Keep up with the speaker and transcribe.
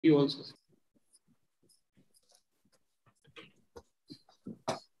You also.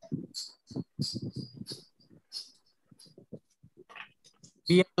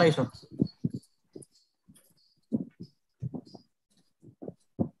 Be applied, sir.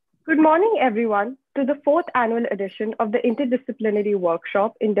 Good morning, everyone, to the fourth annual edition of the Interdisciplinary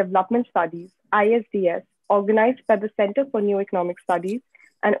Workshop in Development Studies, ISDS, organized by the Center for New Economic Studies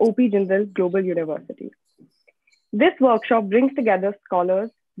and OP Jindal Global University. This workshop brings together scholars,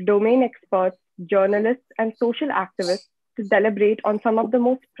 domain experts, journalists, and social activists to deliberate on some of the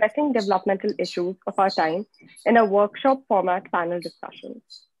most pressing developmental issues of our time in a workshop format panel discussion.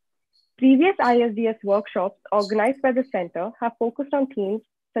 Previous ISDS workshops organized by the center have focused on themes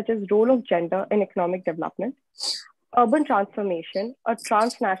such as role of gender in economic development, urban transformation, a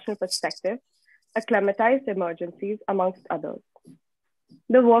transnational perspective, acclimatized emergencies, amongst others.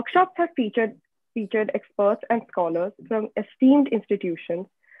 The workshops have featured experts and scholars from esteemed institutions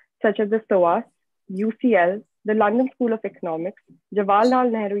such as the SOAS, UCL, the London School of Economics,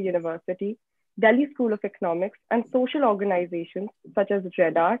 Jawaharlal Nehru University, Delhi School of Economics, and social organizations such as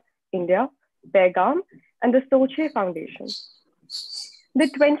Radar, India, Begum, and the Soche Foundation. The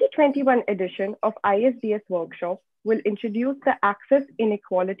 2021 edition of ISDS Workshop will introduce the Access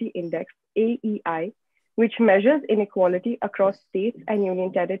Inequality Index, AEI, which measures inequality across states and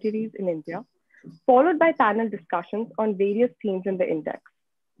union territories in India, followed by panel discussions on various themes in the index.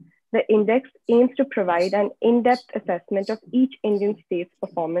 The index aims to provide an in-depth assessment of each Indian state's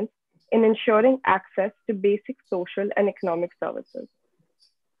performance in ensuring access to basic social and economic services.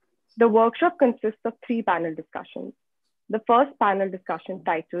 The workshop consists of 3 panel discussions. The first panel discussion,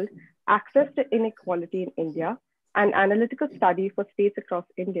 titled Access to Inequality in India, an analytical study for states across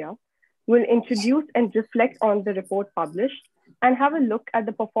India, will introduce and reflect on the report published and have a look at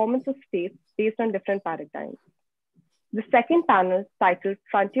the performance of states based on different paradigms. The second panel, titled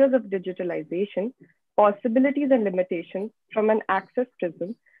Frontiers of Digitalization, Possibilities and Limitations from an Access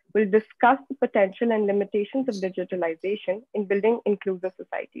Prism, will discuss the potential and limitations of digitalization in building inclusive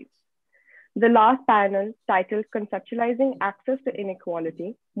societies. The last panel, titled Conceptualizing Access to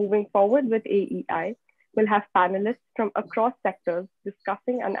Inequality, Moving Forward with AEI, will have panelists from across sectors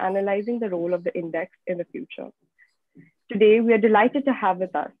discussing and analyzing the role of the index in the future. Today, we are delighted to have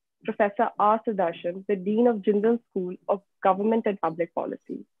with us Professor R. Sudarshan, the Dean of Jindal School of Government and Public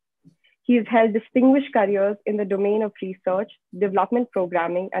Policy. He has held distinguished careers in the domain of research, development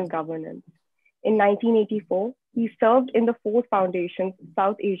programming, and governance. In 1984, he served in the Ford Foundation's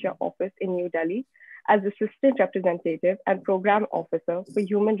South Asia office in New Delhi as Assistant Representative and Program Officer for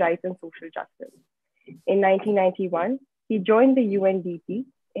Human Rights and Social Justice. In 1991, he joined the UNDP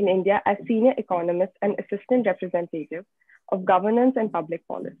in India as Senior Economist and Assistant Representative of Governance and Public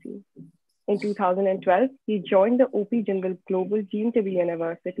Policy. In 2012, he joined the OP Jindal Global GMTB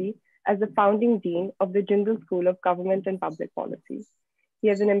University as the founding dean of the Jindal School of Government and Public Policy. He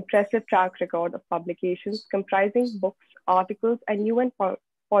has an impressive track record of publications comprising books, articles, and UN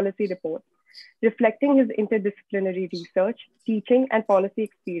policy reports, reflecting his interdisciplinary research, teaching, and policy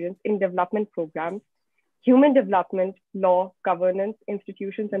experience in development programs, human development, law, governance,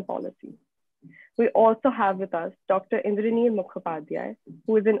 institutions, and policy. We also have with us Dr. Indraneel Mukhopadhyay,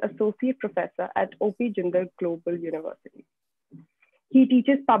 who is an associate professor at OP Jindal Global University. He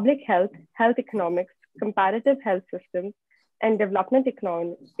teaches public health, health economics, comparative health systems, and development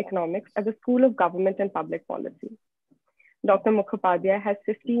economics at the School of Government and Public Policy. Dr. Mukhopadhyay has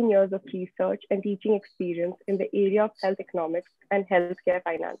 15 years of research and teaching experience in the area of health economics and healthcare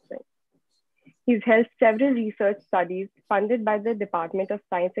financing. He's held several research studies funded by the Department of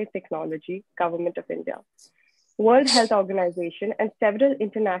Science and Technology, Government of India, World Health Organization, and several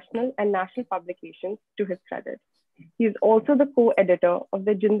international and national publications to his credit. He is also the co-editor of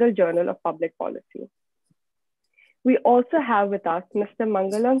the Jindal Journal of Public Policy. We also have with us Mr.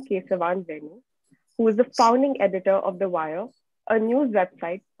 Mangalam Kesavan Venu, who is the founding editor of The Wire, a news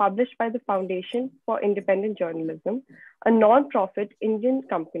website published by the Foundation for Independent Journalism, a non-profit Indian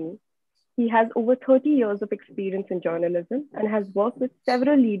company. He has over 30 years of experience in journalism and has worked with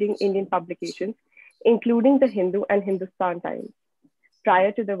several leading Indian publications, including The Hindu and Hindustan Times.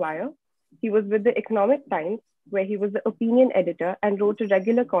 Prior to The Wire, he was with the Economic Times, where he was the opinion editor and wrote a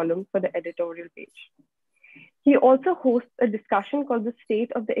regular column for the editorial page. He also hosts a discussion called The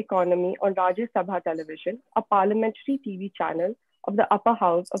State of the Economy on Rajya Sabha Television, a parliamentary TV channel of the upper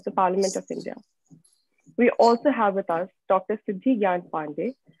house of the Parliament of India. We also have with us Dr. Siddhi Gyan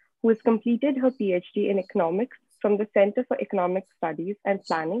Pandey, who has completed her PhD in economics from the Center for Economic Studies and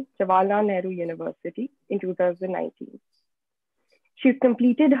Planning, Jawaharlal Nehru University in 2019. She's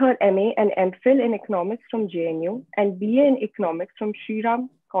completed her MA and MPhil in economics from JNU and BA in economics from Shri Ram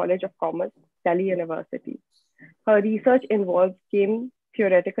College of Commerce, Delhi University. Her research involves game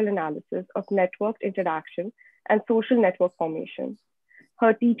theoretical analysis of networked interaction and social network formation.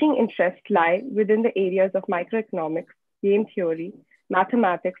 Her teaching interests lie within the areas of microeconomics, game theory,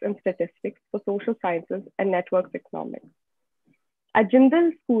 mathematics and statistics for social sciences, and networks economics. At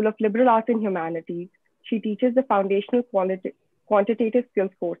Jindal School of Liberal Arts and Humanities, she teaches the foundational quantitative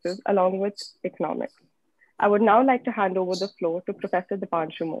skills courses along with economics. I would now like to hand over the floor to Professor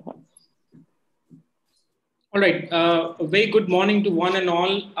Dipanshu Mohan. All right, a very good morning to one and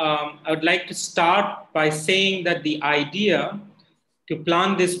all. I would like to start by saying that the idea to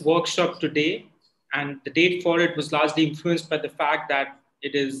plan this workshop today and the date for it was largely influenced by the fact that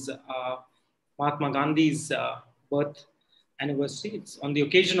it is Mahatma Gandhi's birth anniversary. It's on the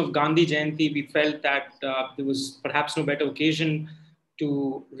occasion of Gandhi Jayanti. We felt that there was perhaps no better occasion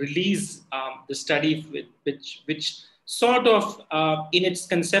to release the study which sort of in its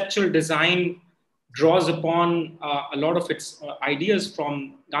conceptual design draws upon a lot of its ideas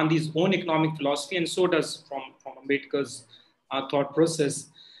from Gandhi's own economic philosophy, and so does from Ambedkar's thought process.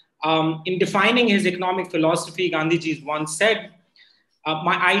 In defining his economic philosophy, Gandhiji once said,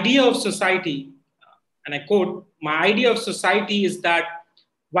 my idea of society, and I quote, my idea of society is that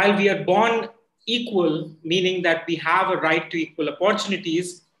while we are born equal, meaning that we have a right to equal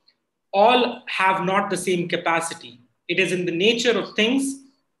opportunities, all have not the same capacity. It is in the nature of things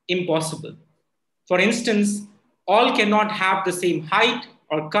impossible. For instance, all cannot have the same height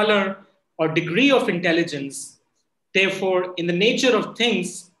or color or degree of intelligence. Therefore, in the nature of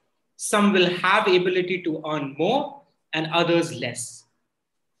things, some will have ability to earn more and others less.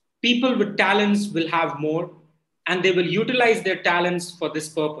 People with talents will have more and they will utilize their talents for this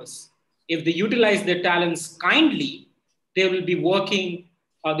purpose. If they utilize their talents kindly, they will be working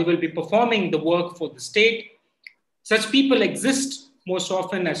or they will be performing the work for the state. Such people exist most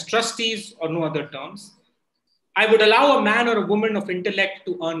often as trustees or no other terms. I would allow a man or a woman of intellect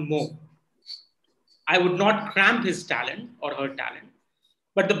to earn more. I would not cramp his talent or her talent,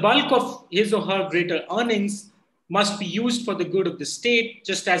 but the bulk of his or her greater earnings must be used for the good of the state,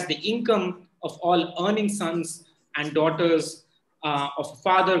 just as the income of all earning sons and daughters of a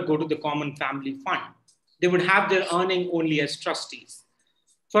father go to the common family fund. They would have their earning only as trustees.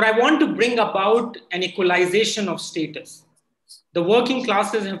 For I want to bring about an equalization of status. The working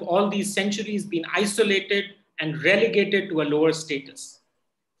classes have all these centuries been isolated and relegated to a lower status.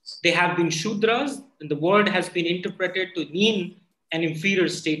 They have been Shudras, and the word has been interpreted to mean an inferior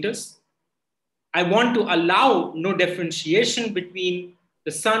status. I want to allow no differentiation between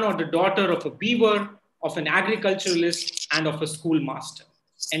the son or the daughter of a beaver, of an agriculturalist, and of a schoolmaster.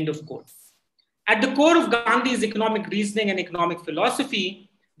 End of quote. At the core of Gandhi's economic reasoning and economic philosophy,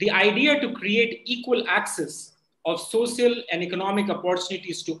 the idea to create equal access of social and economic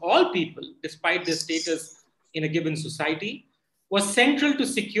opportunities to all people, despite their status in a given society, was central to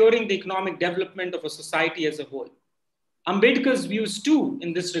securing the economic development of a society as a whole. Ambedkar's views too,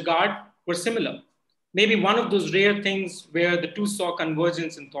 in this regard, were similar. Maybe one of those rare things where the two saw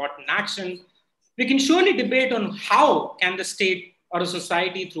convergence in thought and action. We can surely debate on how can the state or a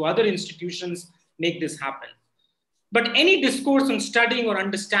society through other institutions make this happen. But any discourse on studying or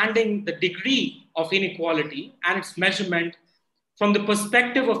understanding the degree of inequality and its measurement from the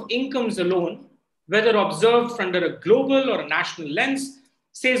perspective of incomes alone, whether observed under a global or a national lens,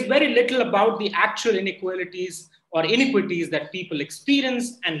 says very little about the actual inequalities or iniquities that people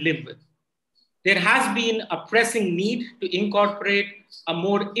experience and live with. There has been a pressing need to incorporate a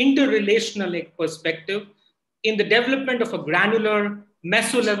more interrelational perspective in the development of a granular,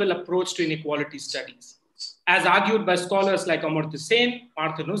 meso-level approach to inequality studies, as argued by scholars like Amartya Sen,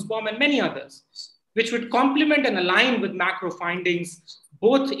 Arthur Nussbaum, and many others, which would complement and align with macro findings,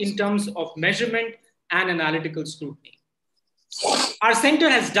 both in terms of measurement and analytical scrutiny. Our center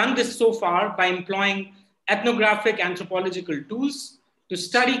has done this so far by employing ethnographic anthropological tools to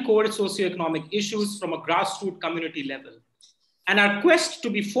study core socioeconomic issues from a grassroots community level. And our quest to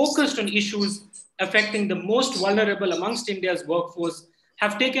be focused on issues affecting the most vulnerable amongst India's workforce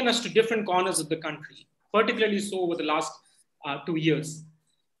have taken us to different corners of the country, particularly so over the last 2 years.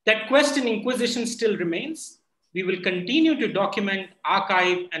 That quest and inquisition still remains. We will continue to document,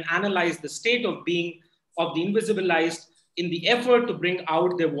 archive, and analyze the state of being of the invisibilized in the effort to bring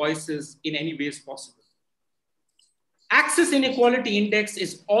out their voices in any ways possible. Access Inequality Index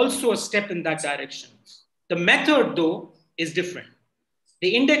is also a step in that direction. The method, though, is different.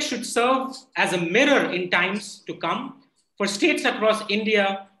 The index should serve as a mirror in times to come for states across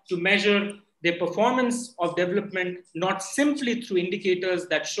India to measure their performance of development, not simply through indicators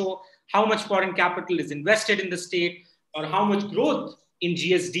that show how much foreign capital is invested in the state or how much growth in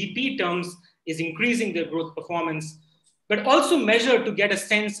GSDP terms is increasing their growth performance, but also measure to get a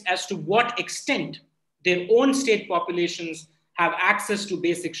sense as to what extent their own state populations have access to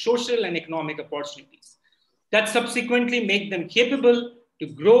basic social and economic opportunities that subsequently make them capable to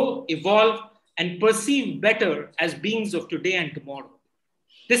grow, evolve, and perceive better as beings of today and tomorrow.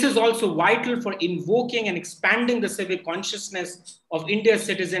 This is also vital for invoking and expanding the civic consciousness of India's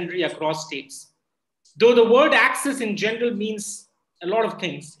citizenry across states. Though the word access in general means a lot of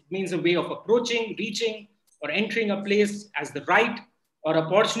things, it means a way of approaching, reaching, or entering a place as the right or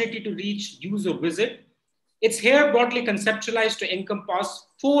opportunity to reach, use, or visit. It's here broadly conceptualized to encompass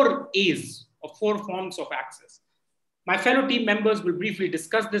 4 A's or 4 forms of access. My fellow team members will briefly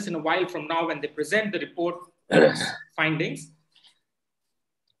discuss this in a while from now when they present the report findings.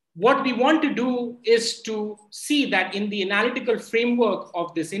 What we want to do is to see that in the analytical framework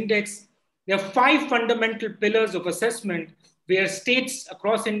of this index, there are 5 fundamental pillars of assessment where states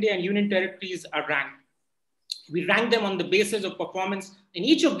across India and union territories are ranked. We rank them on the basis of performance in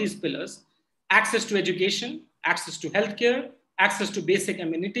each of these pillars: access to education, access to healthcare, access to basic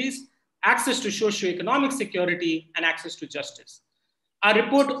amenities, access to socio-economic security, and access to justice. Our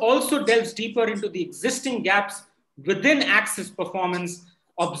report also delves deeper into the existing gaps within access performance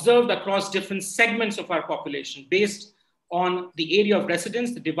observed across different segments of our population based on the area of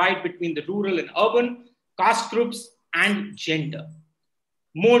residence, the divide between the rural and urban, caste groups, and gender.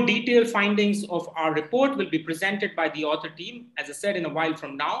 More detailed findings of our report will be presented by the author team, as I said, in a while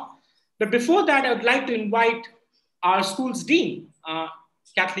from now. But before that, I would like to invite our school's dean,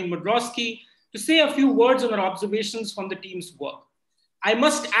 Kathleen Modrowski, to say a few words on her observations from the team's work. I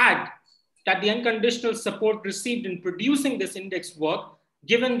must add that the unconditional support received in producing this index work,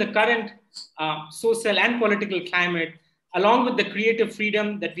 given the current social and political climate, along with the creative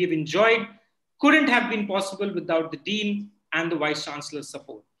freedom that we've enjoyed, couldn't have been possible without the Dean and the Vice Chancellor's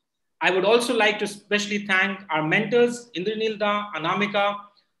support. I would also like to especially thank our mentors, Indranilda, Anamika,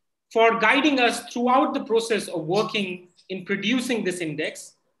 for guiding us throughout the process of working in producing this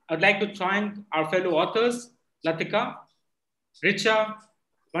index. I'd like to thank our fellow authors, Latika, Richa,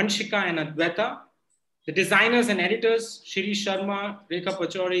 Vanshika, and Adwaita, the designers and editors, Shiri Sharma, Rekha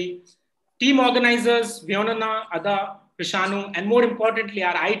Pachori, team organizers, Vyonana, Ada, Krishanu, and more importantly,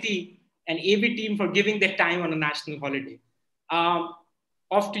 our IT and AV team for giving their time on a national holiday.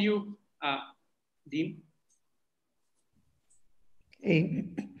 Off to you, Dean. Okay.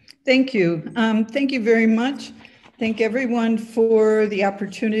 Thank you. Thank you very much. Thank everyone for the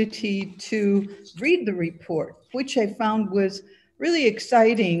opportunity to read the report, which I found was really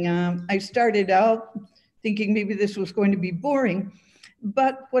exciting. I started out thinking maybe this was going to be boring,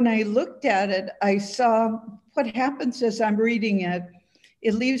 but when I looked at it, I saw what happens as I'm reading it.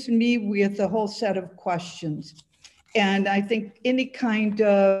 It leaves me with a whole set of questions. And I think any kind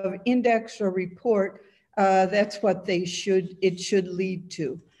of index or report, that's what it should lead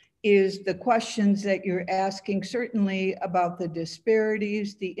to, is the questions that you're asking, certainly about the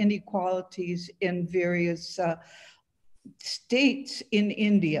disparities, the inequalities in various states in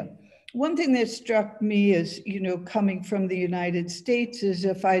India. One thing that struck me is, coming from the United States, is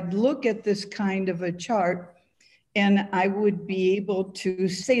if I'd look at this kind of a chart, and I would be able to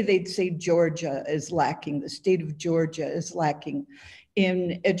say, they'd say Georgia is lacking, the state of Georgia is lacking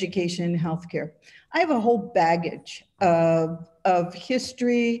in education and healthcare. I have a whole baggage of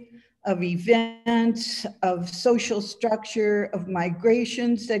history, of events, of social structure, of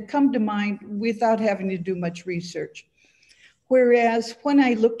migrations that come to mind without having to do much research. Whereas when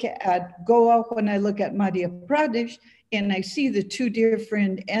I look at Goa, when I look at Madhya Pradesh, and I see the 2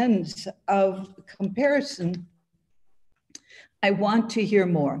 different ends of comparison, I want to hear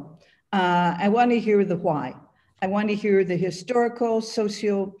more. I want to hear the why. I want to hear the historical,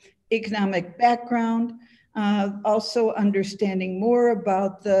 socioeconomic background, also understanding more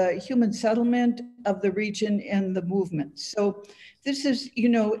about the human settlement of the region and the movement. So this is,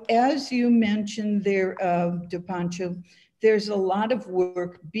 as you mentioned there, Dipanshu, there's a lot of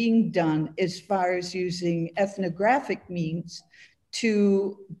work being done as far as using ethnographic means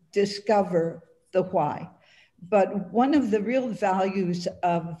to discover the why. But one of the real values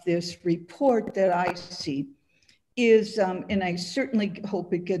of this report that I see is, and I certainly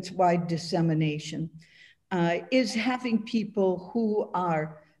hope it gets wide dissemination, is having people who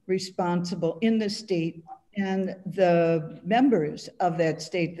are responsible in the state and the members of that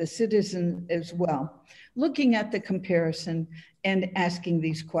state, the citizen as well, looking at the comparison and asking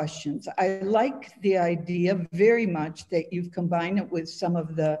these questions. I like the idea very much that you've combined it with some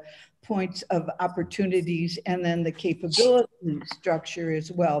of the points of opportunities and then the capability structure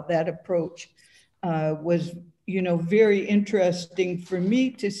as well. That approach was very interesting for me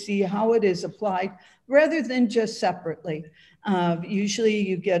to see how it is applied rather than just separately. Usually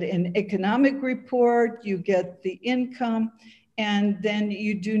you get an economic report, you get the income, and then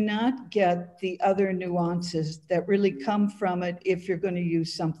you do not get the other nuances that really come from it if you're going to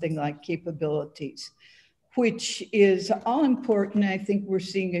use something like capabilities, which is all important. I think we're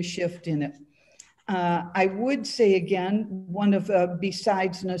seeing a shift in it. I would say again, one of,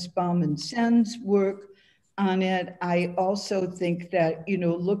 besides Nussbaum and Sen's work on it, I also think that,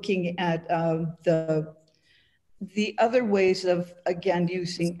 looking at the other ways of, again,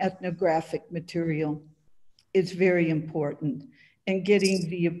 using ethnographic material is very important, and getting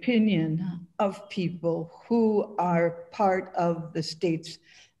the opinion of people who are part of the state's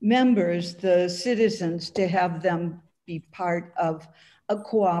members, the citizens, to have them be part of a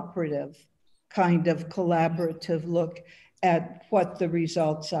cooperative kind of collaborative look at what the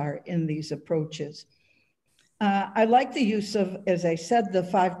results are in these approaches. I like the use of, as I said, the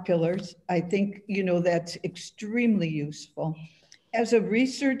 5 pillars. I think, that's extremely useful. As a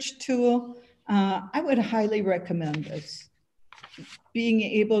research tool, I would highly recommend this. Being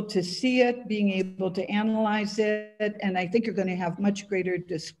able to see it, being able to analyze it, and I think you're going to have much greater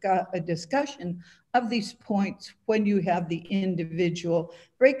discussion of these points when you have the individual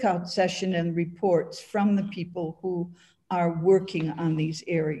breakout session and reports from the people who are working on these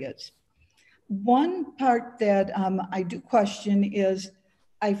areas. One part that I do question is,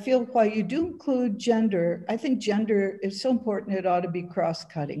 I feel while you do include gender, I think gender is so important, it ought to be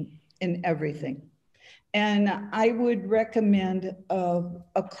cross-cutting in everything. And I would recommend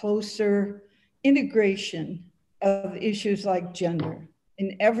a closer integration of issues like gender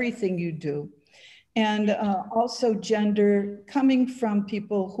in everything you do. And also gender coming from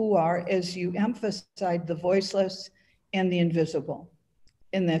people who are, as you emphasized, the voiceless and the invisible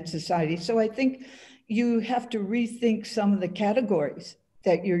in that society. So I think you have to rethink some of the categories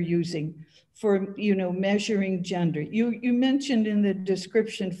that you're using for, measuring gender. You mentioned in the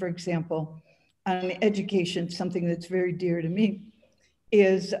description, for example, on education, something that's very dear to me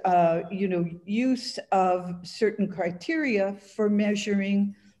is, use of certain criteria for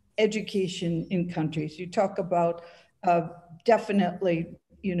measuring education in countries. You talk about definitely,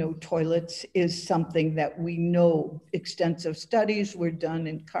 toilets is something that we know extensive studies were done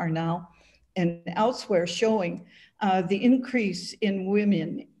in Karnow and elsewhere showing the increase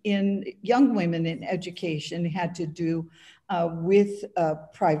in young women in education had to do with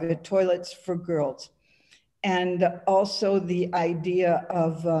private toilets for girls. And also the idea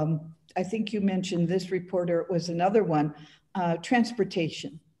of, I think you mentioned this report, or it was another one,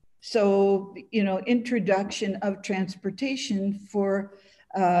 transportation. So, introduction of transportation for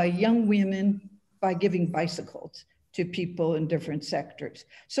young women by giving bicycles to people in different sectors.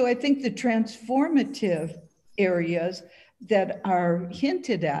 So I think the transformative areas that are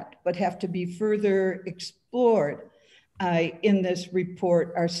hinted at but have to be further explored in this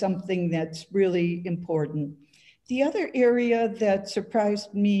report are something that's really important. The other area that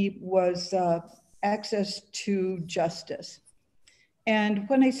surprised me was access to justice. And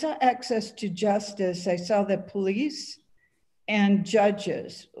when I saw access to justice, I saw that police and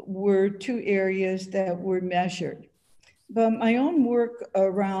judges were 2 areas that were measured. But my own work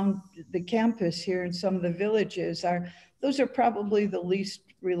around the campus here in some of the villages those are probably the least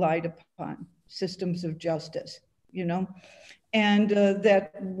relied upon systems of justice, And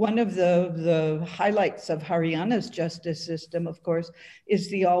that one of the highlights of Haryana's justice system, of course, is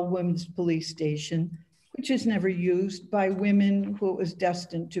the all-women's police station, which is never used by women who it was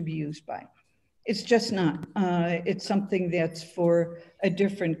destined to be used by. It's just not. It's something that's for a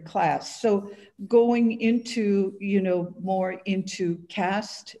different class. So going into, more into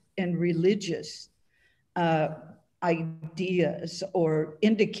caste and religious ideas or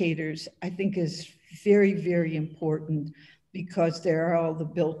indicators, I think is very, very important, because there are all the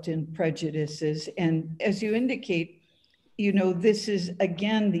built-in prejudices. And as you indicate, this is,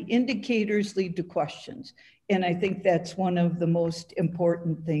 again, the indicators lead to questions. And I think that's one of the most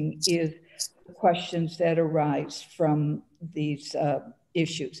important things, is the questions that arise from these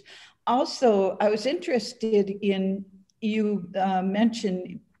issues. Also, I was interested in, you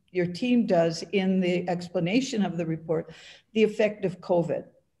mentioned, your team does in the explanation of the report, the effect of COVID.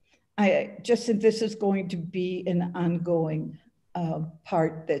 I just think this is going to be an ongoing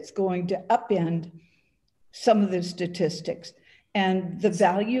part that's going to upend some of the statistics, and the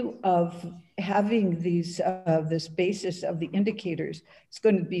value of having these this basis of the indicators is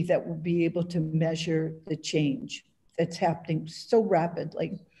going to be that we'll be able to measure the change that's happening so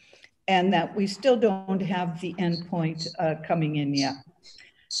rapidly, and that we still don't have the endpoint coming in yet.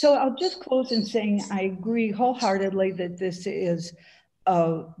 So I'll just close in saying I agree wholeheartedly that this is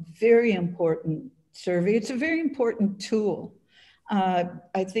a very important survey. It's a very important tool.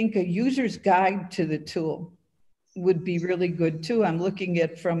 I think a user's guide to the tool would be really good too. I'm looking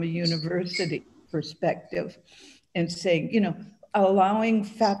at from a university perspective and saying, you know, allowing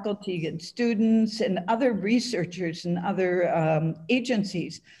faculty and students and other researchers and other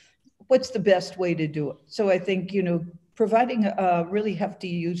agencies, what's the best way to do it? So I think, you know, providing a really hefty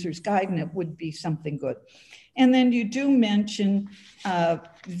user's guidance would be something good. And then you do mention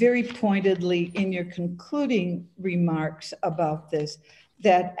very pointedly in your concluding remarks about this,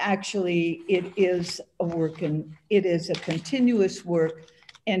 that actually it is a work and it is a continuous work,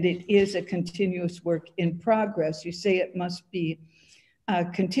 and it is a continuous work in progress. You say it must be a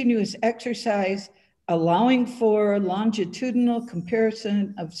continuous exercise, allowing for longitudinal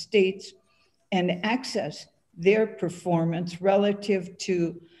comparison of states and access their performance relative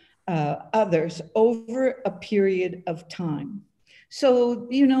to others over a period of time. So,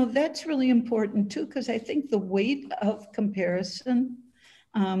 you know, that's really important too, because I think the weight of comparison,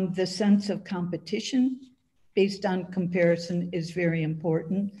 the sense of competition based on comparison is very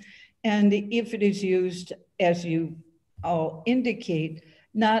important. And if it is used, as you all indicate,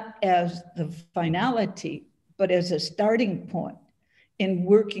 not as the finality, but as a starting point in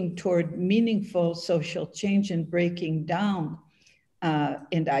working toward meaningful social change and breaking down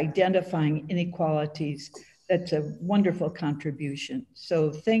and identifying inequalities, that's a wonderful contribution.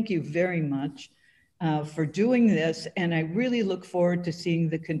 So thank you very much for doing this. And I really look forward to seeing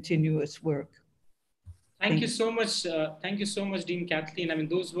the continuous work. Thank you so much. Thank you so much, Dean Kathleen. I mean,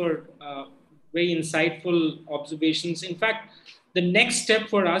 those were very insightful observations. In fact, the next step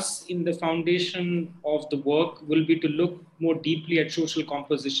for us in the foundation of the work will be to look more deeply at social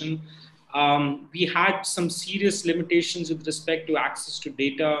composition. We had some serious limitations with respect to access to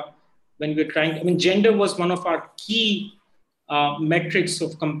data when we were trying. I mean, gender was one of our key metrics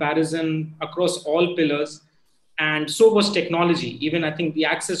of comparison across all pillars. And so was technology. Even I think the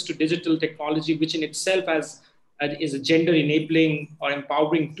access to digital technology, which in itself is a gender enabling or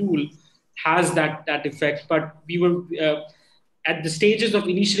empowering tool, has that effect. But we were at the stages of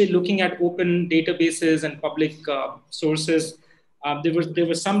initially looking at open databases and public sources. There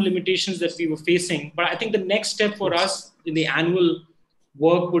were some limitations that we were facing. But I think the next step for us in the annual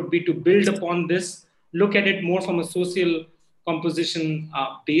work would be to build upon this, look at it more from a social composition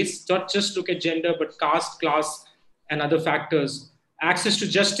base, not just look at gender, but caste, class, and other factors. Access to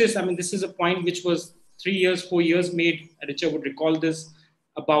justice, I mean, this is a point which was 3 years, 4 years made. Richard would recall this,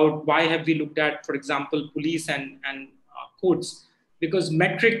 about why have we looked at, for example, police and courts. Because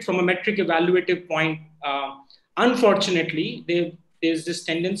from a metric evaluative point, unfortunately, there's this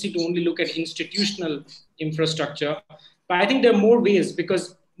tendency to only look at institutional infrastructure. But I think there are more ways,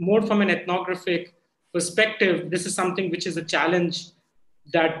 because more from an ethnographic perspective, this is something which is a challenge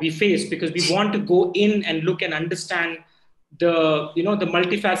that we face, because we want to go in and look and understand the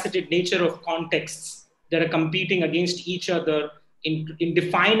multifaceted nature of contexts that are competing against each other in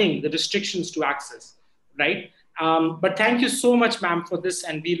defining the restrictions to access, right? But thank you so much, ma'am, for this,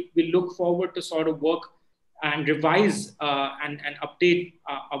 and we look forward to sort of work and revise and update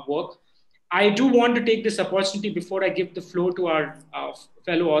our work. I do want to take this opportunity before I give the floor to our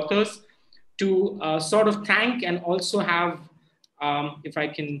fellow authors to sort of thank and also have, if I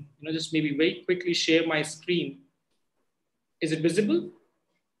can, just maybe very quickly share my screen. Is it visible?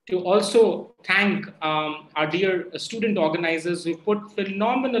 To also thank our dear student organizers who put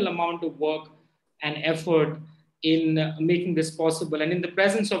phenomenal amount of work and effort in making this possible. And in the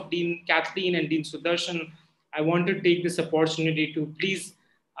presence of Dean Kathleen and Dean Sudarshan, I want to take this opportunity to please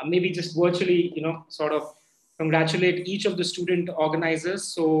maybe just virtually, sort of congratulate each of the student organizers.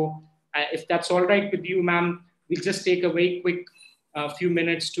 So if that's all right with you, ma'am, we'll just take a very quick few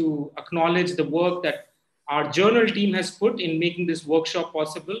minutes to acknowledge the work that our journal team has put in making this workshop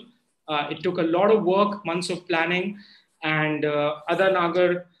possible. It took a lot of work, months of planning, and Ada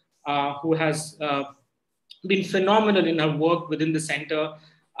Nagar, who has been phenomenal in her work within the center.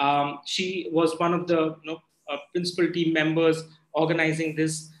 She was one of the principal team members organizing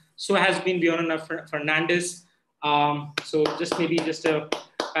this. So has been Viona Fernandez. So just a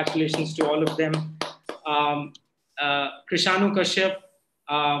congratulations to all of them. Krishanu Kashyap,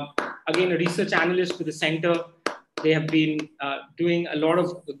 again, a research analyst with the center. They have been doing a lot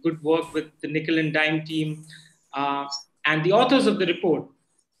of good work with the nickel and dime team, and the authors of the report,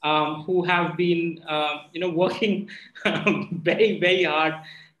 who have been, working very, very hard.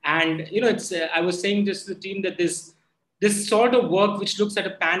 And it's I was saying this to the team that this sort of work, which looks at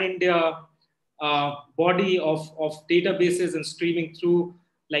a pan-India body of databases and streaming through,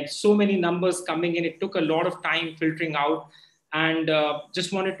 like so many numbers coming in. It took a lot of time filtering out. And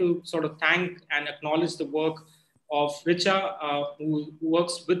just wanted to sort of thank and acknowledge the work of Richa, who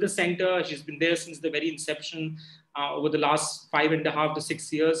works with the center. She's been there since the very inception, over the last 5.5 to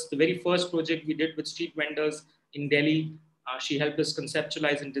 6 years. The very first project we did with street vendors in Delhi, she helped us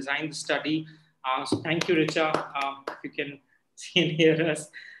conceptualize and design the study. So thank you, Richa. If you can see and hear us.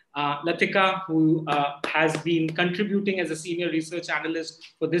 Latika, who has been contributing as a senior research analyst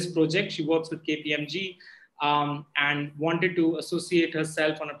for this project. She works with KPMG and wanted to associate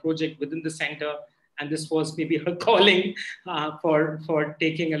herself on a project within the center. And this was maybe her calling for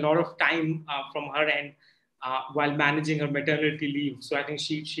taking a lot of time from her end while managing her maternity leave. So I think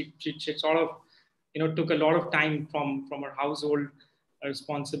she sort of, took a lot of time from her household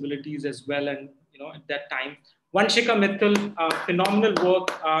responsibilities as well. And, at that time, Vanshika Mittal, phenomenal work.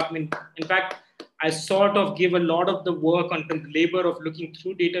 In fact, I sort of give a lot of the work on the labor of looking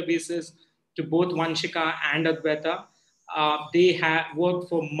through databases to both Vanshika and Adwaita. They have worked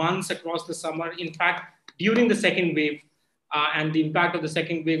for months across the summer. In fact, during the second wave and the impact of the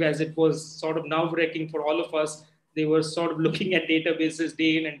second wave, as it was sort of nerve-wracking for all of us, they were sort of looking at databases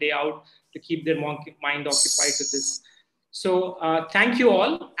day in and day out to keep their mind occupied with this. So thank you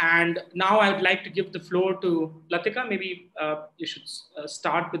all. And now I would like to give the floor to Latika. Maybe you should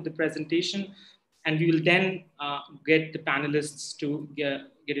start with the presentation, and we will then get the panelists to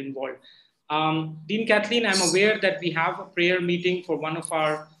get involved. Dean Kathleen, I'm aware that we have a prayer meeting for one of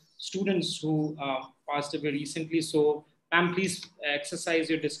our students who passed away recently. So ma'am, please exercise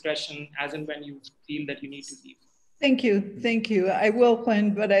your discretion as and when you feel that you need to leave. Thank you. Thank you. I will,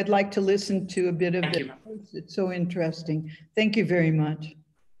 Glenn, but I'd like to listen to a bit of Thank it. you, It's so interesting. Thank you very much.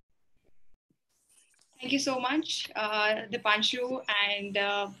 Thank you so much, Dipanshu and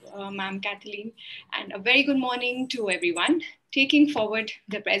Ma'am Kathleen, and a very good morning to everyone. Taking forward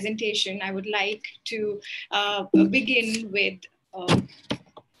the presentation, I would like to begin with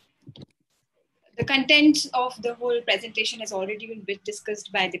the content of the whole presentation has already been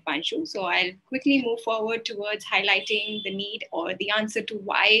discussed by Dipanshu. So I'll quickly move forward towards highlighting the need or the answer to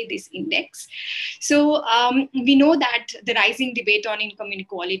why this index. So we know that the rising debate on income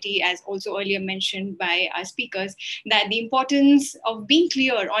inequality, as also earlier mentioned by our speakers, that the importance of being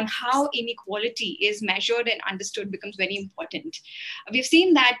clear on how inequality is measured and understood becomes very important. We've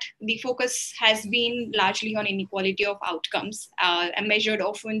seen that the focus has been largely on inequality of outcomes, measured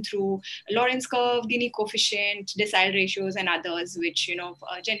often through Lawrence curve, Gini coefficient, decile ratios, and others, which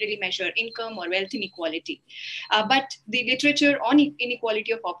generally measure income or wealth inequality. But the literature on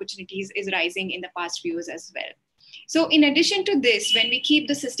inequality of opportunities is rising in the past few years as well. So in addition to this, when we keep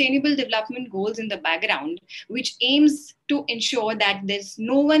the sustainable development goals in the background, which aims to ensure that there's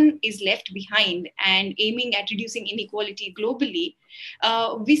no one is left behind and aiming at reducing inequality globally,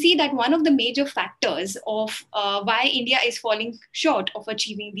 we see that one of the major factors of why India is falling short of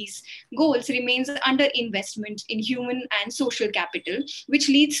achieving these goals remains underinvestment in human and social capital, which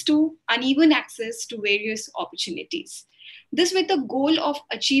leads to uneven access to various opportunities. This with the goal of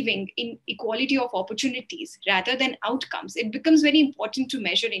achieving inequality of opportunities rather than outcomes, it becomes very important to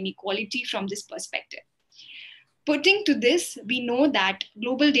measure inequality from this perspective. Putting to this, we know that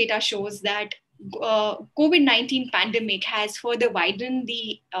global data shows that COVID-19 pandemic has further widened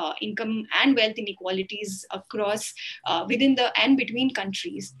the income and wealth inequalities across within the and between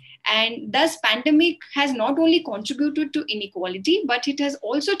countries. And thus pandemic has not only contributed to inequality, but it has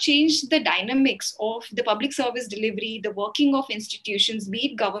also changed the dynamics of the public service delivery, the working of institutions,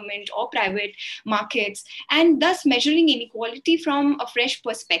 be it government or private markets, and thus measuring inequality from a fresh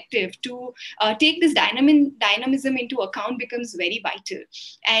perspective to take this dynamism into account becomes very vital.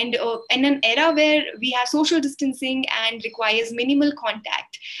 And in an era where we have social distancing and requires minimal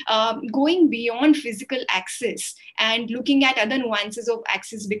contact, going beyond physical access and looking at other nuances of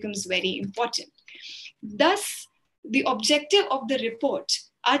access becomes very important. Thus, the objective of the report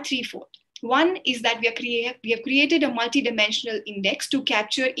are threefold. One is that we have created a multidimensional index to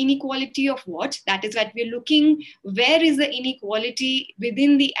capture inequality of what? That is that we're looking where is the inequality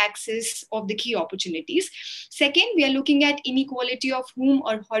within the axis of the key opportunities. Second, we are looking at inequality of whom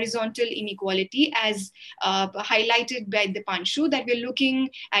or horizontal inequality as highlighted by Dipanshu, that we're looking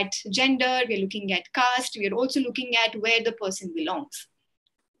at gender, we're looking at caste, we're also looking at where the person belongs.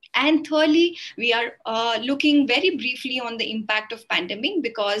 And thirdly, we are looking very briefly on the impact of pandemic,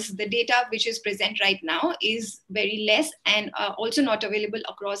 because the data which is present right now is very less and also not available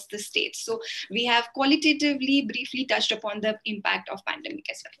across the states. So we have qualitatively briefly touched upon the impact of pandemic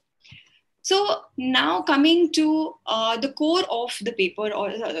as well. So now coming to the core of the paper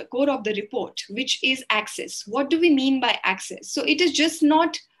or the core of the report, which is access. What do we mean by access? So it is just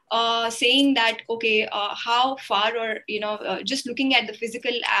not saying that, okay, how far, or, just looking at the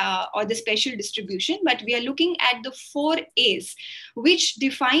physical or the spatial distribution, but we are looking at the 4 A's, which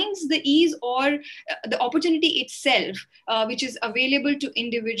defines the ease or the opportunity itself, which is available to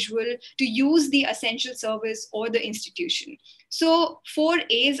individual to use the essential service or the institution. So 4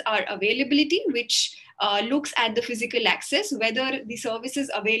 A's are availability, which looks at the physical access, whether the service is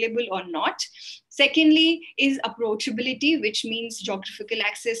available or not. Secondly is approachability, which means geographical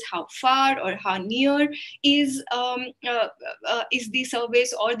access, how far or how near is the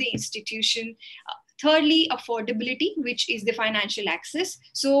service or the institution. Thirdly, affordability, which is the financial access.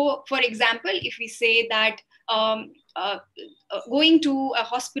 So, for example, if we say that going to a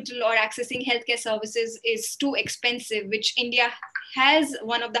hospital or accessing healthcare services is too expensive, which India has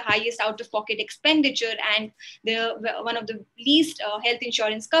one of the highest out-of-pocket expenditure and one of the least health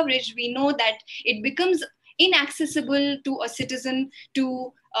insurance coverage, we know that it becomes inaccessible to a citizen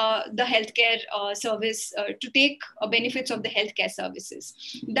to the healthcare service, to take benefits of the healthcare services.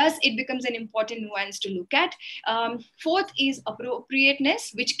 Thus, it becomes an important nuance to look at. Fourth is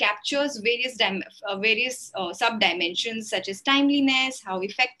appropriateness, which captures various sub-dimensions such as timeliness, how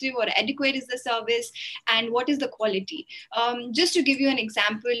effective or adequate is the service, and what is the quality. Just to give you an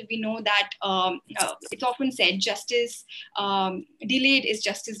example, we know that it's often said justice delayed is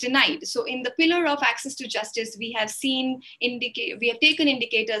justice denied. So in the pillar of access to justice, we have taken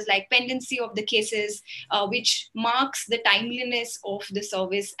indicators like pendency of the cases, which marks the timeliness of the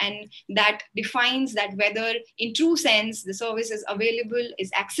service, and that defines that whether in true sense the service is available,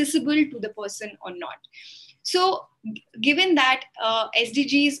 is accessible to the person or not. So given that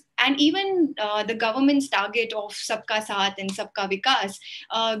SDGs and even the government's target of Sabka Saath and Sabka Vikas,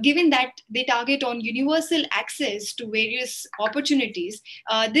 given that they target on universal access to various opportunities,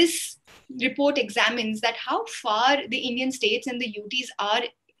 this report examines that how far the Indian states and the UTs are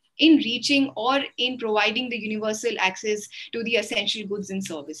in reaching or in providing the universal access to the essential goods and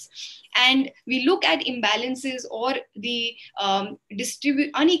service. And we look at imbalances or the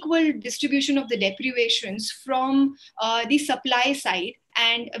unequal distribution of the deprivations from the supply side.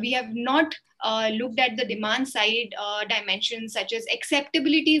 And we have not looked at the demand side dimensions, such as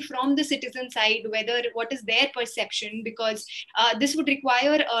acceptability from the citizen side, whether what is their perception, because this would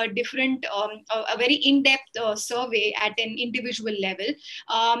require a different, a very in-depth survey at an individual level,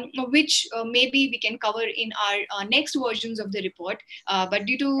 which maybe we can cover in our next versions of the report. But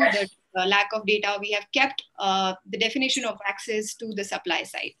due to the lack of data, we have kept the definition of access to the supply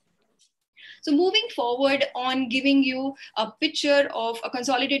side. So moving forward on giving you a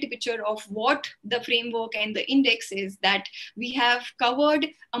consolidated picture of what the framework and the index is, that we have covered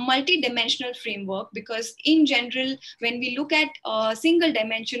a multi-dimensional framework, because in general, when we look at a single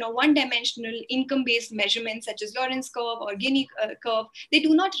dimension or one-dimensional income-based measurements such as Lorenz curve or Gini curve, they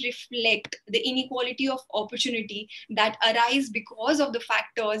do not reflect the inequality of opportunity that arise because of the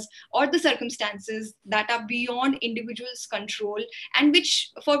factors or the circumstances that are beyond individuals' control, and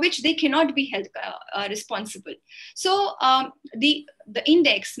for which they cannot be held responsible. So the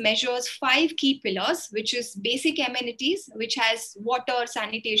index measures 5 key pillars, which is basic amenities, which has water,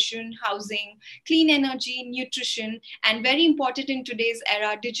 sanitation, housing, clean energy, nutrition, and very important in today's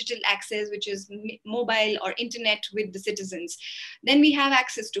era, digital access, which is mobile or internet with the citizens. Then we have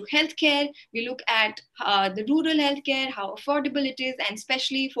access to healthcare. We look at the rural healthcare, how affordable it is, and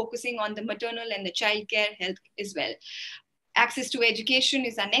especially focusing on the maternal and the childcare health as well. Access to education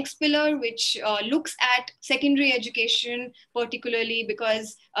is our next pillar, which looks at secondary education, particularly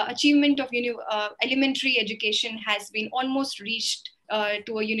because achievement of elementary education has been almost reached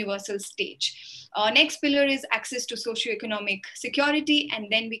to a universal stage. Next pillar is access to socioeconomic security, and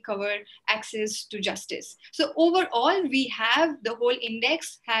then we cover access to justice. So overall, we have the whole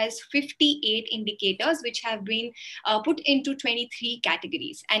index has 58 indicators, which have been put into 23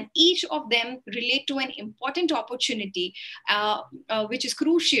 categories, and each of them relate to an important opportunity, which is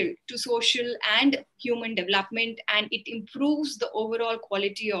crucial to social and human development, and it improves the overall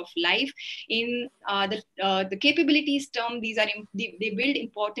quality of life. In the capabilities term, they build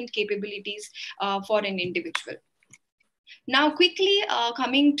important capabilities for an individual. Now, quickly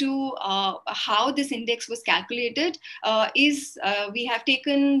coming to how this index was calculated, we have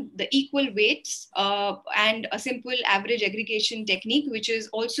taken the equal weights and a simple average aggregation technique, which is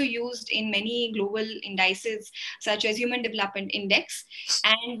also used in many global indices, such as Human Development Index.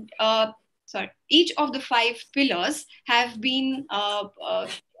 And each of the 5 pillars have been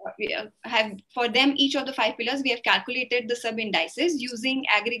for them, each of the 5 pillars, we have calculated the sub-indices using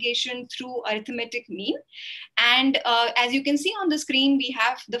aggregation through arithmetic mean. And as you can see on the screen, we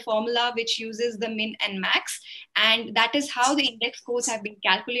have the formula which uses the min and max. And that is how the index scores have been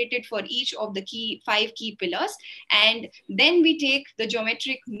calculated for each of the 5 key pillars. And then we take the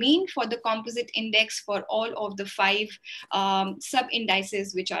geometric mean for the composite index for all of the 5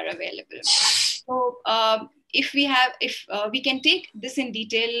 sub-indices which are available. So if we can take this in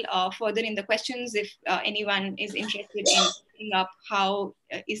detail further in the questions, if anyone is interested in looking up how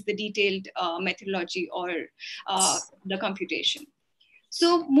is the detailed methodology or the computation.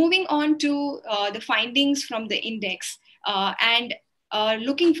 So moving on to the findings from the index and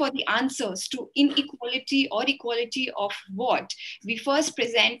looking for the answers to inequality or equality of what, we first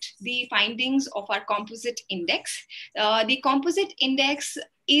present the findings of our composite index. The composite index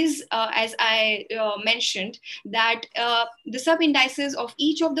is, as I mentioned, that the sub-indices of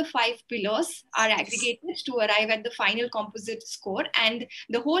each of the 5 pillars are aggregated to arrive at the final composite score. And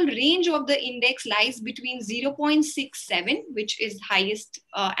the whole range of the index lies between 0.67, which is highest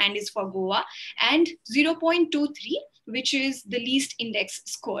and is for Goa, and 0.23, which is the least index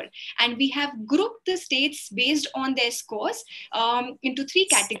score. And we have grouped the states based on their scores into 3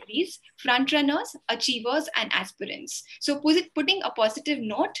 categories: frontrunners, achievers, and aspirants. So putting a positive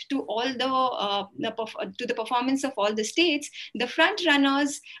note to all to the performance of all the states, the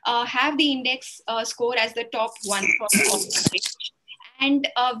frontrunners have the index score as the top one for all the states. And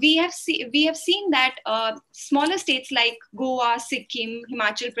we have seen that smaller states like Goa, Sikkim,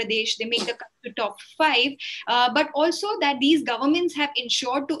 Himachal Pradesh, they make the cut to top 5, but also that these governments have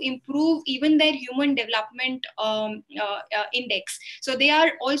ensured to improve even their human development index. So they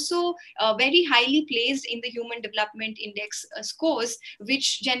are also very highly placed in the human development index scores,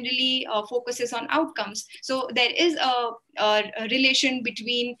 which generally focuses on outcomes. So there is a relation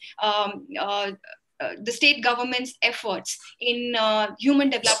between the state government's efforts in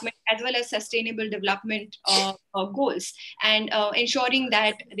human development as well as sustainable development goals, and ensuring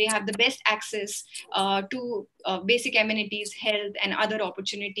that they have the best access to basic amenities, health, and other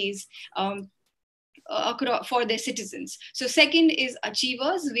opportunities for their citizens. So second is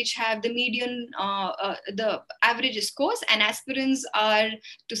achievers, which have the median, the average scores, and aspirants are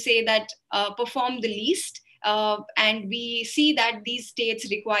to say that perform the least. And we see that these states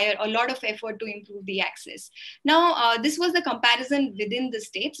require a lot of effort to improve the access. Now, this was the comparison within the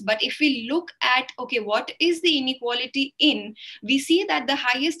states, but if we look at, okay, what is the inequality in, we see that the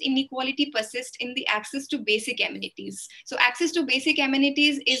highest inequality persists in the access to basic amenities. So access to basic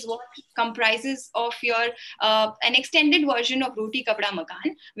amenities is what comprises of your, an extended version of Roti Kapda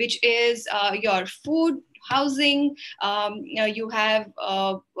Makan, which is your food, housing, you have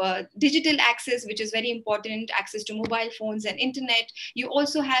digital access, which is very important, access to mobile phones and internet. You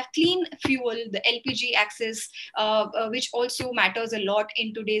also have clean fuel, the LPG access, which also matters a lot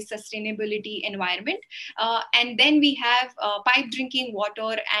in today's sustainability environment. And then we have pipe drinking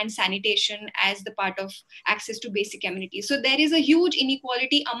water and sanitation as the part of access to basic amenities. So there is a huge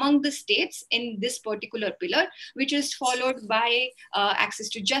inequality among the states in this particular pillar, which is followed by access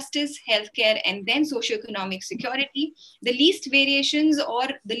to justice, healthcare, and then socioeconomic security. The least variations or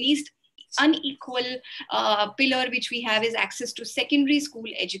the least unequal pillar which we have is access to secondary school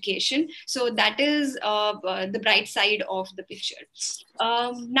education. So that is the bright side of the picture.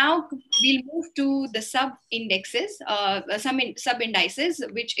 Now we'll move to the sub-indexes, sub-indices,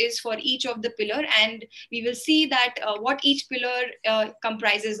 which is for each of the pillar, and we will see that what each pillar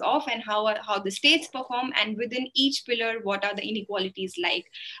comprises of and how the states perform, and within each pillar what are the inequalities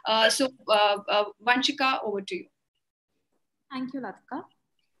like. So Vanshika, over to you. Thank you, Latika.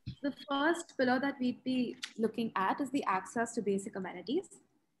 The first pillar that we'd be looking at is the access to basic amenities.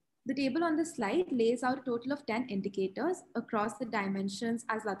 The table on this slide lays out a total of 10 indicators across the dimensions,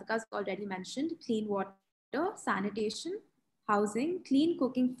 as Latika's already mentioned: clean water, sanitation, housing, clean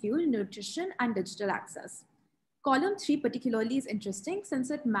cooking fuel, nutrition, and digital access. Column 3 particularly is interesting since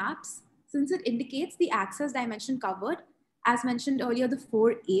it indicates the access dimension covered, as mentioned earlier, the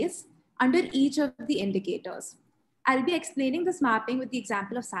 4 A's under each of the indicators. I'll be explaining this mapping with the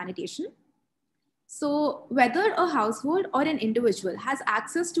example of sanitation. So whether a household or an individual has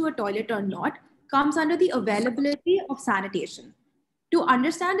access to a toilet or not comes under the availability of sanitation. To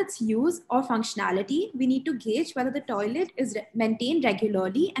understand its use or functionality, we need to gauge whether the toilet is maintained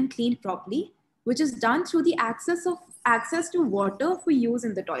regularly and cleaned properly, which is done through the access to water for use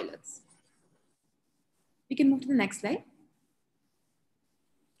in the toilets. We can move to the next slide.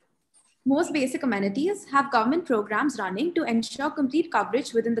 Most basic amenities have government programs running to ensure complete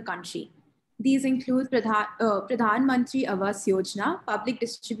coverage within the country. These include Pradhan Mantri Awas Yojana, Public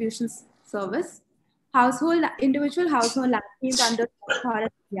Distribution Service, individual household land schemes under Swachh Bharat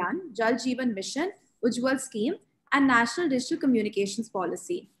Abhiyan, Jal Jeevan Mission, Ujjwal Scheme, and National Digital Communications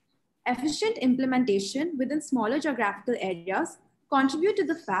Policy. Efficient implementation within smaller geographical areas contribute to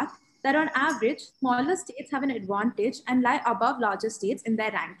the fact that on average, smaller states have an advantage and lie above larger states in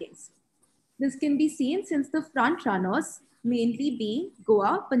their rankings. This can be seen since the front runners, mainly being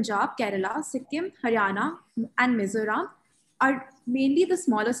Goa, Punjab, Kerala, Sikkim, Haryana, and Mizoram, are mainly the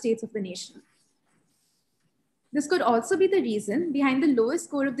smaller states of the nation. This could also be the reason behind the lowest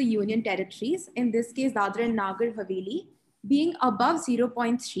score of the union territories, in this case Dadra and Nagar Haveli, being above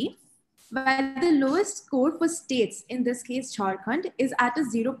 0.3, while the lowest score for states, in this case Jharkhand, is at a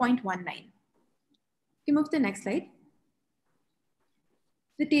 0.19. Can you move to the next slide?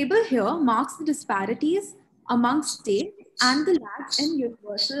 The table here marks the disparities among states and the lag in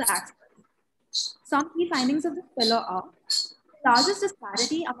universal access. Some key findings of this pillar are: the largest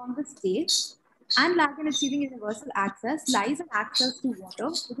disparity among the states and lag in achieving universal access lies in access to water,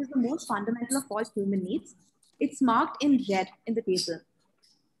 which is the most fundamental of all human needs. It's marked in red in the table.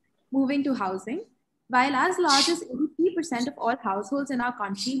 Moving to housing, while as large as 83% of all households in our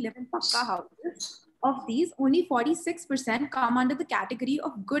country live in pakka houses, of these, only 46% come under the category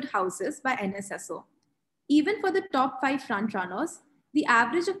of good houses by NSSO. Even for the top 5 frontrunners, the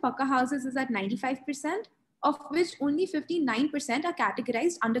average of pakka houses is at 95%, of which only 59% are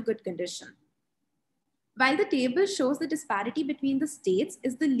categorized under good condition. While the table shows the disparity between the states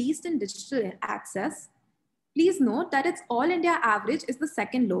is the least in digital access, please note that its all India average is the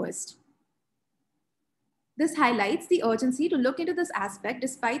second lowest. This highlights the urgency to look into this aspect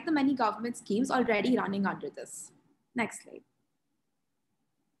despite the many government schemes already running under this. Next slide.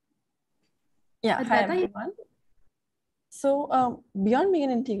 Yeah, hi everyone. So beyond being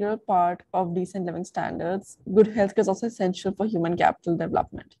an integral part of decent living standards, good healthcare is also essential for human capital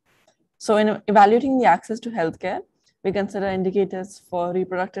development. So in evaluating the access to healthcare, we consider indicators for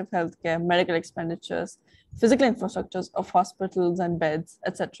reproductive healthcare, medical expenditures, physical infrastructures of hospitals and beds,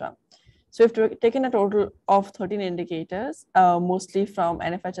 etc. So we've taken a total of 13 indicators, mostly from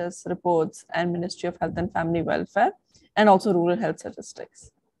NFHS reports and Ministry of Health and Family Welfare, and also rural health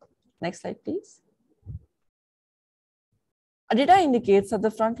statistics. Next slide, please. Our data indicates that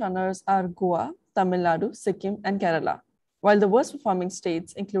the front runners are Goa, Tamil Nadu, Sikkim, and Kerala, while the worst performing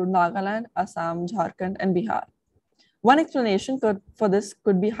states include Nagaland, Assam, Jharkhand, and Bihar. One explanation for this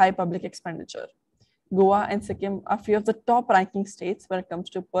could be high public expenditure. Goa and Sikkim are few of the top ranking states when it comes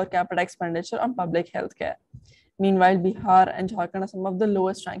to per capita expenditure on public healthcare. Meanwhile, Bihar and Jharkhand are some of the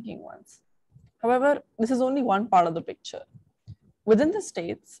lowest ranking ones. However, this is only one part of the picture. Within the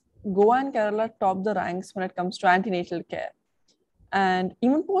states, Goa and Kerala top the ranks when it comes to antenatal care and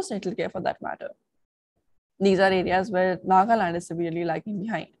even postnatal care for that matter. These are areas where Nagaland is severely lagging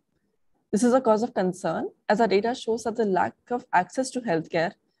behind. This is a cause of concern as our data shows that the lack of access to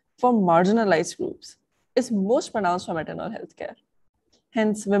healthcare for marginalized groups is most pronounced for maternal healthcare.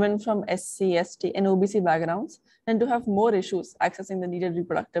 Hence, women from SC, ST, and OBC backgrounds tend to have more issues accessing the needed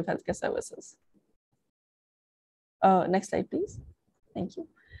reproductive healthcare services. Next slide, please. Thank you.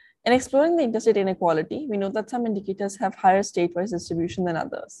 In exploring the interstate inequality, we know that some indicators have higher state-wise distribution than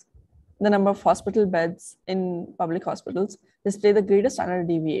others. The number of hospital beds in public hospitals display the greatest standard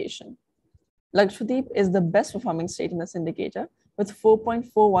deviation. Lakshadweep is the best performing state in this indicator with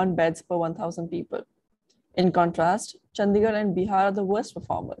 4.41 beds per 1,000 people. In contrast, Chandigarh and Bihar are the worst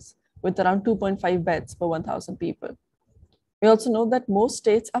performers with around 2.5 beds per 1,000 people. We also know that most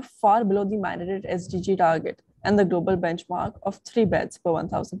states are far below the mandated SDG target and the global benchmark of 3 beds per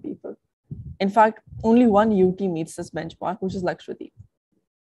 1,000 people. In fact, only one UT meets this benchmark, which is Lakshadweep.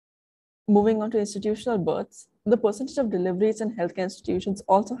 Moving on to institutional births, the percentage of deliveries in healthcare institutions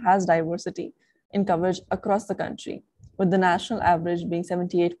also has diversity in coverage across the country, with the national average being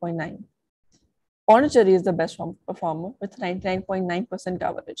 78.9. Pondicherry is the best performer with 99.9%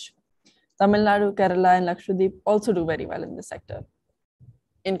 coverage. Tamil Nadu, Kerala, and Lakshadweep also do very well in this sector.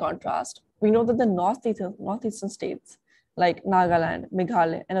 In contrast, we know that the northeastern states like Nagaland,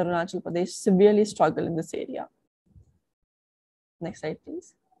 Meghalaya, and Arunachal Pradesh severely struggle in this area. Next slide,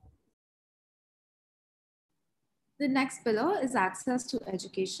 please. The next pillar is access to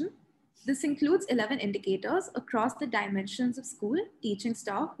education. This includes 11 indicators across the dimensions of school, teaching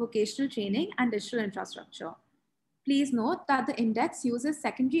staff, vocational training, and digital infrastructure. Please note that the index uses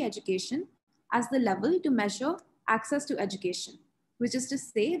secondary education as the level to measure access to education, which is to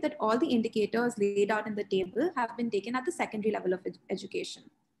say that all the indicators laid out in the table have been taken at the secondary level of education.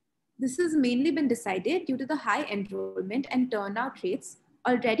 This has mainly been decided due to the high enrollment and turnout rates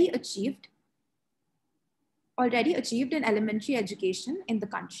already achieved already achieved in elementary education in the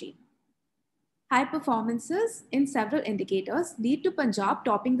country. High performances in several indicators lead to Punjab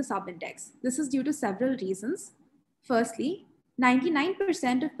topping the sub-index. This is due to several reasons. Firstly,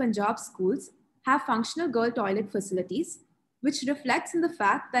 99% of Punjab schools have functional girl toilet facilities, which reflects in the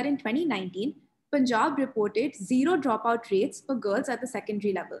fact that in 2019, Punjab reported 0 dropout rates for girls at the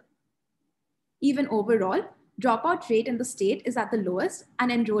secondary level. Even overall, dropout rate in the state is at the lowest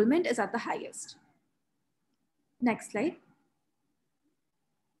and enrollment is at the highest. Next slide.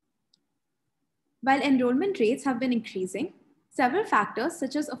 While enrollment rates have been increasing, several factors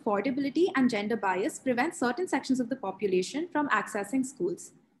such as affordability and gender bias prevent certain sections of the population from accessing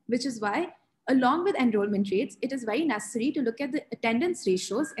schools, which is why, along with enrollment rates, it is very necessary to look at the attendance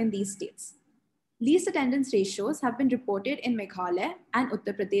ratios in these states. Least attendance ratios have been reported in Meghalaya and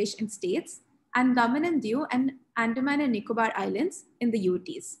Uttar Pradesh in states, and Daman and Diu and Andaman and Nicobar Islands in the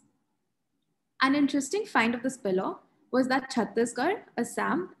UTs. An interesting find of this pillar was that Chhattisgarh,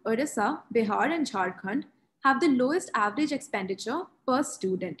 Assam, Odisha, Bihar, and Jharkhand have the lowest average expenditure per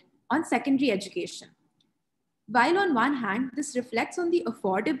student on secondary education. While on one hand, this reflects on the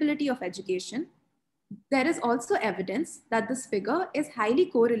affordability of education, there is also evidence that this figure is highly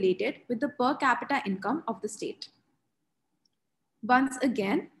correlated with the per capita income of the state. Once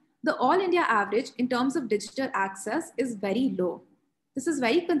again, the all India average in terms of digital access is very low. This is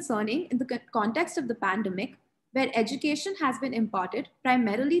very concerning in the context of the pandemic, where education has been imparted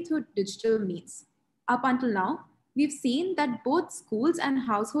primarily through digital means. Up until now, we've seen that both schools and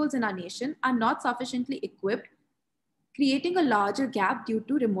households in our nation are not sufficiently equipped, creating a larger gap due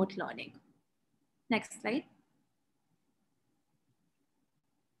to remote learning. Next slide.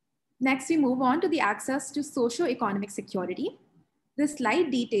 Next, we move on to the access to socio-economic security. This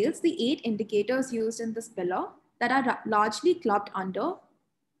slide details the 8 indicators used in this pillar that are largely clubbed under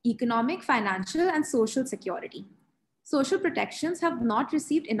economic, financial, and social security. Social protections have not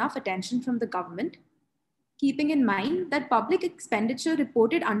received enough attention from the government, keeping in mind that public expenditure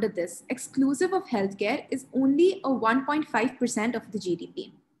reported under this, exclusive of healthcare, is only a 1.5% of the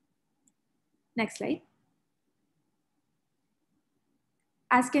GDP. Next slide.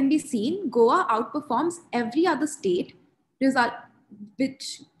 As can be seen, Goa outperforms every other state,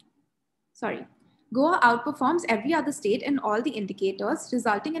 Goa outperforms every other state in all the indicators,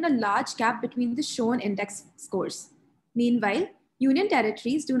 resulting in a large gap between the shown index scores. Meanwhile, union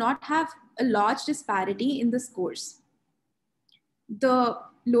territories do not have a large disparity in the scores. The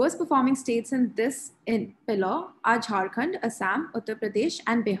lowest performing states in this pillar are Jharkhand, Assam, Uttar Pradesh,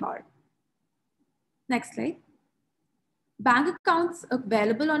 and Bihar. Next slide. Bank accounts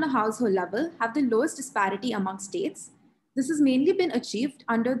available on a household level have the lowest disparity among states. This has mainly been achieved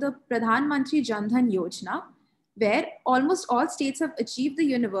under the Pradhan Mantri Jan Dhan Yojana, where almost all states have achieved the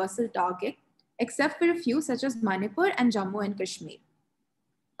universal target, except for a few such as Manipur and Jammu and Kashmir.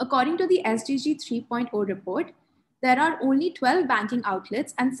 According to the SDG 3.0 report, there are only 12 banking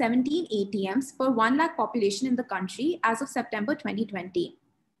outlets and 17 ATMs per 1 lakh population in the country as of September 2020.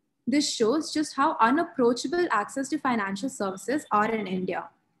 This shows just how unapproachable access to financial services are in India.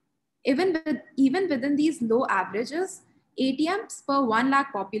 Even within these low averages, ATMs per 1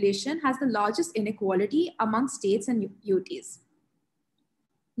 lakh population has the largest inequality among states and UTs.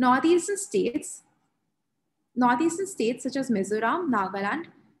 Northeastern states such as Mizoram, Nagaland,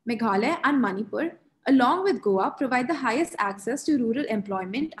 Meghalaya, and Manipur, along with Goa, provide the highest access to rural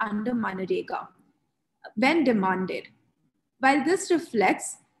employment under Manrega when demanded. While this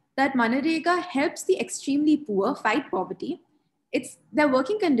reflects that Manrega helps the extremely poor fight poverty, their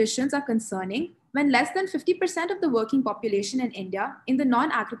working conditions are concerning when less than 50% of the working population in India in the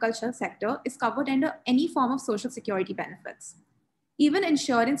non-agricultural sector is covered under any form of social security benefits. Even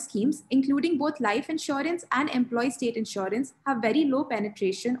insurance schemes, including both life insurance and employee state insurance, have very low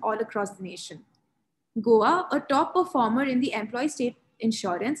penetration all across the nation. Goa, a top performer in the employee state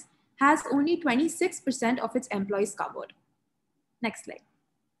insurance, has only 26% of its employees covered. Next slide.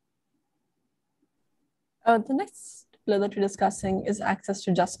 The next pillar that we're discussing is access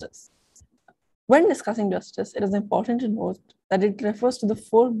to justice. When discussing justice, it is important to note that it refers to the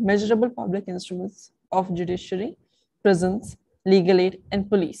 4 measurable public instruments of judiciary, prisons, legal aid, and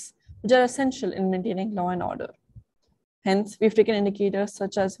police, which are essential in maintaining law and order. Hence, we've taken indicators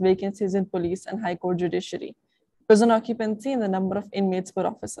such as vacancies in police and high court judiciary, prison occupancy, and the number of inmates per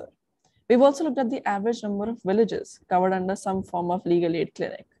officer. We've also looked at the average number of villages covered under some form of legal aid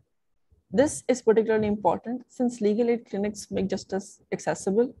clinic. This is particularly important since legal aid clinics make justice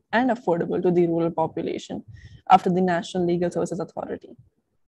accessible and affordable to the rural population after the National Legal Services Authority.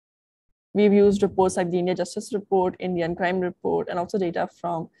 We've used reports like the India Justice Report, Indian Crime Report, and also data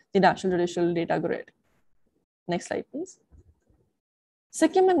from the National Judicial Data Grid. Next slide, please.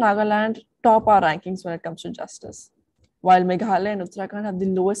 Sikkim and Nagaland top our rankings when it comes to justice, while Meghalaya and Uttarakhand have the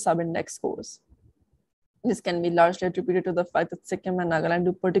lowest sub-index scores. This can be largely attributed to the fact that Sikkim and Nagaland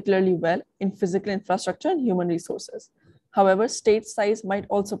do particularly well in physical infrastructure and human resources. However, state size might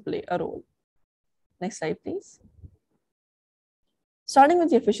also play a role. Next slide, please. Starting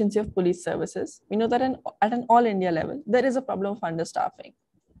with the efficiency of police services, we know that at an all India level, there is a problem of understaffing.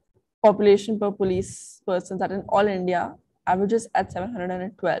 Population per police persons at an all India averages at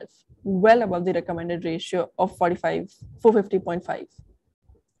 712, well above the recommended ratio of 450.5.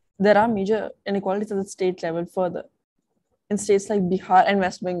 There are major inequalities at the state level further. In states like Bihar and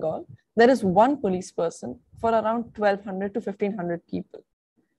West Bengal, there is one police person for around 1,200 to 1,500 people.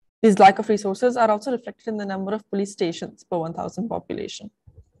 These lack of resources are also reflected in the number of police stations per 1,000 population.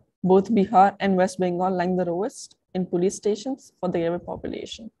 Both Bihar and West Bengal rank the lowest in police stations for the given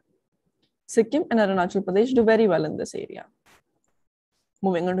population. Sikkim and Arunachal Pradesh do very well in this area.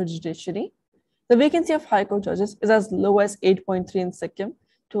 Moving on to judiciary, the vacancy of High Court judges is as low as 8.3 in Sikkim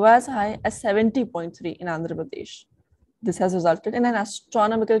to as high as 70.3 in Andhra Pradesh. This has resulted in an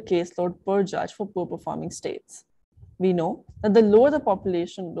astronomical caseload per judge for poor performing states. We know that the lower the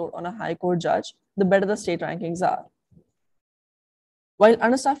population load on a High Court judge, the better the state rankings are. While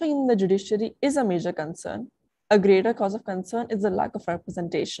understaffing in the judiciary is a major concern, a greater cause of concern is the lack of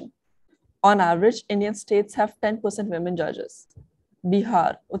representation. On average, Indian states have 10% women judges.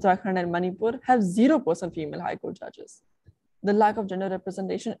 Bihar, Uttarakhand, and Manipur have 0% female High Court judges. The lack of gender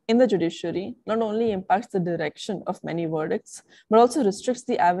representation in the judiciary not only impacts the direction of many verdicts, but also restricts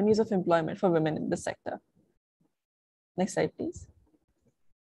the avenues of employment for women in this sector. Next slide, please.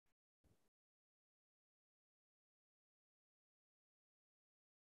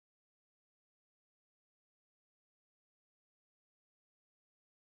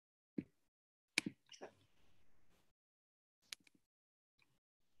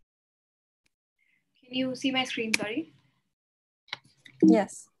 Can you see my screen, sorry?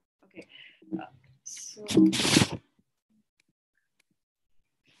 Yes. Okay. So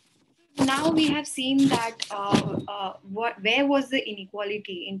now we have seen that where was the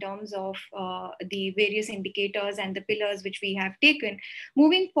inequality in terms of the various indicators and the pillars which we have taken.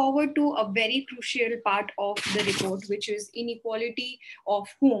 Moving forward to a very crucial part of the report, which is inequality of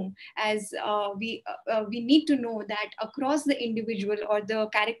whom, as we need to know that across the individual or the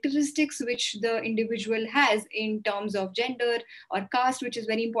characteristics which the individual has in terms of gender or caste, which is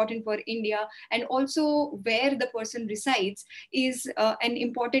very important for India, and also where the person resides is an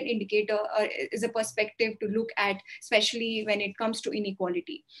important indicator, is a perspective to look at, especially when it comes to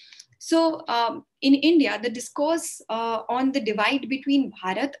inequality. So in India, the discourse on the divide between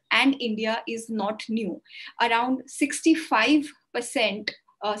Bharat and India is not new. Around 66%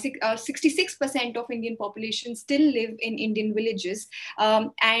 of Indian population still live in Indian villages.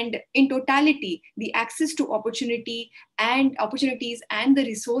 And in totality, the access to opportunities and the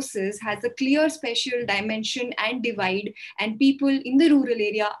resources has a clear spatial dimension and divide, and people in the rural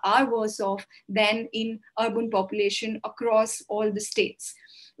area are worse off than in urban population across all the states.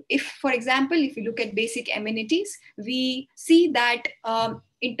 If, for example, if you look at basic amenities, we see that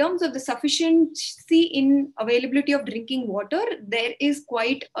in terms of the sufficiency in availability of drinking water, there is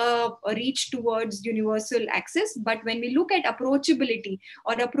quite a reach towards universal access. But when we look at approachability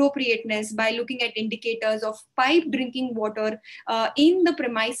or appropriateness by looking at indicators of piped drinking water in the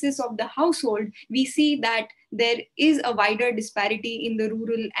premises of the household, we see that there is a wider disparity in the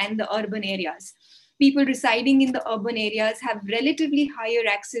rural and the urban areas. People residing in the urban areas have relatively higher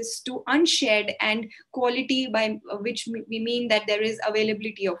access to unshared and quality, by which we mean that there is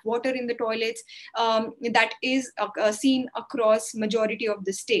availability of water in the toilets that is seen across majority of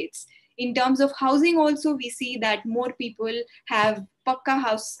the states. In terms of housing also, we see that more people have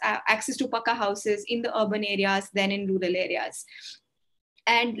access to pakka houses in the urban areas than in rural areas.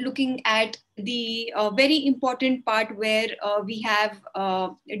 And looking at the very important part where we have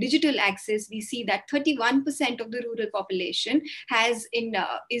digital access, we see that 31% of the rural population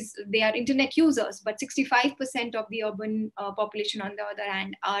they are internet users, but 65% of the urban population, on the other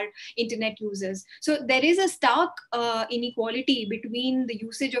hand, are internet users. So there is a stark inequality between the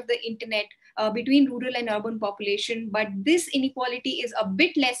usage of the internet between rural and urban population, but this inequality is a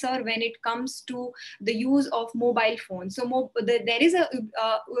bit lesser when it comes to the use of mobile phones. So there is a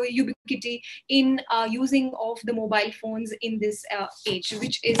ubiquity in using of the mobile phones in this age,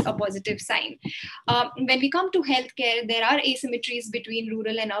 which is a positive sign. When we come to healthcare, there are asymmetries between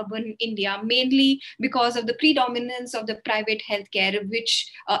rural and urban India, mainly because of the predominance of the private healthcare, which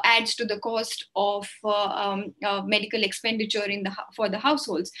adds to the cost of medical expenditure for the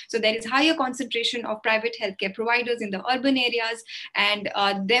households. So there is higher concentration of private healthcare providers in the urban areas, and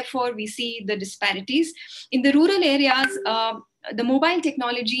therefore we see the disparities. In the rural areas, the mobile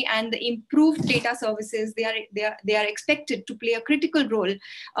technology and the improved data services, they are expected to play a critical role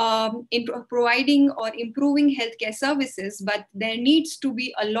in providing or improving healthcare services, but there needs to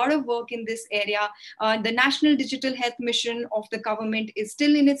be a lot of work in this area. The National Digital Health Mission of the government is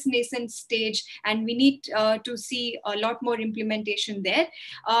still in its nascent stage, and we need to see a lot more implementation there.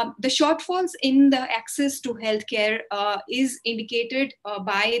 The shortfalls in the access to healthcare is indicated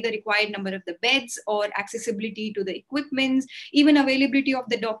by the required number of the beds or accessibility to the equipments, even availability of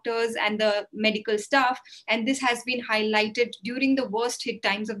the doctors and the medical staff. And this has been highlighted during the worst hit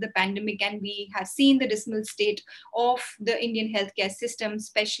times of the pandemic. And we have seen the dismal state of the Indian healthcare system,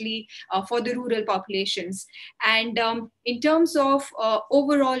 especially for the rural populations. And in terms of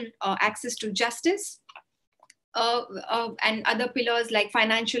overall access to justice, and other pillars like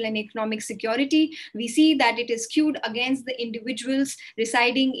financial and economic security, we see that it is skewed against the individuals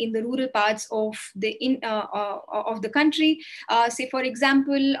residing in the rural parts of the country. Say, for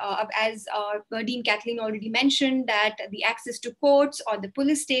example, as Dean Kathleen already mentioned, that the access to courts or the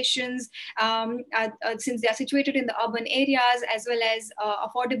police stations, since they are situated in the urban areas, as well as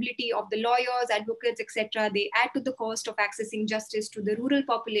affordability of the lawyers, advocates, etc., they add to the cost of accessing justice to the rural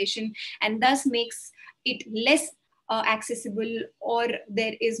population, and thus makes it less accessible, or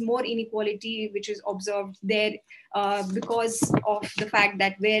there is more inequality which is observed there because of the fact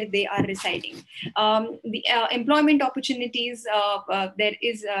that where they are residing. The employment opportunities, there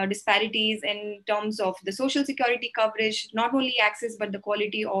is disparities in terms of the social security coverage, not only access but the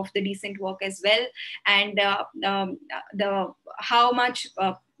quality of the decent work as well, and the how much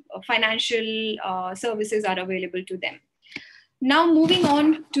financial services are available to them. Now, moving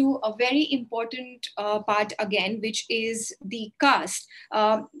on to a very important part again, which is the caste.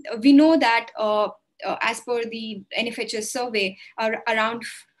 We know that as per the NFHS survey, around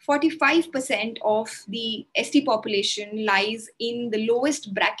 45% of the ST population lies in the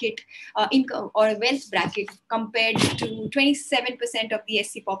lowest bracket, income or wealth bracket, compared to 27% of the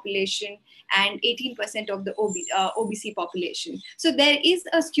SC population and 18% of the OBC population. So there is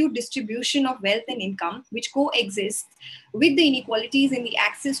a skewed distribution of wealth and income which coexists with the inequalities in the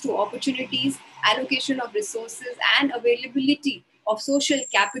access to opportunities, allocation of resources, and availability of social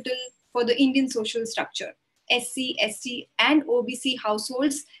capital for the Indian social structure. SC, ST, and OBC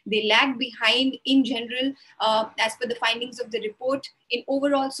households, they lag behind in general, as per the findings of the report, in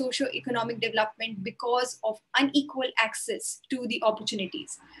overall socio-economic development because of unequal access to the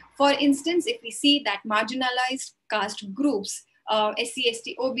opportunities. For instance, if we see that marginalized caste groups, SC,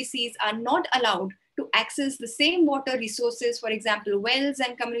 ST, OBCs, are not allowed to access the same water resources, for example, wells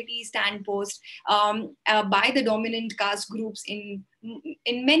and community stand posts, by the dominant caste groups in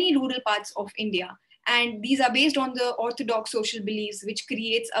many rural parts of India. And these are based on the orthodox social beliefs, which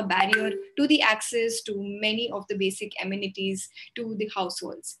creates a barrier to the access to many of the basic amenities to the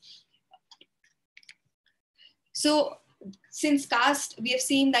households. So since caste, we have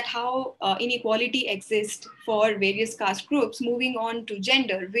seen that how inequality exists for various caste groups. Moving on to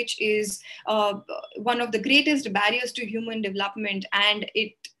gender, which is one of the greatest barriers to human development, and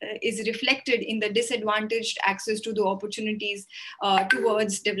it is reflected in the disadvantaged access to the opportunities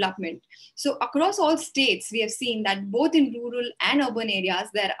towards development. So across all states, we have seen that both in rural and urban areas,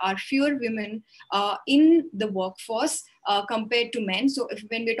 there are fewer women in the workforce compared to men. So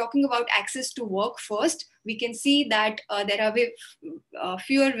when we're talking about access to work first, we can see that there are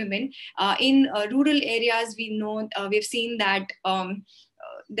fewer women. In rural areas, we know, we've seen that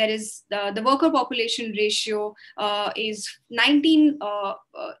there is the worker population ratio is 19,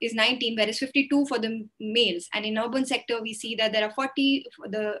 whereas 52 for the males. And in urban sector, we see that there are 40,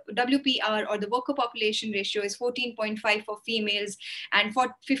 the WPR or the worker population ratio is 14.5 for females and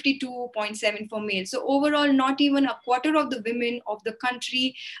 52.7 for males. So overall, not even a quarter of the women of the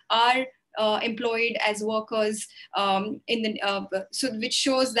country are employed as workers in the so which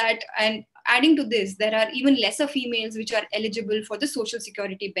shows that, and adding to this, there are even lesser females which are eligible for the social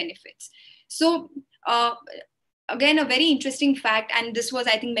security benefits. So again, a very interesting fact, and this was,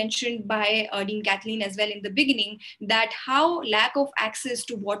 I think, mentioned by Dean Kathleen as well in the beginning, that how lack of access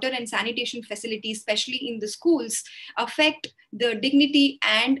to water and sanitation facilities, especially in the schools, affect the dignity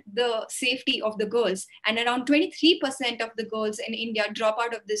and the safety of the girls. And around 23% of the girls in India drop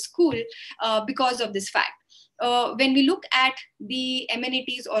out of the school because of this fact. When we look at the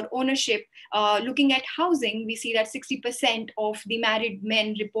amenities or ownership, looking at housing, we see that 60% of the married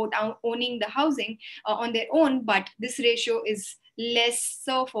men report owning the housing on their own, but this ratio is less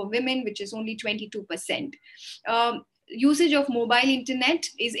so for women, which is only 22%. usage of mobile internet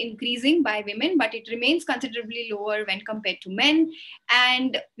is increasing by women, but it remains considerably lower when compared to men.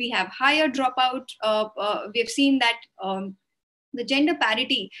 And we have higher dropout. We have seen that the gender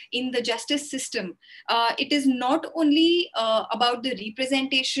parity in the justice system, it is not only about the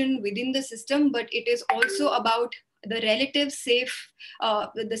representation within the system, but it is also about the relative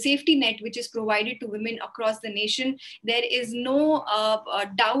the safety net which is provided to women across the nation. There is no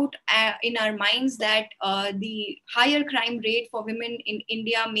doubt in our minds that the higher crime rate for women in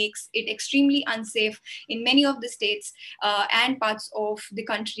India makes it extremely unsafe in many of the states and parts of the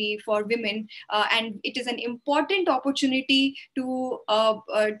country for women. And it is an important opportunity to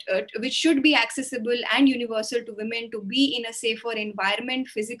which should be accessible and universal to women to be in a safer environment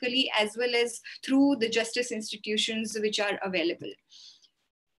physically as well as through the justice institutions which are available.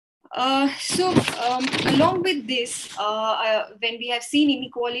 Along with this, when we have seen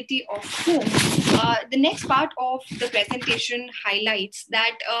inequality of whom, the next part of the presentation highlights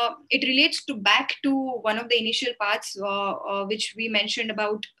that it relates back to one of the initial parts which we mentioned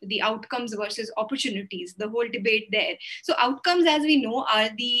about the outcomes versus opportunities, the whole debate there. So outcomes, as we know, are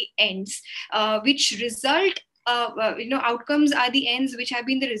the ends which result outcomes are the ends which have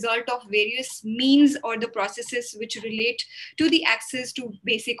been the result of various means or the processes which relate to the access to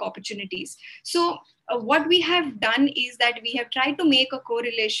basic opportunities. So what we have done is that we have tried to make a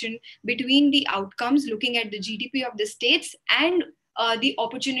correlation between the outcomes, looking at the GDP of the states, and the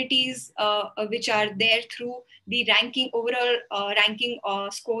opportunities which are there through the overall ranking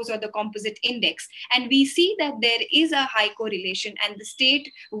scores or the composite index. And we see that there is a high correlation, and the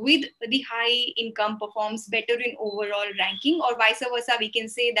state with the high income performs better in overall ranking, or vice versa. We can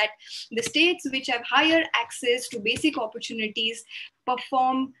say that the states which have higher access to basic opportunities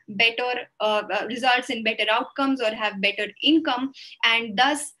perform better, results in better outcomes or have better income, and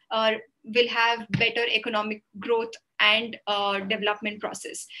thus will have better economic growth and development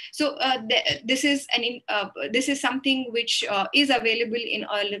process. So this is something which is available in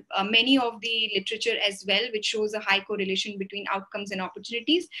many of the literature as well, which shows a high correlation between outcomes and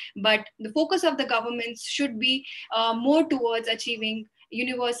opportunities. But the focus of the governments should be more towards achieving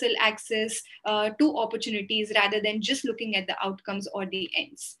universal access to opportunities rather than just looking at the outcomes or the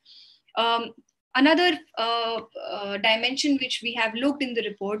ends. Another dimension which we have looked in the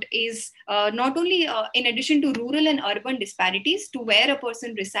report is not only in addition to rural and urban disparities to where a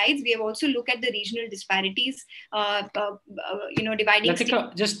person resides, we have also looked at the regional disparities, dividing.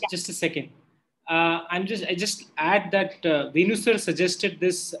 Latika, just a second. I just add that Venu sir suggested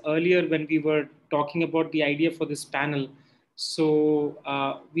this earlier when we were talking about the idea for this panel. So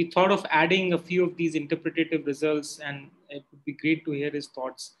we thought of adding a few of these interpretative results, and it would be great to hear his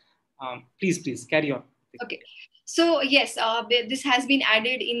thoughts. Please carry on. Okay. So yes, this has been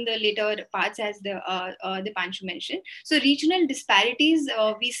added in the later parts as the Panshu mentioned. So regional disparities,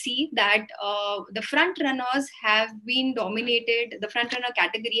 we see that the front runners have been dominated. The front runner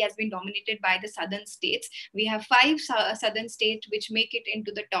category has been dominated by the southern states. We have 5 southern states which make it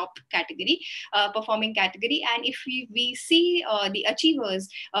into the top category, performing category. And if we see the achievers,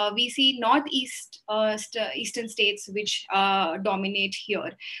 we see northeast eastern states which dominate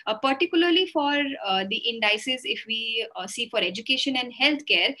here, particularly for the indices. If we see for education and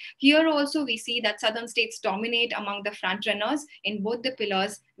healthcare, here also we see that southern states dominate among the front runners in both the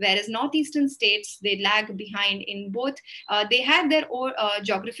pillars, whereas northeastern states, they lag behind in both. They have their own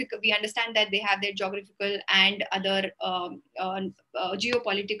geographical, we understand that they have their geographical and other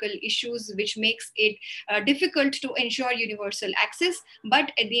geopolitical issues, which makes it difficult to ensure universal access.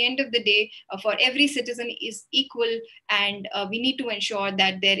 But at the end of the day, for every citizen is equal, and we need to ensure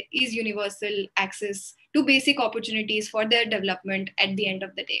that there is universal access to basic opportunities for their development at the end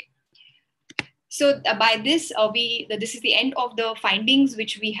of the day. So by this, this is the end of the findings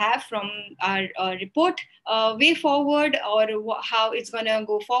which we have from our report. Way forward, or how it's going to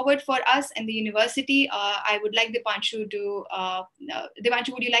go forward for us and the university, I would like Dipanshu to,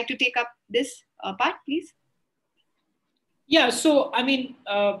 Dipanshu, would you like to take up this part, please? Yeah, so I mean,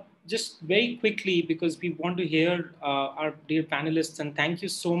 just very quickly, because we want to hear our dear panelists, and thank you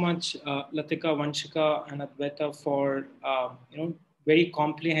so much, Latika, Vanshika, and Advaita, for very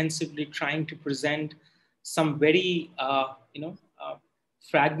comprehensively trying to present some very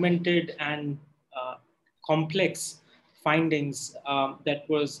fragmented and complex findings that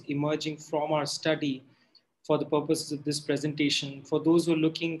was emerging from our study for the purposes of this presentation. For those who are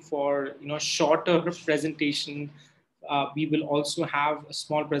looking for shorter presentation, we will also have a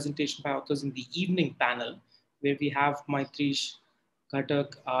small presentation by authors in the evening panel, where we have Maitreesh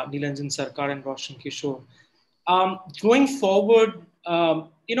Ghatak, Nilanjan Sarkar, and Roshan Kishore. Going forward,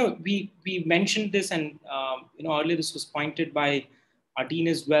 we mentioned this, and earlier this was pointed by our dean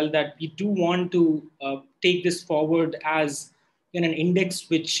as well, that we do want to take this forward as an index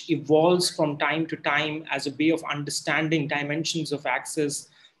which evolves from time to time as a way of understanding dimensions of access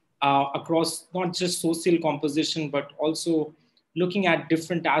across not just social composition, but also looking at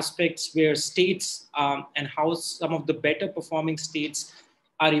different aspects where states and how some of the better performing states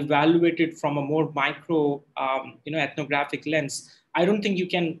are evaluated from a more micro, ethnographic lens. I don't think you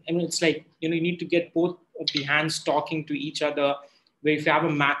can, it's like, you need to get both of the hands talking to each other, where if you have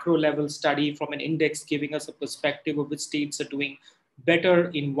a macro level study from an index giving us a perspective of which states are doing better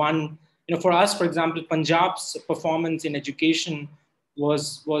in one, for us, for example, Punjab's performance in education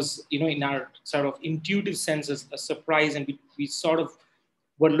was in our sort of intuitive sense a surprise, and we sort of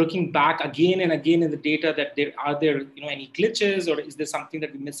were looking back again and again in the data that are there any glitches, or is there something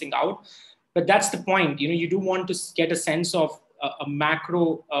that we're missing out? But that's the point. You do want to get a sense of a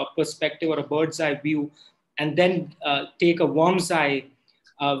macro perspective or a bird's eye view, and then take a worm's eye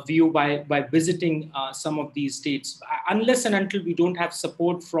view by visiting some of these states. Unless and until we don't have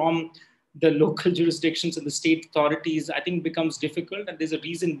support from the local jurisdictions and the state authorities, I think it becomes difficult. And there's a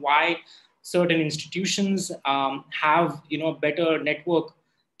reason why certain institutions have better network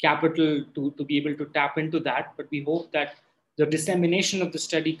capital to be able to tap into that. But we hope that the dissemination of the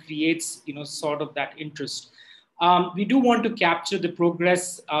study creates sort of that interest. We do want to capture the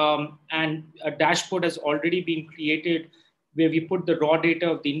progress, and a dashboard has already been created where we put the raw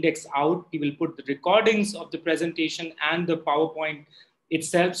data of the index out. We will put the recordings of the presentation and the PowerPoint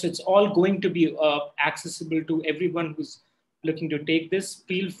itself. So it's all going to be accessible to everyone who's looking to take this.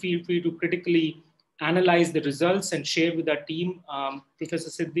 Feel free to critically analyze the results and share with our team. Professor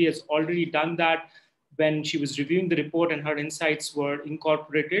Siddhi has already done that when she was reviewing the report, and her insights were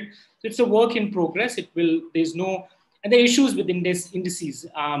incorporated. So it's a work in progress. And there are issues with indices.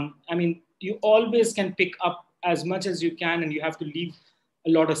 You always can pick up as much as you can, and you have to leave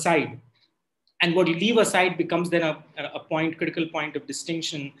a lot aside. And what you leave aside becomes then a critical point of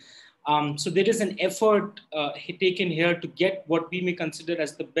distinction. So there is an effort taken here to get what we may consider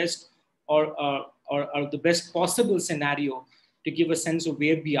as the best or the best possible scenario to give a sense of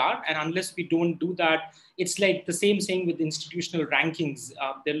where we are. And unless we don't do that, it's like the same thing with institutional rankings.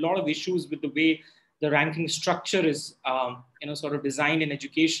 There are a lot of issues with the way the ranking structure is sort of designed in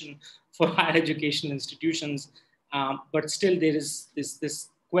education for higher education institutions. But still there is this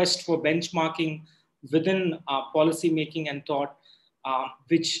quest for benchmarking within policy making and thought,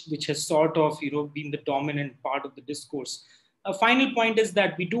 which has sort of been the dominant part of the discourse. A final point is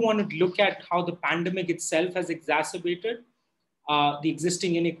that we do want to look at how the pandemic itself has exacerbated the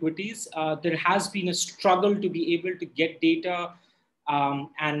existing inequities. There has been a struggle to be able to get data,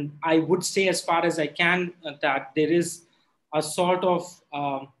 and I would say, as far as I can, that there is a sort of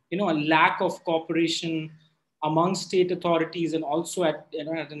a lack of cooperation among state authorities and also at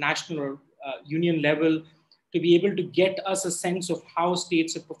the national or union level to be able to get us a sense of how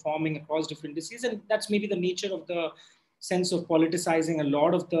states are performing across different indices. And that's maybe the nature of the sense of politicizing a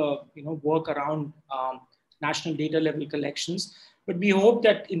lot of the work around national data level collections. But we hope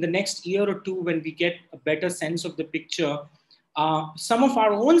that in the next year or two, when we get a better sense of the picture, some of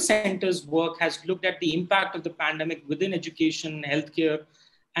our own centers' work has looked at the impact of the pandemic within education, healthcare,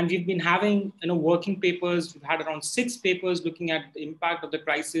 and we've been having working papers. We've had around 6 papers looking at the impact of the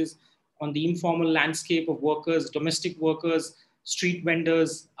crisis on the informal landscape of workers, domestic workers, street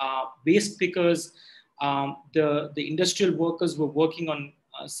vendors, waste pickers, the industrial workers who are working on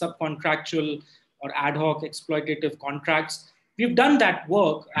subcontractual or ad hoc exploitative contracts. We've done that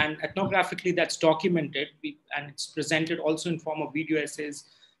work, and ethnographically that's documented, and it's presented also in form of video essays.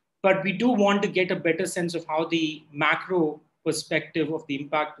 But we do want to get a better sense of how the macro perspective of the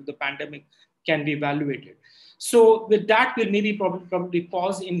impact of the pandemic can be evaluated. So with that, we'll maybe probably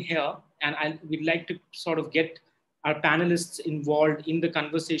pause in here, and we'd like to sort of get our panelists involved in the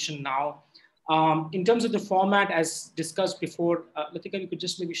conversation now. In terms of the format, as discussed before, Latika, you could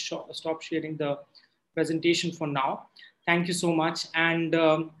just maybe stop sharing the presentation for now. Thank you so much. And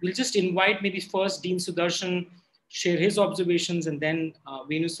we'll just invite maybe first Dean Sudarshan share his observations, and then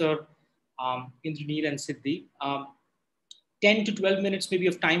Venu sir, Indraneel and Siddhi. 10 to 12 minutes maybe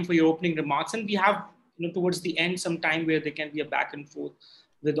of time for your opening remarks. And we have towards the end some time where there can be a back and forth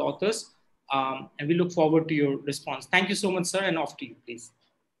with authors. And we look forward to your response. Thank you so much, sir, and off to you, please.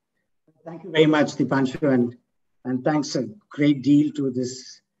 Thank you very much, Dipanshu, and thanks a great deal to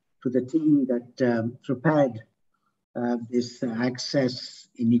the team that prepared this access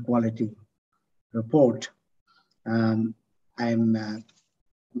inequality report. I'm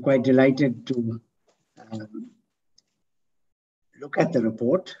quite delighted to look at the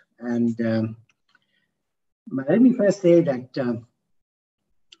report. And let me first say that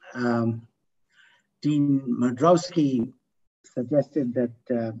Dean Murdrowski suggested that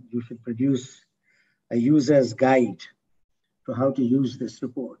you should produce a user's guide to how to use this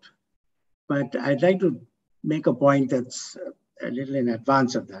report. But I'd like to make a point that's a little in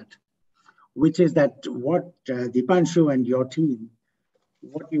advance of that, which is that what Dipanshu and your team,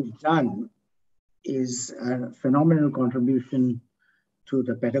 what you've done is a phenomenal contribution to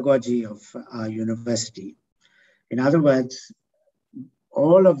the pedagogy of our university. In other words,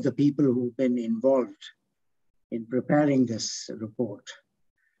 all of the people who've been involved in preparing this report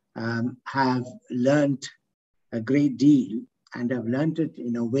have learned a great deal and have learned it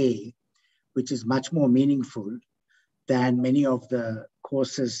in a way which is much more meaningful than many of the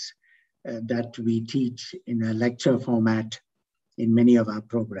courses that we teach in a lecture format in many of our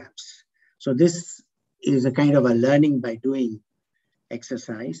programs. So this is a kind of a learning by doing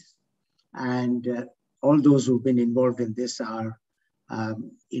exercise. And all those who've been involved in this are, I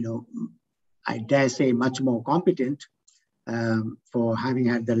dare say, much more competent for having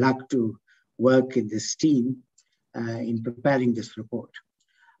had the luck to work in this team in preparing this report.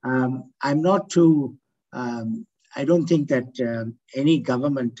 I'm not too, I don't think that any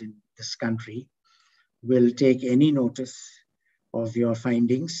government in this country will take any notice of your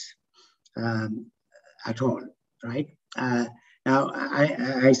findings at all, right? Now,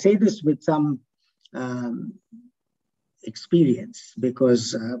 I say this with some experience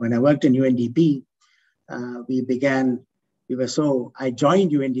because when I worked in UNDP, I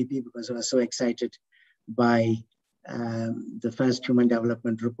joined UNDP because I was so excited by the first Human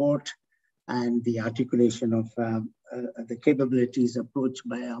Development Report and the articulation of the capabilities approach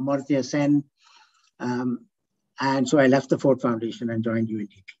by Amartya Sen. And so I left the Ford Foundation and joined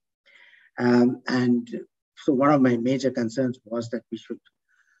UNDP. And so one of my major concerns was that we should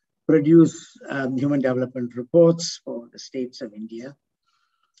produce human development reports for the states of India.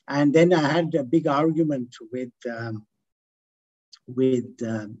 And then I had a big argument with the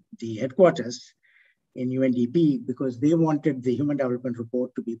headquarters in UNDP because they wanted the Human Development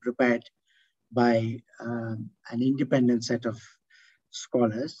Report to be prepared by an independent set of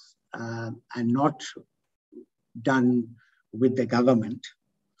scholars and not done with the government.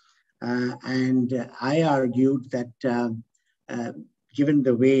 And I argued that given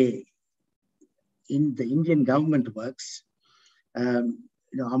the way the Indian government works,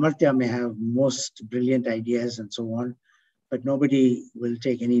 Amartya may have most brilliant ideas and so on, but nobody will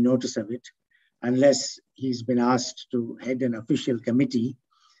take any notice of it unless he's been asked to head an official committee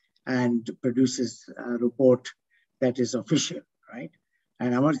and produces a report that is official, right?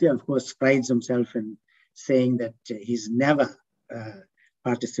 And Amartya, of course, prides himself in saying that he's never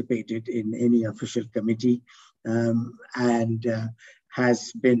participated in any official committee and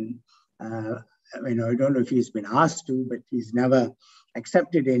has been, I don't know if he's been asked to, but he's never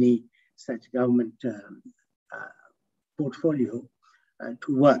accepted any such government portfolio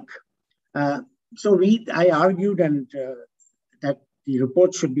to work. So I argued that the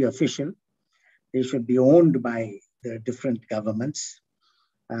report should be official. They should be owned by the different governments.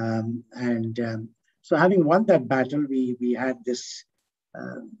 So having won that battle, we had this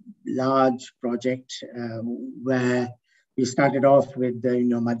large project where we started off with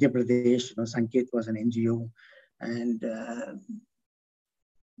Madhya Pradesh. Sanket was an NGO, and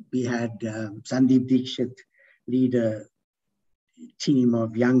we had Sandeep Dikshit lead a team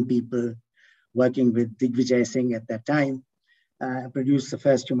of young people working with Digvijay Singh at that time, produced the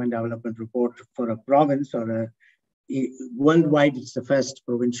first Human Development Report for a province or worldwide. It's the first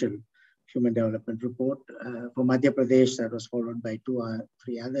provincial Human Development Report. For Madhya Pradesh, that was followed by 2 or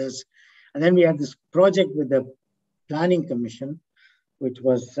 3 others. And then we had this project with the Planning Commission, which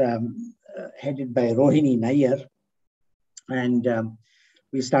was headed by Rohini Nair. And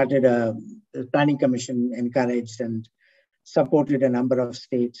we started the Planning Commission encouraged and supported a number of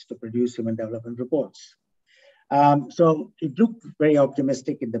states to produce human development reports. So it looked very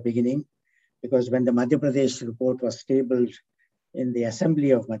optimistic in the beginning because when the Madhya Pradesh report was tabled in the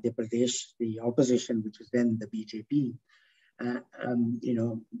Assembly of Madhya Pradesh, the opposition, which was then the BJP,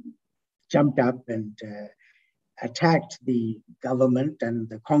 jumped up and attacked the government and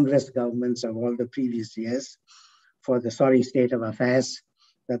the Congress governments of all the previous years for the sorry state of affairs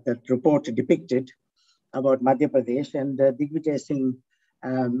that that report depicted about Madhya Pradesh. And Digvijay Singh,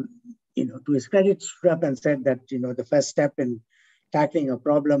 to his credit, stood up and said that, the first step in tackling a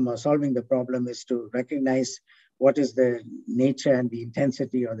problem or solving the problem is to recognize what is the nature and the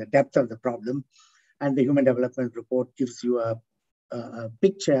intensity or the depth of the problem. And the Human Development Report gives you a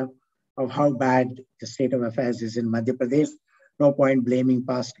picture of how bad the state of affairs is in Madhya Pradesh, no point blaming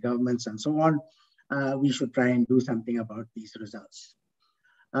past governments and so on. We should try and do something about these results.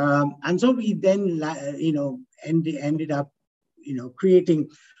 And so we then, ended up, creating.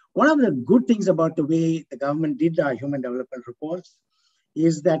 One of the good things about the way the government did our human development reports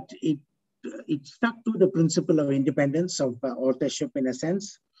is that it stuck to the principle of independence of authorship in a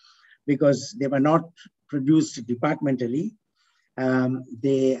sense, because they were not produced departmentally.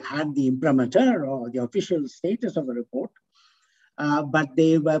 They had the imprimatur or the official status of a report, but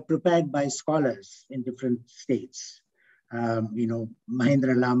they were prepared by scholars in different states.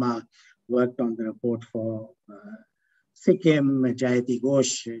 Mahendra Lama worked on the report for Sikkim, Jayati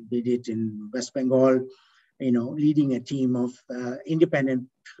Ghosh did it in West Bengal, leading a team of independent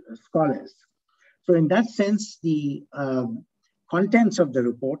scholars. So in that sense, the contents of the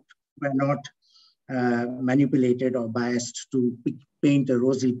report were not manipulated or biased to paint a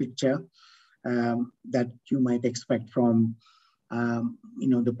rosy picture that you might expect from,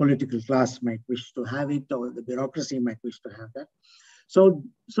 the political class might wish to have it, or the bureaucracy might wish to have that. So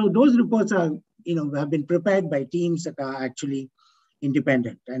those reports are, have been prepared by teams that are actually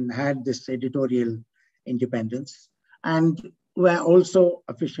independent and had this editorial independence, and were also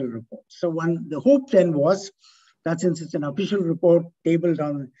official reports. So the hope then was that since it's an official report tabled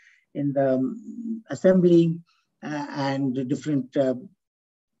on in the assembly and the different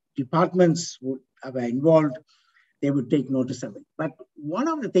departments were involved, they would take notice of it. But one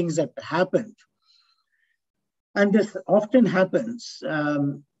of the things that happened, and this often happens,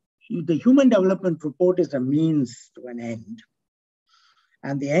 the human development report is a means to an end.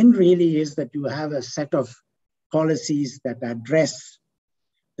 And the end really is that you have a set of policies that address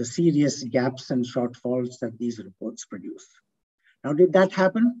the serious gaps and shortfalls that these reports produce. Now, did that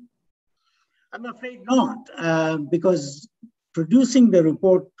happen? I'm afraid not, because producing the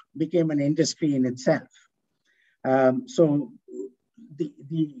report became an industry in itself. So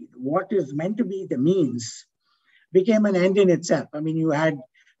what is meant to be the means became an end in itself. I mean, you had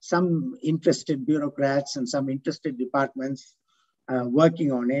some interested bureaucrats and some interested departments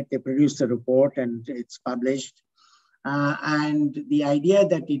working on it. They produced a report and it's published. And the idea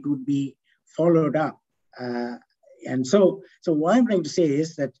that it would be followed up. And so what I'm trying to say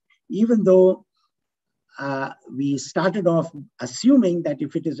is that even though we started off assuming that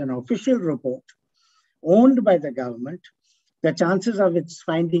if it is an official report owned by the government, the chances of its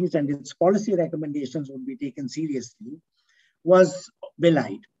findings and its policy recommendations would be taken seriously was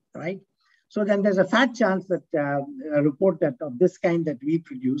belied, right? So then there's a fat chance that a report of this kind that we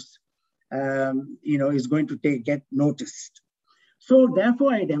produce, is going to get noticed. So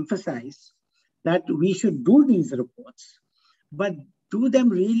therefore, I'd emphasize that we should do these reports, but do them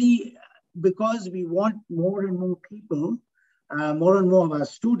really because we want more and more people, more and more of our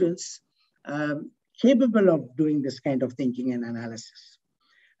students, capable of doing this kind of thinking and analysis.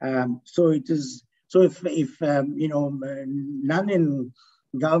 So if none in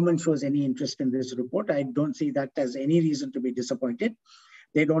government shows any interest in this report, I don't see that as any reason to be disappointed.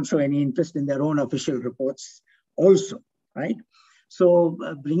 They don't show any interest in their own official reports also, right? So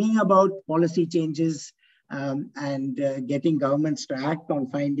bringing about policy changes and getting governments to act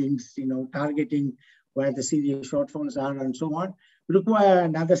on findings, targeting where the serious shortfalls are and so on, require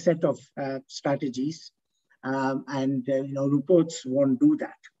another set of strategies, and reports won't do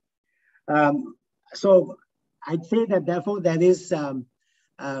that. So I'd say that therefore there is,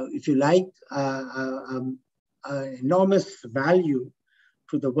 if you like, enormous value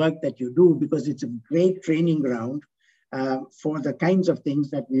to the work that you do, because it's a great training ground for the kinds of things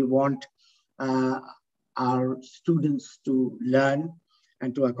that we want our students to learn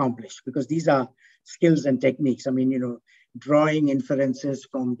and to accomplish, because these are skills and techniques. I mean, drawing inferences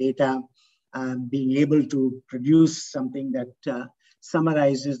from data, being able to produce something that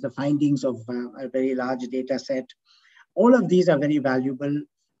summarizes the findings of a very large data set. All of these are very valuable,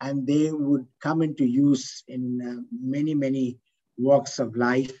 and they would come into use in many, many walks of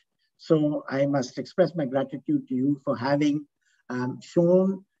life. So I must express my gratitude to you for having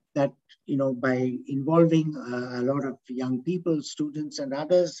shown that, by involving a lot of young people, students and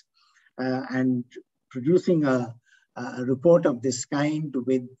others, and producing a report of this kind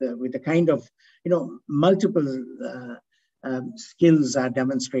with the kind of, multiple skills are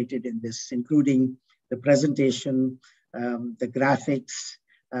demonstrated in this, including the presentation, the graphics,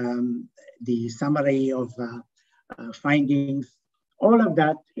 the summary of findings. All of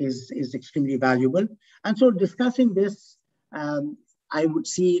that is extremely valuable. And so discussing this, I would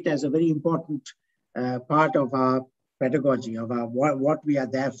see it as a very important part of our pedagogy, of our what we are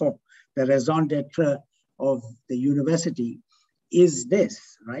there for. The raison d'etre of the university is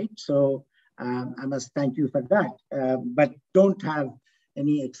this, right? So I must thank you for that, but don't have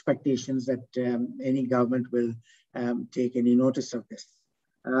any expectations that any government will take any notice of this.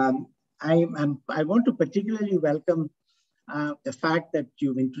 I want to particularly welcome the fact that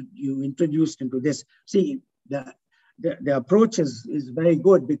you introduced into this. See, the approach is very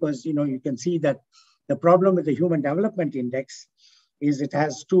good, because you can see that the problem with the Human Development Index is it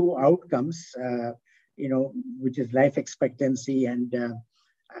has two outcomes, which is life expectancy and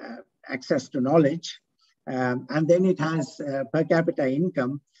access to knowledge, and then it has per capita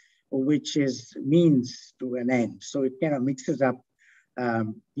income, which is means to an end. So it kind of mixes up,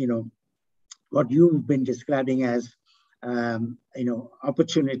 what you've been describing as,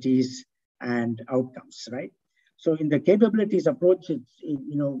 opportunities and outcomes, right? So in the capabilities approach,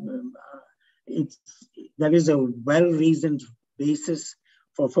 there is a well-reasoned basis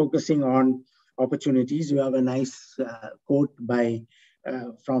for focusing on opportunities. You have a nice quote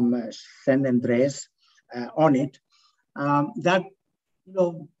from CNES-ISDS on it. That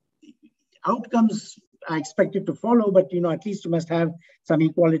outcomes are expected to follow, but at least you must have some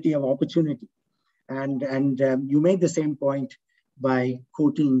equality of opportunity. And you made the same point by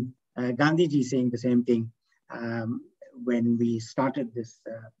quoting Gandhiji saying the same thing when we started this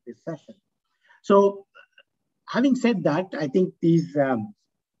session. So, having said that, I think we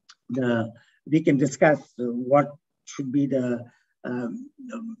can discuss what should be the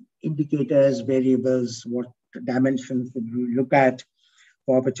indicators, variables, what dimensions should we look at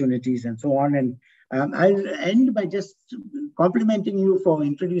for opportunities and so on. And I'll end by just complimenting you for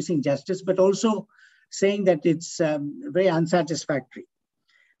introducing justice, but also saying that it's very unsatisfactory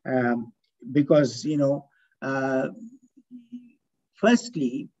because,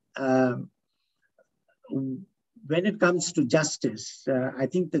 firstly, when it comes to justice, I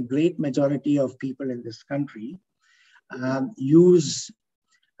think the great majority of people in this country use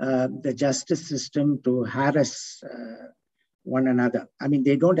the justice system to harass one another. I mean,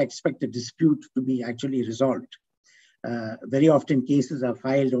 they don't expect a dispute to be actually resolved. Very often cases are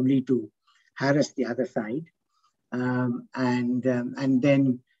filed only to harass the other side, and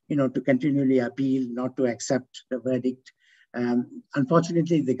then to continually appeal, not to accept the verdict.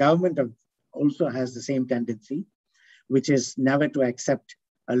 Unfortunately, the government also has the same tendency, which is never to accept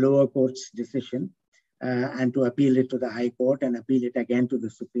a lower court's decision and to appeal it to the High Court and appeal it again to the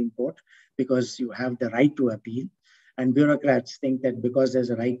Supreme Court, because you have the right to appeal. And bureaucrats think that because there's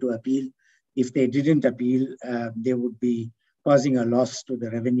a right to appeal, if they didn't appeal, they would be causing a loss to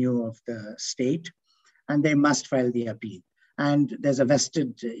the revenue of the state, and they must file the appeal. And there's a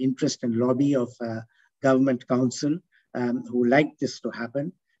vested interest and lobby of government counsel who like this to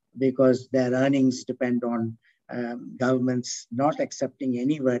happen, because their earnings depend on governments not accepting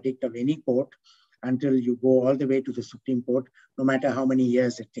any verdict of any court until you go all the way to the Supreme Court, no matter how many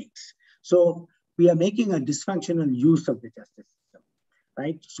years it takes. So we are making a dysfunctional use of the justice system,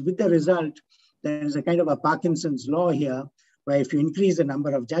 right? So with the result, there is a kind of a Parkinson's law here, where if you increase the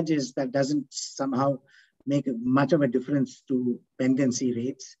number of judges, that doesn't somehow make much of a difference to pendency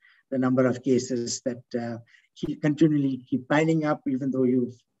rates, the number of cases that continually keep piling up, even though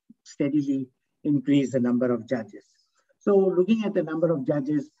you've steadily increased the number of judges. So looking at the number of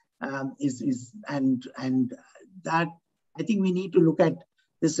judges and that, I think we need to look at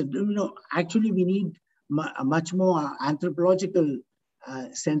this, actually we need a much more anthropological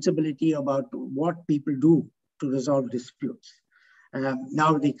sensibility about what people do to resolve disputes.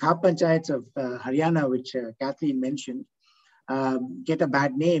 Now the Khap Panchayats of Haryana, which Kathleen mentioned, get a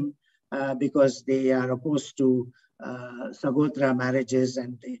bad name because they are opposed to Sagotra marriages,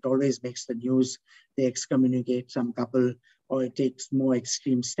 and it always makes the news. They excommunicate some couple, or it takes more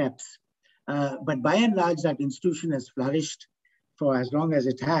extreme steps. But by and large, that institution has flourished for as long as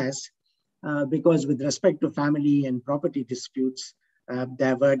it has, because with respect to family and property disputes,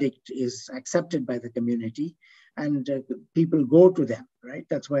 their verdict is accepted by the community, and people go to them, right?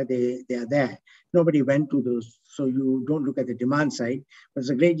 That's why they are there. Nobody went to those, so you don't look at the demand side, but there's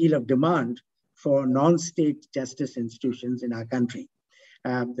a great deal of demand for non-state justice institutions in our country.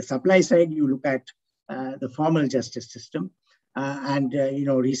 The supply side, you look at the formal justice system, and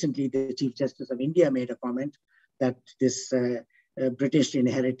recently the Chief Justice of India made a comment that this British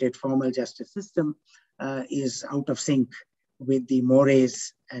inherited formal justice system is out of sync with the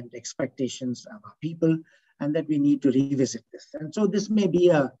mores and expectations of our people, and that we need to revisit this. And so this may be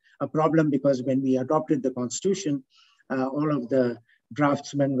a problem, because when we adopted the Constitution, all of the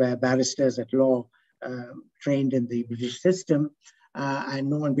draftsmen were barristers at law trained in the British system, and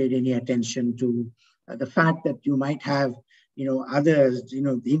no one paid any attention to the fact that you might have, others,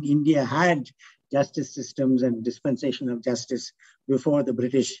 India had justice systems and dispensation of justice before the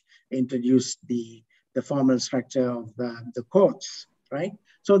British introduced the formal structure of the courts, right?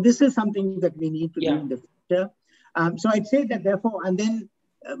 So this is something that we need to do in the future. So I'd say that therefore, and then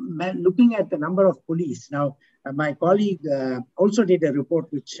looking at the number of police. Now, my colleague also did a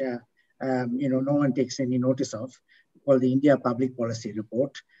report which no one takes any notice of, called the India Public Policy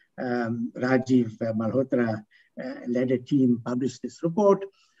Report. Rajiv Malhotra led a team, published this report,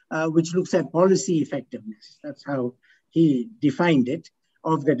 which looks at policy effectiveness. That's how he defined it,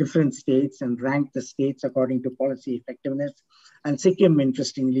 of the different states, and ranked the states according to policy effectiveness. And Sikkim,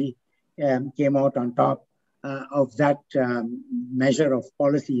 interestingly, came out on top of that measure of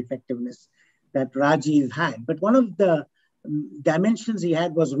policy effectiveness that Rajiv had. But one of the dimensions he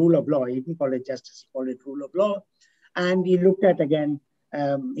had was rule of law. He didn't call it justice, he called it rule of law. And he looked at, again,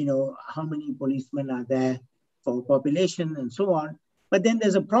 how many policemen are there for population and so on. But then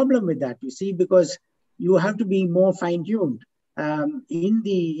there's a problem with that, you see, because you have to be more fine-tuned. In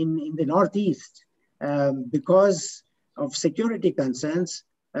the Northeast, because of security concerns,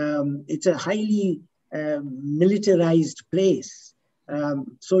 it's a highly militarized place.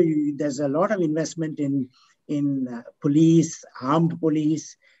 So there's a lot of investment in police, armed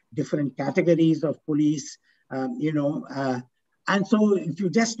police, different categories of police, and so if you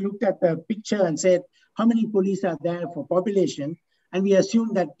just looked at the picture and said, how many police are there for population? And we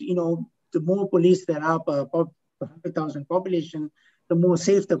assume that, the more police there are per 100,000 population, the more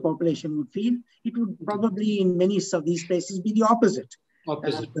safe the population would feel. It would probably, in many of these places, be the opposite.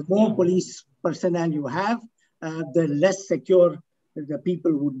 The more police personnel you have, the less secure the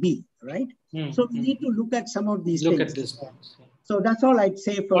people would be, right? So we need to look at some of these things. So that's all I'd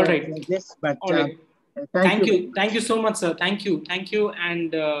say for this. But thank you. Thank you so much, sir. Thank you. Thank you.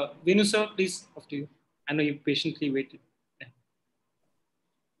 And Venu, sir, please, after you. I know you patiently waited.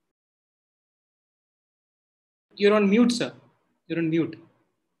 You're on mute, sir. You're on mute.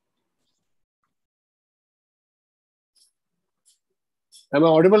 Am I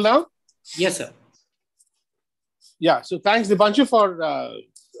audible now? Yes, sir. Yeah. So thanks, Dipanshu,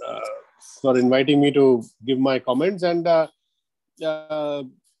 for inviting me to give my comments. And I,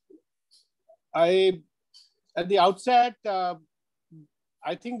 at the outset,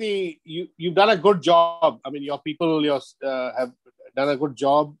 I think you've done a good job. I mean, your people have done a good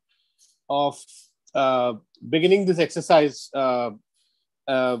job of beginning this exercise, and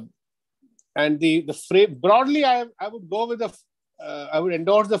the frame broadly, I would go with I would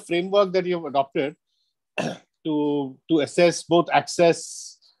endorse the framework that you have adopted to assess both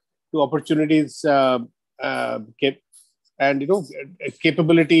access to opportunities and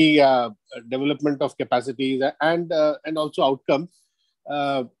capability development of capacities and also outcomes.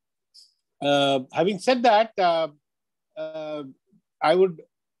 Having said that, I would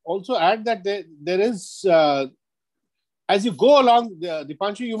also add that there is, as you go along,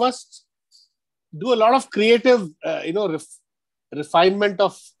 Dipanshu, you must do a lot of creative, refinement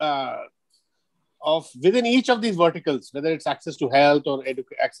of within each of these verticals, whether it's access to health or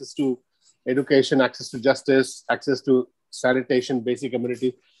access to education, access to justice, access to sanitation, basic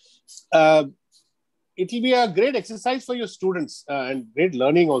amenities. It will be a great exercise for your students and great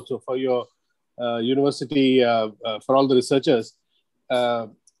learning also for your university, for all the researchers.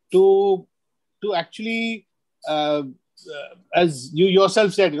 To actually, as you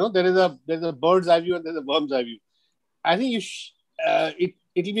yourself said, there's a bird's eye view and there's a worm's eye view. I think it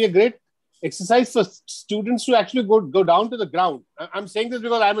will be a great exercise for students to actually go down to the ground. I'm saying this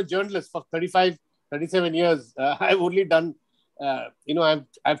because I'm a journalist for 37 years. I've only done,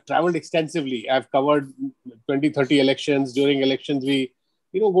 I've traveled extensively. I've covered 20, 30 elections. During elections, we,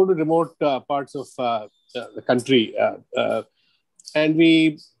 go to remote parts of the country. And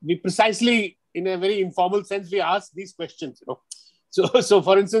we precisely, in a very informal sense, we ask these questions, So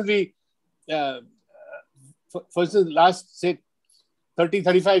for instance, for instance, last, say, 30,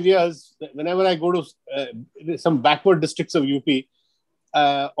 35 years, whenever I go to some backward districts of UP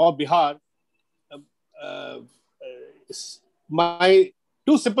or Bihar, my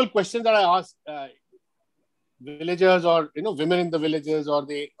two simple questions that I ask villagers or, women in the villages or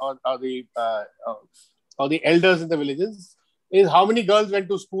the elders in the villages is how many girls went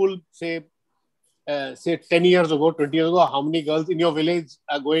to school, say 10 years ago, 20 years ago, how many girls in your village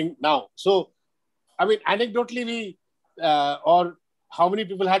are going now? So, I mean, anecdotally, or how many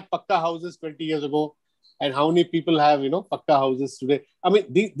people had pakka houses 20 years ago and how many people have, pakka houses today? I mean,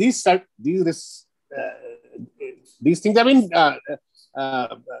 these things, there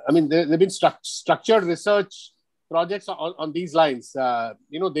have been structured research projects on these lines.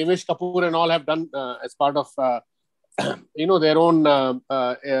 Devesh Kapoor and all have done as part of, their own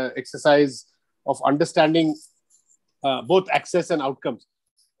exercise of understanding both access and outcomes.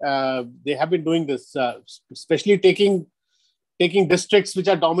 they have been doing this, especially taking districts which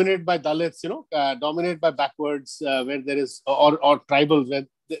are dominated by Dalits, dominated by backwards, where there is, or tribals, where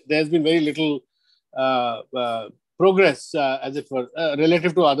there has been very little progress, as it were,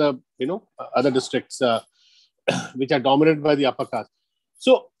 relative to other, other districts which are dominated by the upper caste.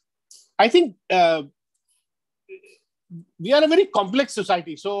 So I think we are a very complex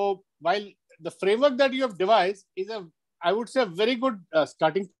society. So while the framework that you have devised is I would say, a very good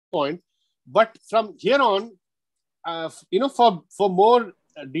starting point, but from here on, for more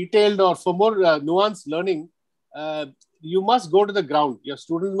detailed or for more nuanced learning, you must go to the ground. Your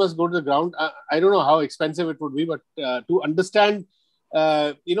students must go to the ground. I don't know how expensive it would be, but to understand,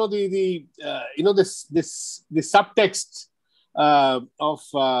 the subtext of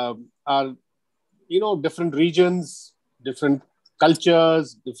our, different regions, different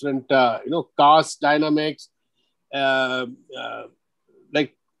cultures, different, caste dynamics. Like,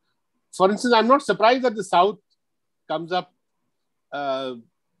 for instance, I'm not surprised that the South comes up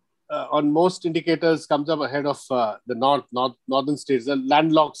on most indicators, comes up ahead of the northern states, the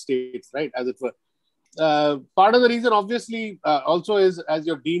landlocked states, right, as it were. Part of the reason, obviously, also is, as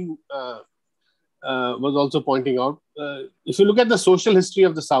your dean was also pointing out, if you look at the social history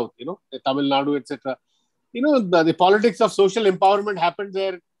of the South, Tamil Nadu, etc., the politics of social empowerment happened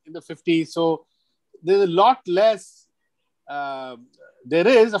there in the 50s. So there's a lot less, there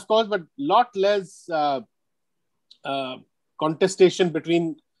is, of course, but lot less contestation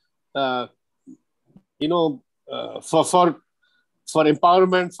between, for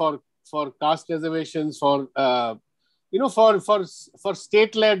empowerment, for caste reservations, for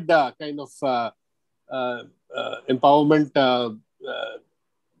state-led kind of empowerment.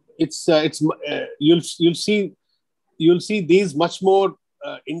 You'll see these much more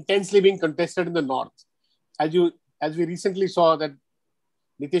intensely being contested in the north, as we recently saw that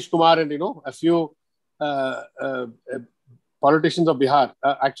Nitish Kumar and a few politicians of Bihar,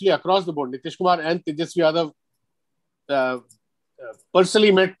 actually across the board, Nitish Kumar and Tejasvi Yadav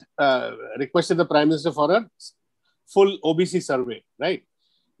personally met, requested the Prime Minister for a full OBC survey. Right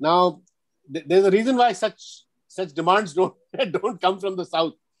now, there's a reason why such demands don't come from the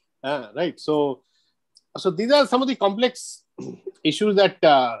South. Right. So these are some of the complex issues that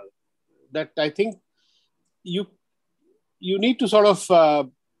I think you need to sort of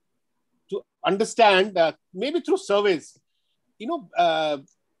to understand, maybe through surveys. A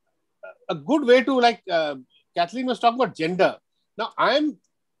good way to, like Kathleen was talking about gender. Now I'm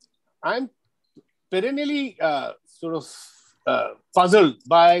perennially sort of puzzled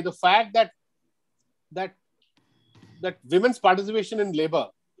by the fact that women's participation in labor.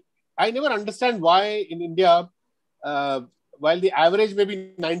 I never understand why in India, while the average may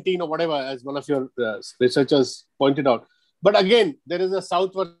be 19 or whatever, as one of your researchers pointed out, but again, there is a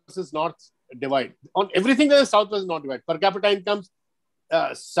South versus North divide. On everything, there is South versus North divide. Per capita incomes,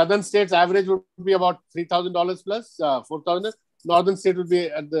 southern states average would be about $3,000 plus, 4,000. Northern state would be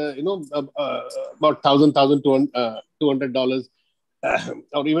at the about $1,200,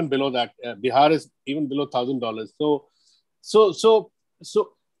 or even below that. Bihar is even below $1,000. So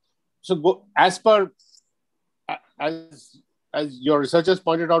go, as your researchers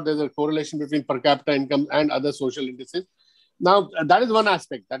pointed out, there's a correlation between per capita income and other social indices. Now, that is one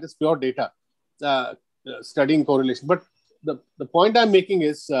aspect. That is pure data, studying correlation. But the point I'm making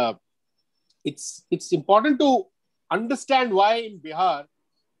is, it's important to understand why in Bihar,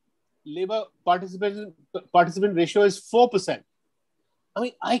 labor participant ratio is 4%. I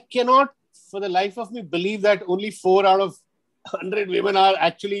mean, I cannot, for the life of me, believe that only 4 out of 100 women are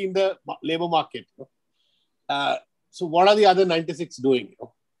actually in the labor market. So what are the other 96 doing?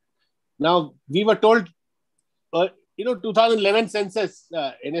 Now, we were told, 2011 census,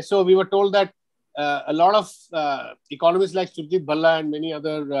 NSO, we were told that a lot of economists like Surjit Bhalla and many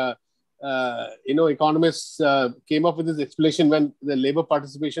other, economists came up with this explanation when the labor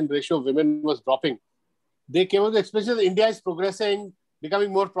participation ratio of women was dropping. They came up with the explanation that India is progressing,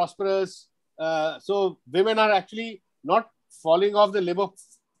 becoming more prosperous. So women are actually not falling off the labor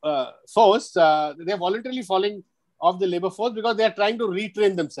force. They're voluntarily falling off the labor force because they are trying to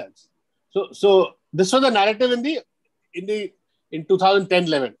retrain themselves. So this was the narrative in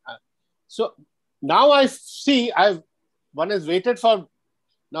 2010-11. So now I see one has waited for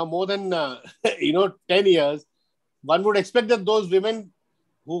now more than 10 years. One would expect that those women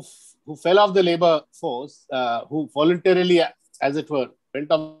who fell off the labor force, who voluntarily, as it were, went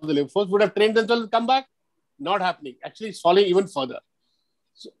off the labor force, would have trained themselves to come back. Not happening. Actually, it's falling even further.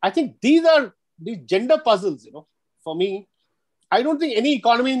 So I think these are these gender puzzles. For me, I don't think any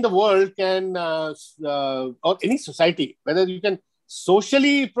economy in the world can, or any society, whether you can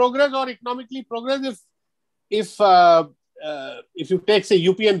socially progress or economically progress if you take, say,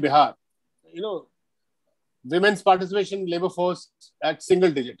 UP and Bihar, women's participation in labor force at single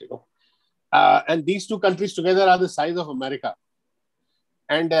digit, and these two countries together are the size of America.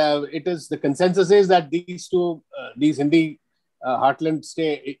 And it is the consensus is that these Hindi heartland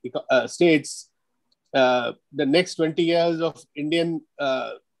states, the next 20 years of Indian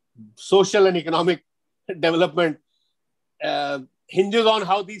social and economic development hinges on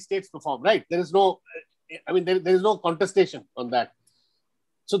how these states perform, right? There is no, there is no contestation on that.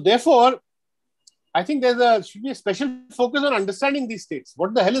 So therefore, I think should be a special focus on understanding these states.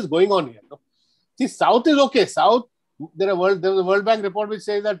 What the hell is going on here? See, South is okay. South, there was a World Bank report which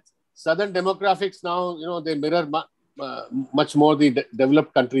says that Southern demographics now, they mirror much more the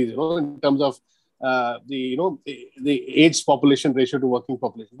developed countries, in terms of the aged population ratio to working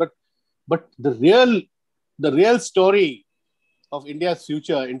population. But the real story of India's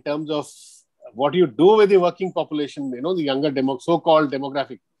future in terms of what you do with the working population, the younger so-called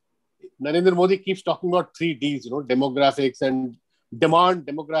demographic. Narendra Modi keeps talking about 3 Ds, demographics and demand,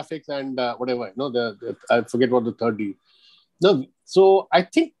 demographics and whatever, I forget what the third D. No, so I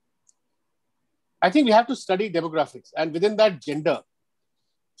think we have to study demographics and within that gender.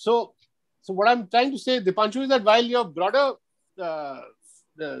 So what I'm trying to say, Dipanshu, is that while your broader, I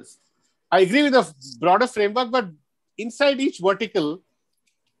agree with the broader framework, but inside each vertical,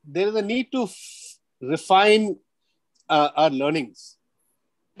 there is a need to refine our learnings.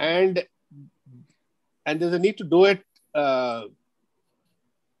 And there's a need to do it.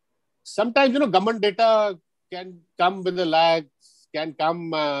 Sometimes, government data can come with a lag, can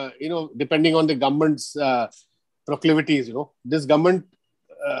come, depending on the government's proclivities. This government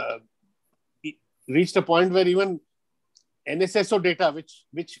reached a point where even NSSO data,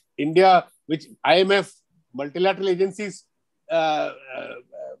 which India, which IMF, multilateral agencies,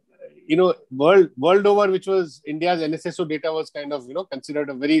 world over, which was India's NSSO data was kind of, considered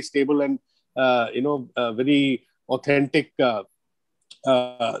a very stable and, very authentic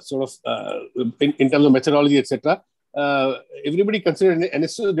sort of in terms of methodology, etc. Everybody considered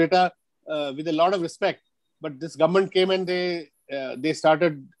NSSO data with a lot of respect, but this government came and they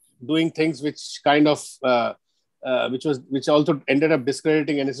started doing things which kind of which also ended up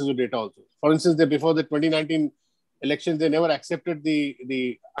discrediting NSSO data also. For instance, before the 2019 elections, they never accepted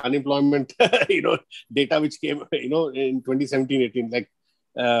the unemployment data which came in 2017-18. Like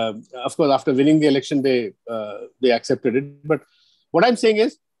of course, after winning the election, they accepted it. But what I'm saying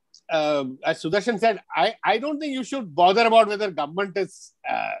is, as Sudarshan said, I don't think you should bother about whether government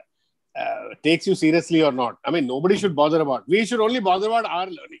takes you seriously or not. Nobody should bother about. We should only bother about our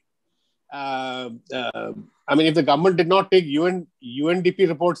learning. If the government did not take UNDP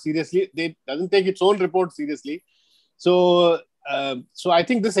report seriously, they doesn't take its own report seriously. So I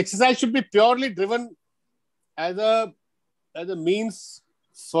think this exercise should be purely driven as a means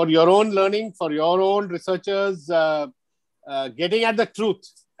for your own learning, for your own researchers, getting at the truth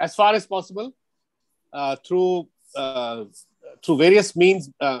as far as possible through various means,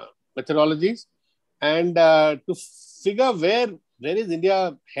 methodologies, and to figure where is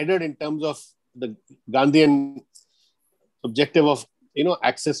India headed in terms of the Gandhian objective of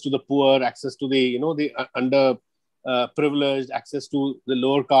access to the poor, access to the the under privileged, access to the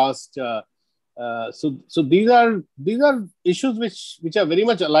lower caste. So these are issues which are very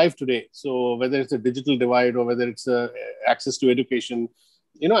much alive today. So whether it's a digital divide or whether it's access to education,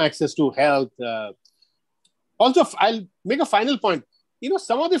 access to health. Also, I'll make a final point.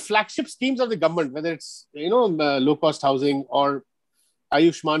 Some of the flagship schemes of the government, whether it's low cost housing or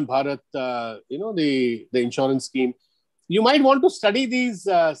Ayushman Bharat, the insurance scheme, you might want to study these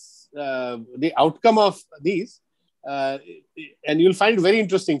the outcome of these. And you'll find it very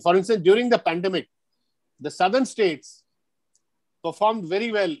interesting. For instance, during the pandemic, the southern states performed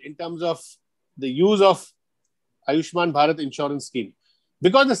very well in terms of the use of Ayushman Bharat insurance scheme.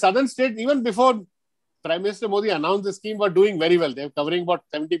 Because the southern states, even before Prime Minister Modi announced the scheme, were doing very well. They're covering about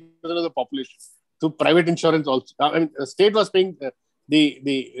 70% of the population through private insurance also. The state was paying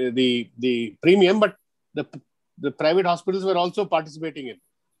the premium, but the private hospitals were also participating in.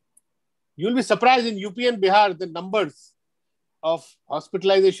 You'll be surprised in UP and Bihar, the numbers of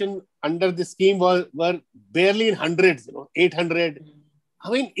hospitalization under the scheme were barely in hundreds, 800.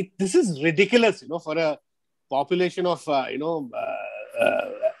 This is ridiculous, for a population of, as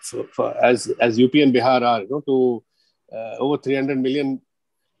UP and Bihar are, to over 300 million.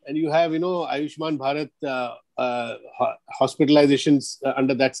 And you have, Ayushman Bharat hospitalizations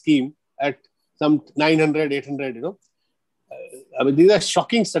under that scheme at some 900, 800, these are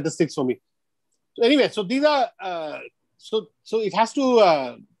shocking statistics for me. So anyway, so these are so it has to.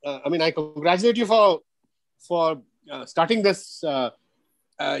 I mean, I congratulate you for starting this.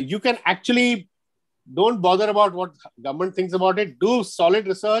 You can actually don't bother about what government thinks about it. Do solid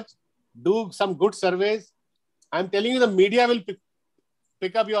research. Do some good surveys. I'm telling you, the media will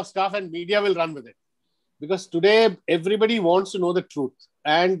pick up your stuff and media will run with it. Because today, everybody wants to know the truth.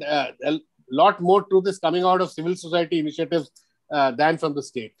 And a lot more truth is coming out of civil society initiatives than from the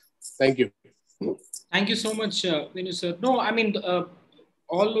state. Thank you. Thank you so much, Venu sir. No, I mean,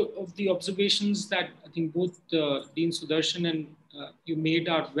 all of the observations that I think both Dean Sudarshan and you made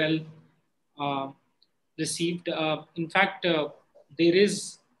are well received. In fact, there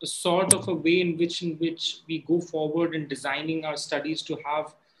is a sort of a way in which we go forward in designing our studies to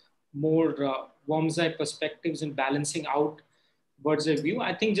have more worm's eye perspectives and balancing out bird's eye view.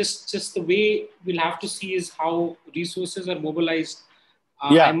 I think just the way we'll have to see is how resources are mobilized.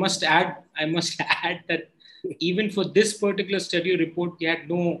 I must add that even for this particular study report, we had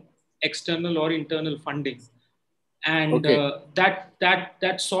no external or internal funding, and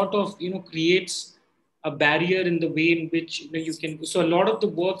that sort of creates a barrier in the way in which you can. So a lot of the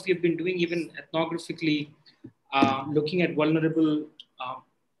work we've been doing, even ethnographically, looking at vulnerable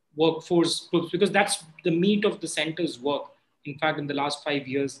workforce groups, because that's the meat of the center's work. In fact, in the last 5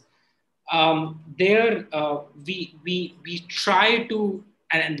 years, we try to,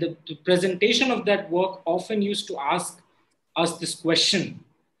 and the presentation of that work often used to ask us this question,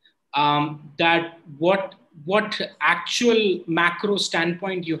 that what actual macro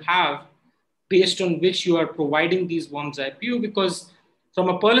standpoint you have based on which you are providing these worm's eye view, because from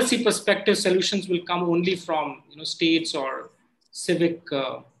a policy perspective, solutions will come only from states or civic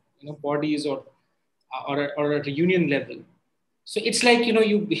bodies or at a union level. So it's like,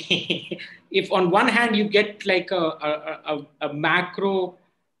 you if on one hand you get like a macro,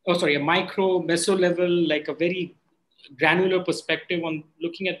 a micro, meso level, like a very granular perspective on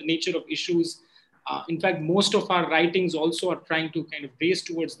looking at the nature of issues. In fact, most of our writings also are trying to kind of race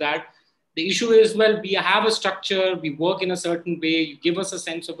towards that. The issue is, well, we have a structure, we work in a certain way, you give us a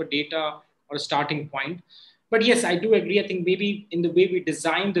sense of a data or a starting point. But yes, I do agree. I think maybe in the way we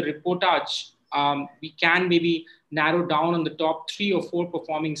design the reportage, we can maybe narrow down on the top 3 or 4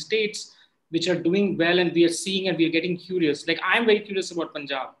 performing states which are doing well, and we are seeing and we are getting curious. Like, I'm very curious about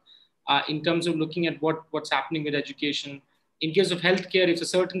Punjab in terms of looking at what's happening with education. In case of healthcare, if a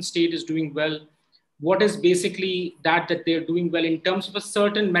certain state is doing well, what is basically that they're doing well in terms of a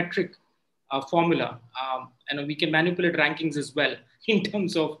certain metric formula. And we can manipulate rankings as well in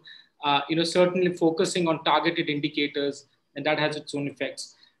terms of certainly focusing on targeted indicators, and that has its own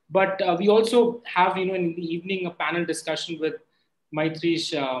effects. But we also have, in the evening, a panel discussion with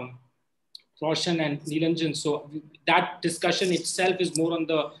Maitrish, Roshan and Nilanjan. So that discussion itself is more on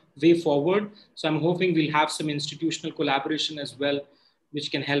the way forward. So I'm hoping we'll have some institutional collaboration as well,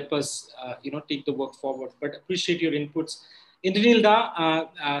 which can help us, take the work forward. But appreciate your inputs.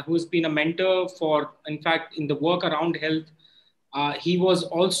 Indranilda, who has been a mentor for, in fact, in the work around health, he was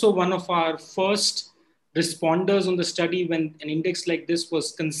also one of our first responders on the study when an index like this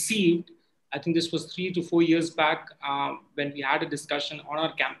was conceived. I think this was 3 to 4 years back when we had a discussion on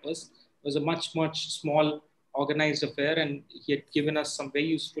our campus. It was a much, much small organized affair, and he had given us some very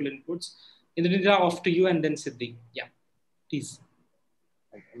useful inputs. Indranilda, off to you, and then Siddhi. Yeah, please.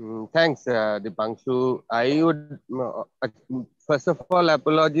 Thanks, Dipanshu. I would, first of all,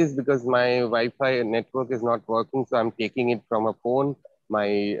 apologies because my Wi-Fi network is not working, so I'm taking it from a phone. My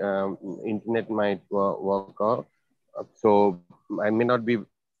internet might work out. So I may not be,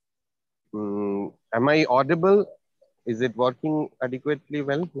 am I audible? Is it working adequately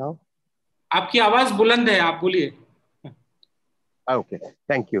well now? आपकी आवाज बुलंद है, आप बोलिए. Okay,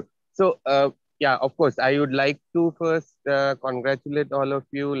 thank you. So, yeah, of course, I would like to first congratulate all of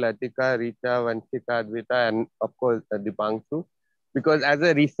you, Latika, Rita, Vanshika, Advita, and of course, Dipanshu, because as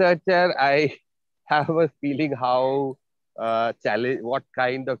a researcher, I have a feeling how what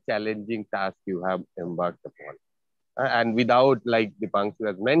kind of challenging task you have embarked upon. And without, like Dipanshu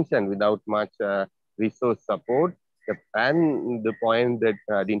has mentioned, without much resource support, and the point that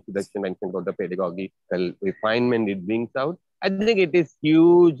the introduction mentioned about the pedagogical refinement it brings out, I think it is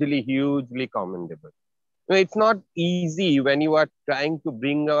hugely, hugely commendable. It's not easy when you are trying to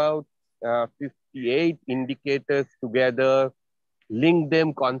bring out 58 indicators together, link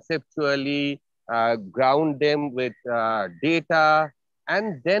them conceptually, ground them with data,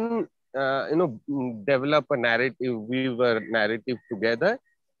 and then develop a narrative, weave a narrative together.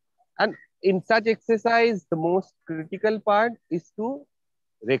 And in such exercise, the most critical part is to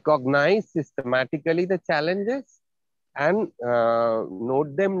recognize systematically the challenges and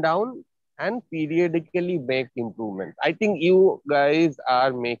note them down and periodically make improvements. I think you guys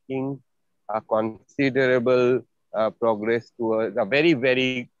are making a considerable progress towards a very,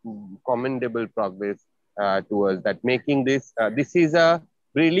 very commendable progress towards that. Making this, this is a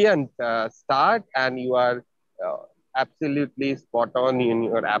brilliant start, and you are absolutely spot on in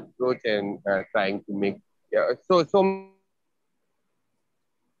your approach and trying to make. So many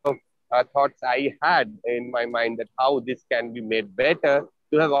thoughts I had in my mind that how this can be made better.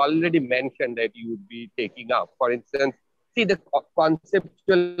 You have already mentioned that you would be taking up. For instance, see the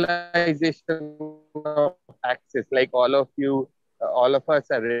conceptualization of access, like all of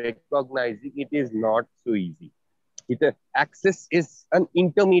us are recognizing it is not so easy. Access is an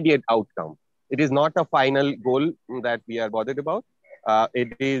intermediate outcome. It is not a final goal that we are bothered about.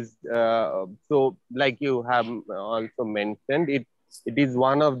 It is so, like you have also mentioned, it is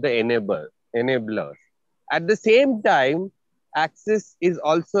one of the enablers. At the same time, access is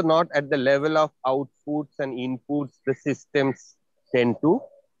also not at the level of outputs and inputs the systems tend to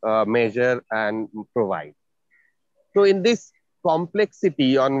measure and provide. So in this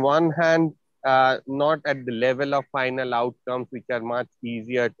complexity, on one hand, not at the level of final outcomes, which are much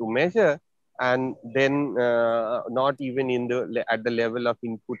easier to measure, and then not even at the level of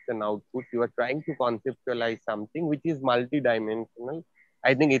inputs and outputs, you are trying to conceptualize something which is multidimensional.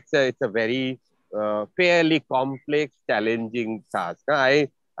 I think it's a very fairly complex, challenging task. I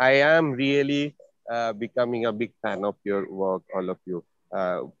am really becoming a big fan of your work, all of you.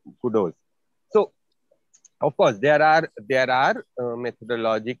 Kudos. So of course, there are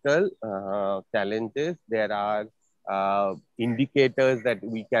methodological challenges. There are indicators that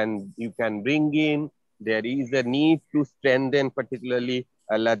you can bring in. There is a need to strengthen, particularly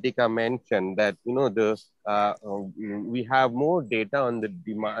Latika mentioned that we have more data on the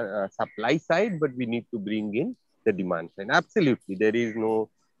demand supply side, but we need to bring in the demand side. Absolutely, there is no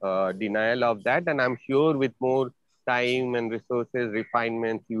denial of that, and I'm sure with more time and resources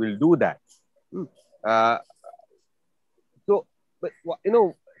refinements, you will do that. Uh, so, but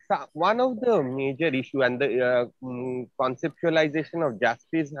one of the major issue and the conceptualization of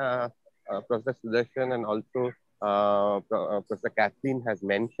justice, Professor Sudarshan and also Professor Kathleen has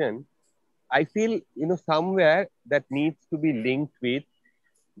mentioned, I feel somewhere that needs to be linked with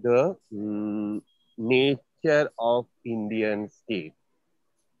the nature of Indian state.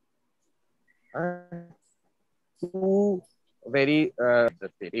 Two very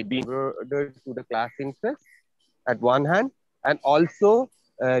it being to the class interest at one hand, and also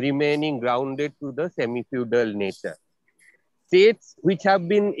remaining grounded to the semi-feudal nature. States which have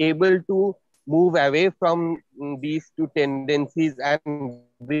been able to move away from these two tendencies and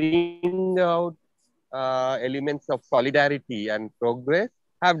bring out elements of solidarity and progress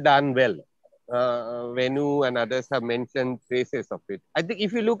have done well. Venu and others have mentioned traces of it. I think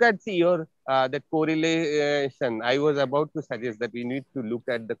if you look at that correlation, I was about to suggest that we need to look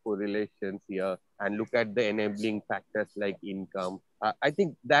at the correlations here and look at the enabling factors like income. I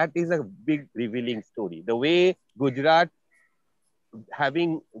think that is a big revealing story. The way Gujarat,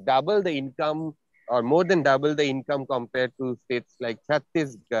 having double the income or more than double the income compared to states like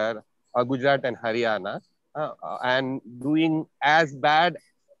Chhattisgarh or Gujarat and Haryana, and doing as bad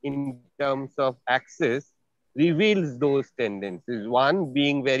in terms of access, reveals those tendencies. One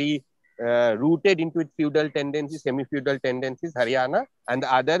being very rooted into its feudal tendencies, semi-feudal tendencies, Haryana, and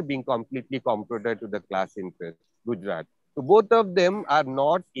the other being completely compromised to the class interest, Gujarat. So both of them are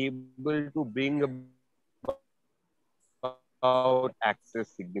not able to bring about access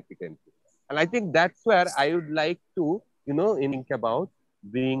significantly. And I think that's where I would like to, think about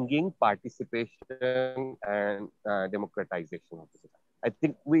bringing participation and democratization of the society. I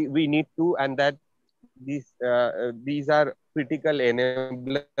think we need to, and that these are critical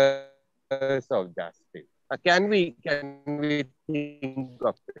enablers of justice. Can we think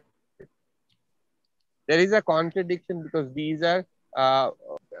of it? There is a contradiction because these are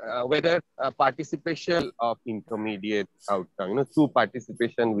whether participation of intermediate outcome. Through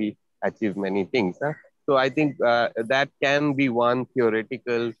participation we achieve many things. So I think that can be one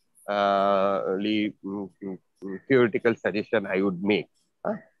theoretical suggestion I would make.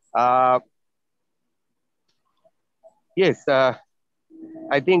 Yes,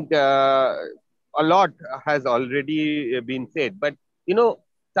 I think a lot has already been said, but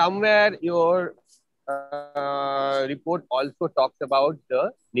somewhere your report also talks about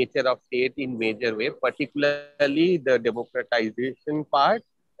the nature of state in major way, particularly the democratization part.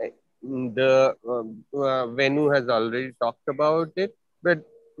 The Venu has already talked about it, but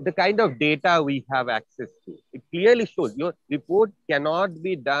the kind of data we have access to, it clearly shows your report cannot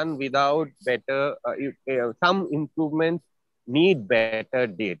be done without better, some improvements need better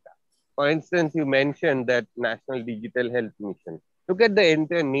data. For instance, you mentioned that National Digital Health Mission. Look at the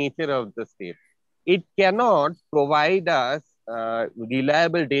entire nature of the state. It cannot provide us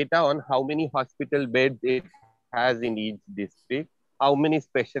reliable data on how many hospital beds it has in each district, how many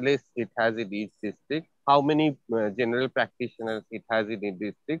specialists it has in each district, how many general practitioners it has in each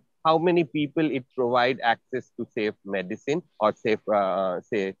district, how many people it provide access to safe medicine or safe,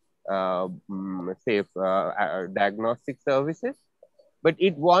 diagnostic services. But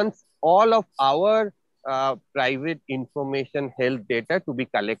it wants all of our private information, health data to be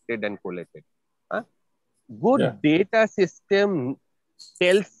collected and collated. Good data system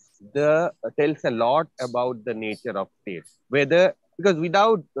tells a lot about the nature of state. Whether, because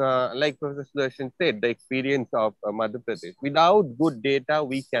without, like Professor Sudarshan said, the experience of Madhya Pradesh, without good data,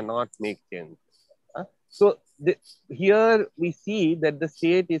 we cannot make change. So here we see that the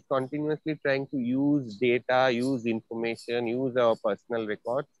state is continuously trying to use data, use information, use our personal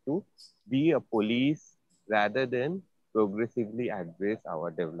records to be a police rather than progressively address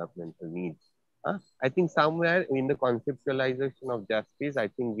our developmental needs. I think somewhere in the conceptualization of justice, I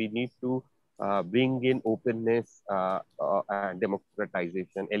think we need to bring in openness and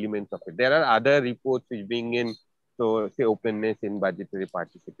democratization elements of it. There are other reports which bring in, so say openness in budgetary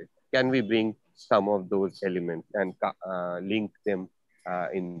participation. Can we bring some of those elements and link them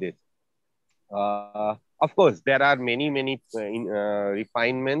in this? Of course, there are many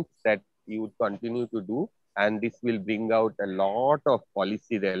refinements that you would continue to do, and this will bring out a lot of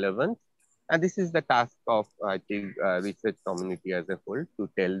policy relevance. And this is the task of, I think, research community as a whole to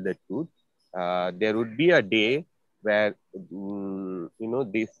tell the truth. There would be a day where,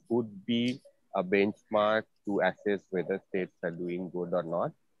 this would be a benchmark to assess whether states are doing good or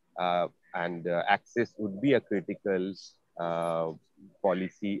not. And access would be a critical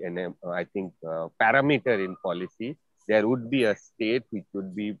policy and I think parameter in policy. There would be a state which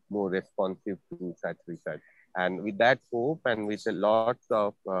would be more responsive to such research. And with that hope and with lots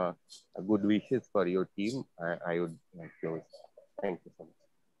of good wishes for your team, I would close. Thank you so much.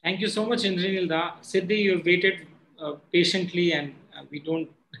 Thank you so much, Indranilda. Siddhi, you've waited patiently, and we don't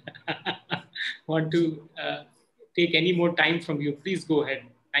want to take any more time from you. Please go ahead.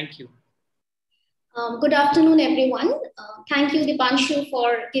 Thank you. Good afternoon, everyone. Thank you, Dipanshu,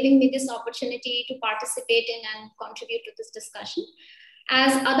 for giving me this opportunity to participate in and contribute to this discussion.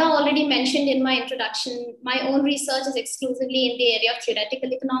 As Ada already mentioned in my introduction, my own research is exclusively in the area of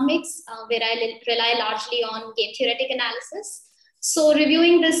theoretical economics, where I rely largely on game theoretic analysis. So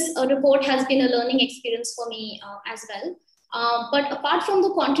reviewing this report has been a learning experience for me as well. But apart from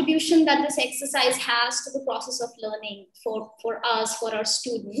the contribution that this exercise has to the process of learning for us, for our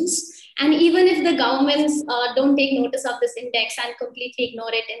students, and even if the governments don't take notice of this index and completely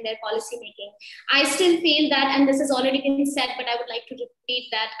ignore it in their policy making, I still feel that, and this has already been said, but I would like to repeat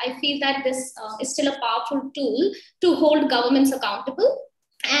that, I feel that this is still a powerful tool to hold governments accountable.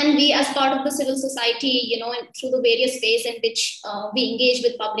 And we, as part of the civil society, through the various ways in which we engage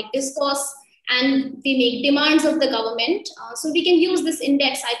with public discourse, and we make demands of the government. So we can use this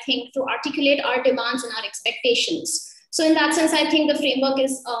index, I think, to articulate our demands and our expectations. So in that sense, I think the framework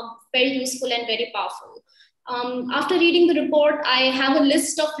is very useful and very powerful. After reading the report, I have a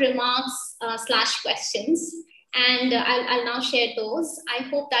list of remarks / questions, and I'll now share those. I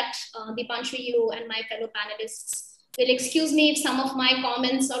hope that Dipanshu, you and my fellow panelists will excuse me if some of my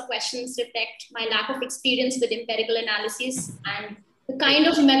comments or questions reflect my lack of experience with empirical analysis and the kind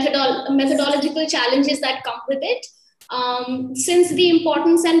of methodological challenges that come with it. Since the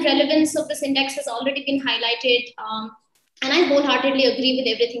importance and relevance of this index has already been highlighted, and I wholeheartedly agree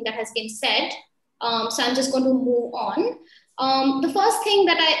with everything that has been said, so I'm just going to move on. The first thing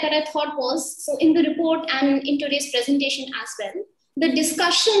that I thought was, so in the report and in today's presentation as well, the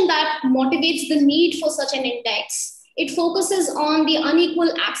discussion that motivates the need for such an index, it focuses on the unequal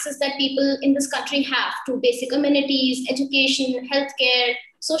access that people in this country have to basic amenities, education, healthcare,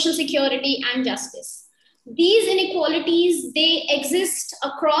 social security, and justice. These inequalities, they exist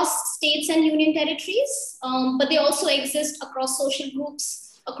across states and union territories, but they also exist across social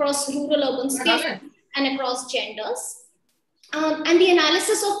groups, across rural-urban spaces, and across genders. And the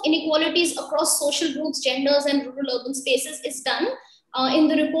analysis of inequalities across social groups, genders, and rural-urban spaces is done in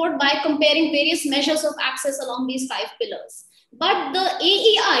the report by comparing various measures of access along these 5 pillars. But the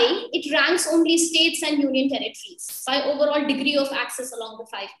AEI, it ranks only states and union territories by overall degree of access along the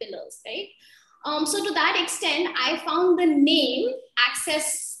 5 pillars, right? So to that extent, I found the name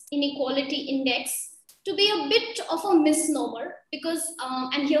Access Inequality Index to be a bit of a misnomer because,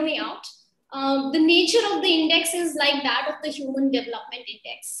 and hear me out, the nature of the index is like that of the Human Development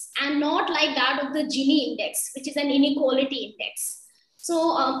Index and not like that of the Gini Index, which is an inequality index.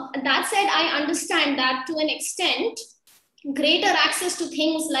 So that said, I understand that to an extent, greater access to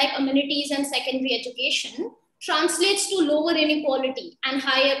things like amenities and secondary education translates to lower inequality and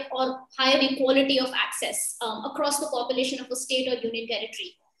higher equality of access across the population of a state or union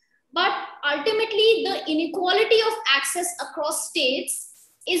territory. But ultimately, the inequality of access across states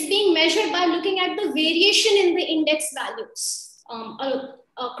is being measured by looking at the variation in the index values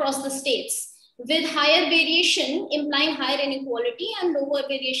across the states, with higher variation implying higher inequality and lower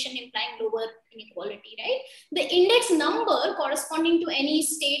variation implying lower inequality, right? The index number corresponding to any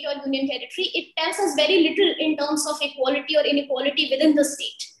state or union territory, it tells us very little in terms of equality or inequality within the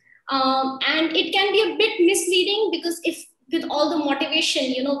state. And it can be a bit misleading because if with all the motivation,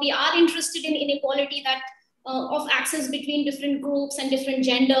 you know, we are interested in inequality that of access between different groups and different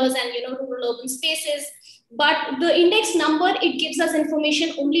genders and, you know, rural urban spaces. But the index number, it gives us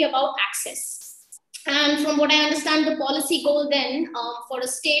information only about access. And from what I understand, the policy goal then for a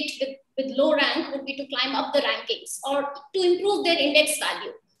state with low rank would be to climb up the rankings or to improve their index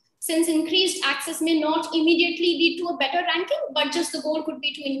value. Since increased access may not immediately lead to a better ranking, but just the goal could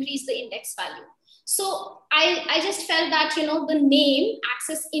be to increase the index value. So I just felt that, you know, the name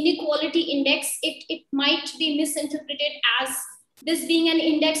Access Inequality Index, it might be misinterpreted as this being an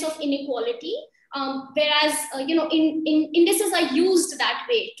index of inequality. Whereas, you know, indices are used that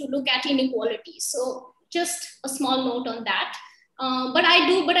way to look at inequality. So just a small note on that. But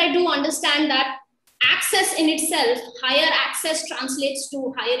I do understand that access in itself, higher access translates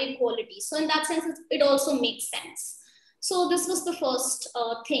to higher equality. So in that sense, it also makes sense. So this was the first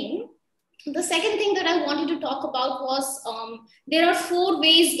thing. The second thing that I wanted to talk about was there are 4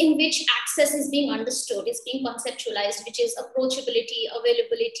 ways in which access is being understood, is being conceptualized, which is approachability,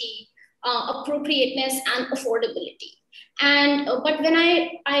 availability, appropriateness, and affordability. And but when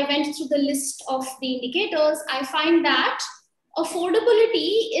I went through the list of the indicators, I find that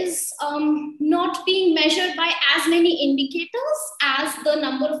affordability is not being measured by as many indicators as the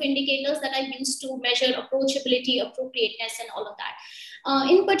number of indicators that I used to measure approachability, appropriateness, and all of that.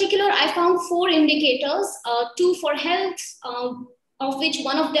 In particular, I found 4 indicators, 2 for health, of which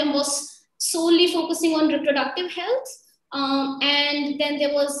one of them was solely focusing on reproductive health. And then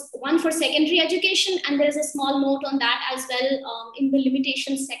there was one for secondary education, and there's a small note on that as well in the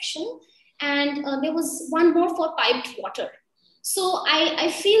limitations section. And there was one more for piped water. So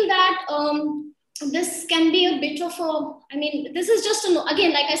I feel that this can be a bit of a, I mean, this is just,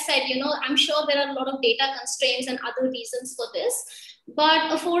 again, like I said, you know, I'm sure there are a lot of data constraints and other reasons for this. But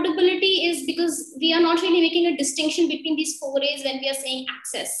affordability is because we are not really making a distinction between these 4 ways when we are saying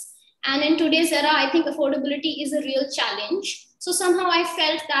access. And in today's era, I think affordability is a real challenge. So somehow I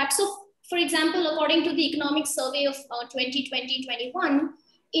felt that, so for example, according to the economic survey of 2020-21,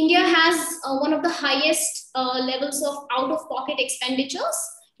 India has one of the highest levels of out-of-pocket expenditures,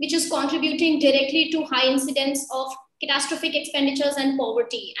 which is contributing directly to high incidence of catastrophic expenditures and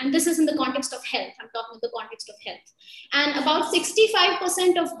poverty. And this is in the context of health. I'm talking in the context of health. And about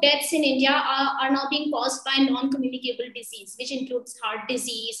 65% of deaths in India are now being caused by non-communicable disease, which includes heart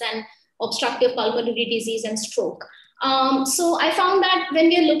disease and obstructive pulmonary disease and stroke. So I found that when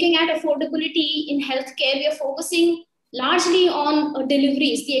we are looking at affordability in healthcare, we are focusing largely on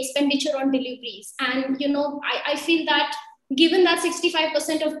deliveries, the expenditure on deliveries. And, you know, I feel that given that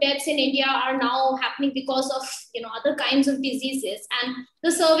 65% of deaths in India are now happening because of, you know, other kinds of diseases, and the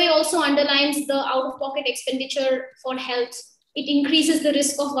survey also underlines the out-of-pocket expenditure for health, it increases the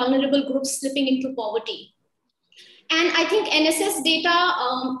risk of vulnerable groups slipping into poverty. And I think NSS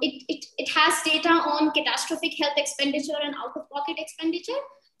data, it has data on catastrophic health expenditure and out-of-pocket expenditure.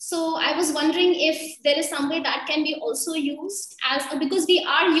 So I was wondering if there is some way that can be also used as, because we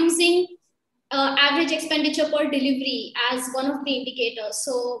are using average expenditure per delivery as one of the indicators.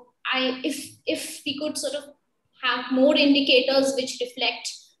 So if we could sort of have more indicators which reflect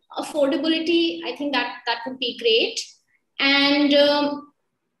affordability, I think that would be great. And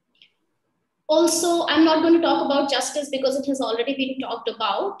also, I'm not going to talk about justice because it has already been talked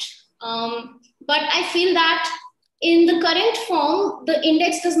about. But I feel that in the current form, the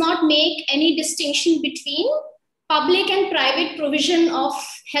index does not make any distinction between public and private provision of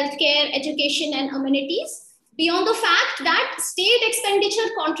healthcare, education, and amenities, beyond the fact that state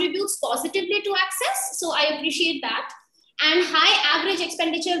expenditure contributes positively to access. So I appreciate that. And high average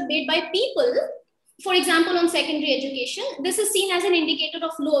expenditure made by people, for example, on secondary education, this is seen as an indicator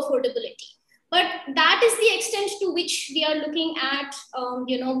of low affordability. But that is the extent to which we are looking at,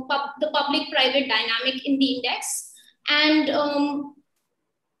 you know, the public-private dynamic in the index. And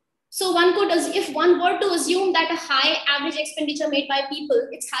So if one were to assume that a high average expenditure made by people,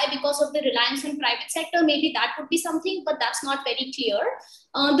 it's high because of the reliance on private sector, maybe that would be something, but that's not very clear.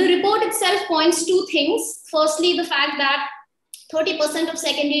 The report itself points to things. Firstly, the fact that 30% of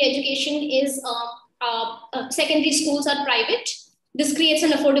secondary education is, secondary schools are private. This creates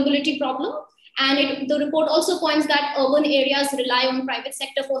an affordability problem. And the report also points that urban areas rely on private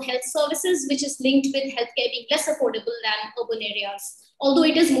sector for health services, which is linked with healthcare being less affordable than urban areas, although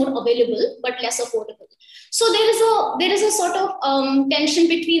it is more available, but less affordable. So there is a sort of tension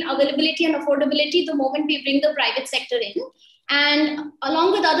between availability and affordability the moment we bring the private sector in. And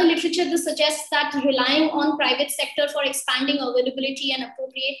along with other literature, this suggests that relying on private sector for expanding availability and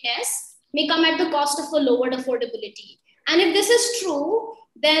appropriateness may come at the cost of a lowered affordability. And if this is true,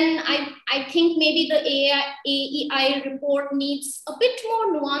 then I think maybe the AEI report needs a bit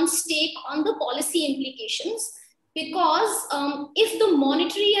more nuanced take on the policy implications, because if the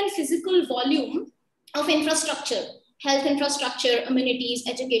monetary and physical volume of infrastructure, health infrastructure, amenities,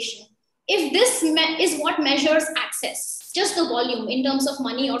 education, if this is what measures access, just the volume in terms of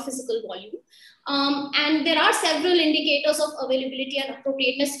money or physical volume, and there are several indicators of availability and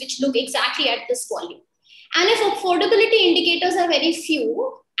appropriateness which look exactly at this volume. And if affordability indicators are very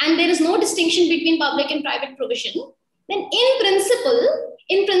few and there is no distinction between public and private provision, then in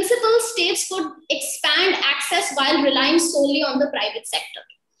principle, states could expand access while relying solely on the private sector.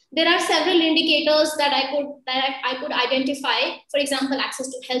 There are several indicators that I could identify. For example, access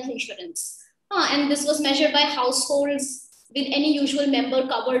to health insurance. And this was measured by households with any usual member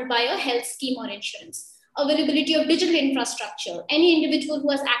covered by a health scheme or insurance. Availability of digital infrastructure, any individual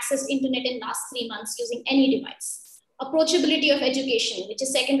who has accessed internet in last 3 months using any device. Approachability of education, which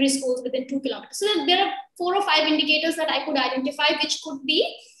is secondary schools within 2 kilometers. So there are 4 or 5 indicators that I could identify, which could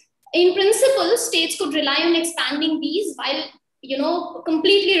be, in principle, states could rely on expanding these while,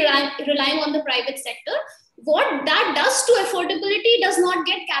 completely relying on the private sector. What that does to affordability does not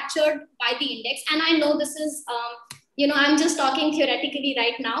get captured by the index. And I know this is, I'm just talking theoretically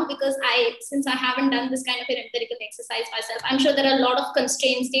right now, because since I haven't done this kind of an empirical exercise myself, I'm sure there are a lot of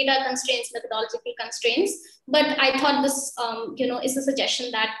constraints, data constraints, methodological constraints, but I thought this, is a suggestion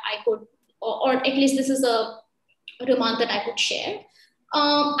that I could, or at least this is a remark that I could share.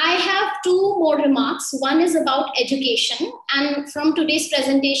 I have 2 more remarks. One is about education, and from today's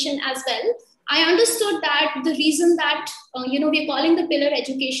presentation as well, I understood that the reason that, we're calling the pillar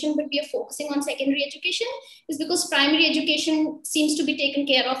education, but we are focusing on secondary education is because primary education seems to be taken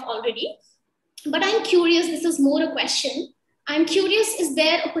care of already. But I'm curious, this is more a question. I'm curious, is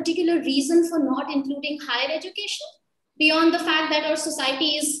there a particular reason for not including higher education beyond the fact that our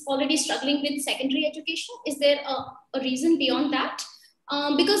society is already struggling with secondary education? Is there a reason beyond that?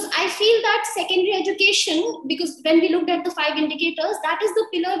 Because I feel that secondary education, because when we looked at the 5 indicators, that is the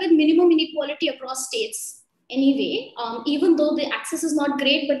pillar with minimum inequality across states anyway, even though the access is not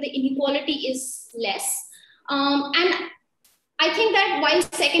great, but the inequality is less. And I think that while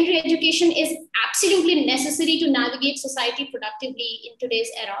secondary education is absolutely necessary to navigate society productively in today's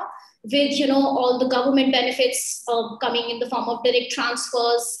era, with all the government benefits coming in the form of direct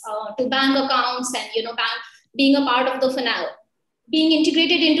transfers to bank accounts, and being a part of the being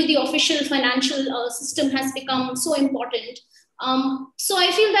integrated into the official financial system has become so important. So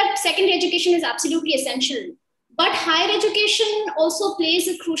I feel that secondary education is absolutely essential. But higher education also plays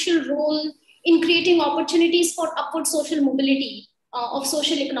a crucial role in creating opportunities for upward social mobility of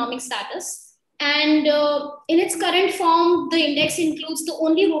social economic status. And in its current form, the index includes the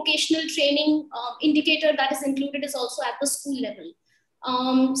only vocational training indicator that is included is also at the school level.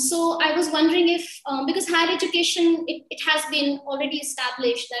 So I was wondering if, because higher education, it has been already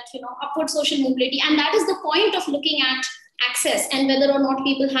established that, upward social mobility, and that is the point of looking at access and whether or not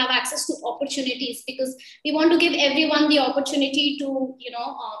people have access to opportunities, because we want to give everyone the opportunity to,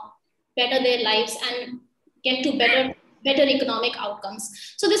 better their lives and get to better economic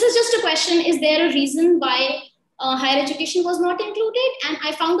outcomes. So this is just a question, is there a reason why higher education was not included? And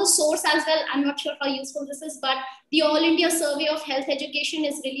I found a source as well. I'm not sure how useful this is, but the All India Survey of Health Education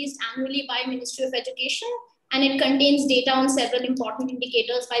is released annually by Ministry of Education, and it contains data on several important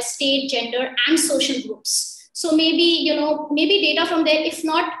indicators by state, gender, and social groups. So maybe, maybe data from there, if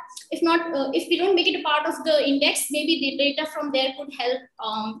we don't make it a part of the index, maybe the data from there could help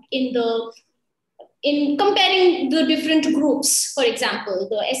in comparing the different groups, for example,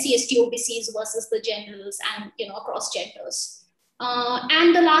 the SC/ST OBCs versus the generals and, across genders.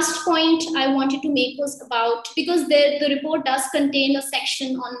 And the last point I wanted to make was about, because the report does contain a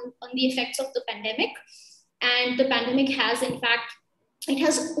section on the effects of the pandemic. And the pandemic has, in fact, it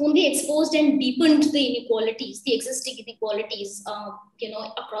has only exposed and deepened the inequalities, the existing inequalities,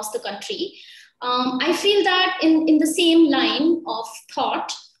 across the country. I feel that in the same line of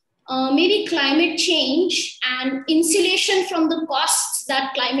thought, maybe climate change and insulation from the costs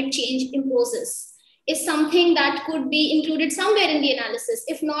that climate change imposes is something that could be included somewhere in the analysis,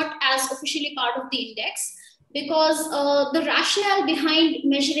 if not as officially part of the index, because the rationale behind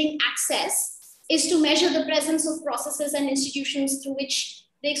measuring access is to measure the presence of processes and institutions through which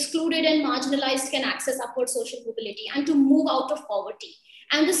the excluded and marginalized can access upward social mobility and to move out of poverty.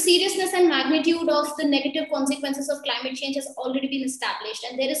 And the seriousness and magnitude of the negative consequences of climate change has already been established.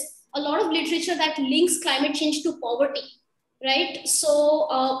 And there is a lot of literature that links climate change to poverty, right? So,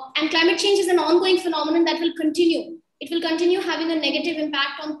 and climate change is an ongoing phenomenon that will continue. It will continue having a negative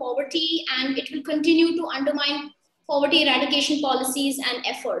impact on poverty, and it will continue to undermine poverty eradication policies and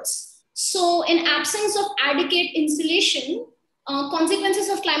efforts. So in absence of adequate insulation, consequences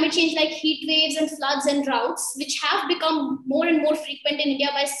of climate change like heat waves and floods and droughts, which have become more and more frequent in India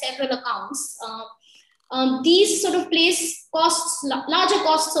by several accounts, these sort of place larger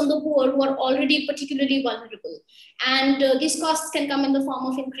costs on the poor who are already particularly vulnerable. And these costs can come in the form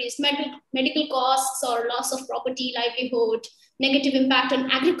of increased medical costs or loss of property, livelihood, negative impact on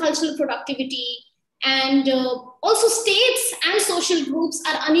agricultural productivity. And also states and social groups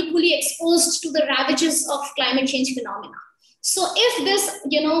are unequally exposed to the ravages of climate change phenomena. So if this,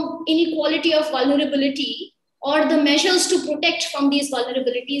 inequality of vulnerability or the measures to protect from these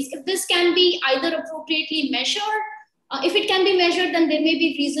vulnerabilities, if this can be either appropriately measured, if it can be measured, then there may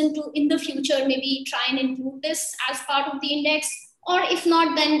be reason to, in the future, maybe try and include this as part of the index. Or if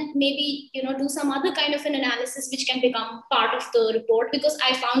not, then maybe, do some other kind of an analysis which can become part of the report, because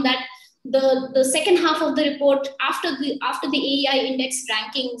I found that the second half of the report, after the AEI index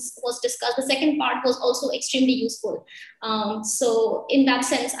rankings was discussed, the second part was also extremely useful. So in that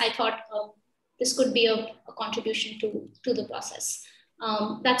sense, I thought this could be a contribution to the process.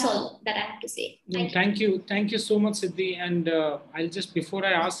 That's all that I have to say. Thank you so much, Siddhi. And I'll just, before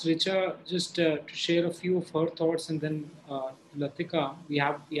I ask Richa, just to share a few of her thoughts, and then Latika, we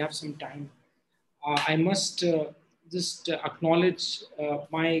have some time. I must just acknowledge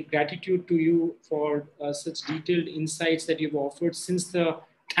my gratitude to you for such detailed insights that you've offered since the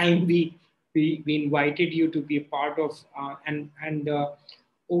time we invited you to be a part of, and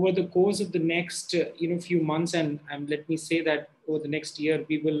over the course of the next few months, and let me say that over the next year,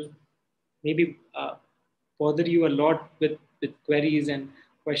 we will maybe bother you a lot with queries and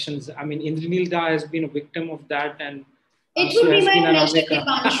questions. I mean, Indranilda has been a victim of that, and it would be my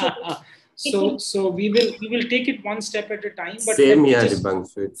pleasure. So we will take it one step at a time. But same here,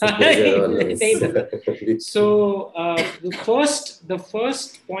 Dipanshu. It's a pleasure always. So the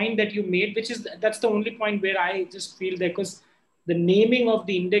first point that you made, that's the only point where I just feel that, because the naming of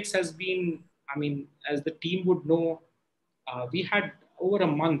the index has been, I mean, as the team would know, we had over a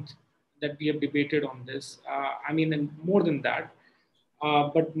month that we have debated on this. I mean, and more than that.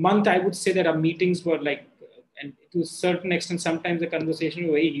 But month, I would say that our meetings were like, and to a certain extent, sometimes the conversation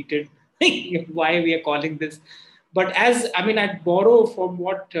was very heated. Why we are calling this? But I'd borrow from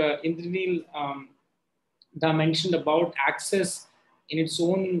what Indranil mentioned about access in its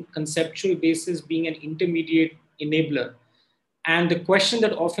own conceptual basis being an intermediate enabler. And the question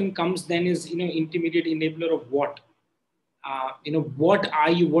that often comes then is, intermediate enabler of what? What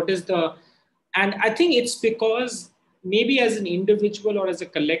are you? What is the? And I think it's because maybe as an individual or as a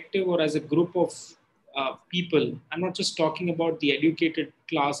collective or as a group of people, I'm not just talking about the educated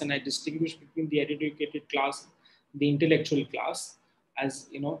class, and I distinguish between the educated class, the intellectual class, as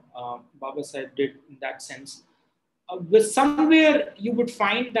Baba Sahib did in that sense. With somewhere you would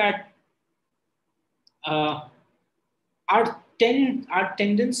find that our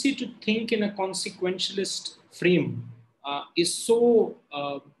tendency to think in a consequentialist frame is so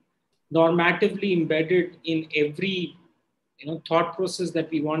normatively embedded in every thought process that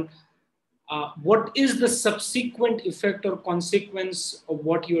we want. What is the subsequent effect or consequence of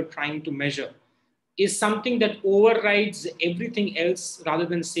what you are trying to measure is something that overrides everything else, rather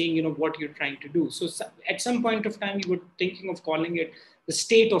than saying, what you're trying to do. So at some point of time, you were thinking of calling it the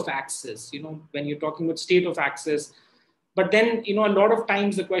state of access, when you're talking about state of access. But then, a lot of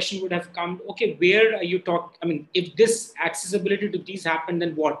times the question would have come, okay, where are you talking? I mean, if this accessibility to these happen,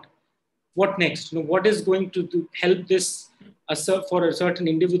 then what? What next? What is going to help this for a certain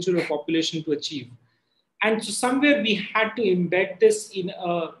individual or population to achieve? And so somewhere we had to embed this in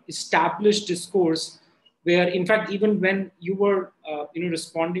a established discourse where, in fact, even when you were,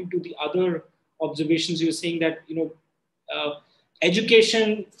 responding to the other observations, you were saying that,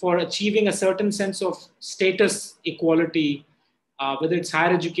 education for achieving a certain sense of status equality whether it's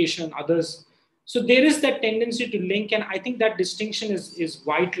higher education, others. So there is that tendency to link, and I think that distinction is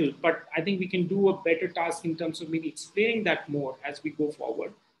vital, but I think we can do a better task in terms of maybe explaining that more as we go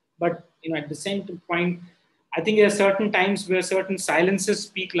forward. But at the same point, I think there are certain times where certain silences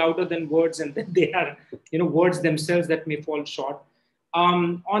speak louder than words, and then they are words themselves that may fall short.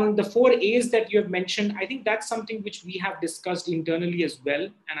 On the 4 A's that you have mentioned, I think that's something which we have discussed internally as well,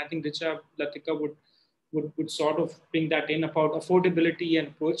 and I think Richa, Latika would sort of bring that in about affordability and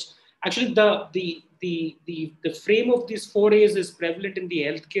approach. Actually, the frame of these 4 A's is prevalent in the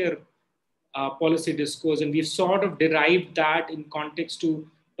healthcare policy discourse, and we've sort of derived that in context to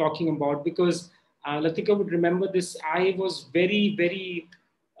talking about, because Latika would remember this. I was very, very,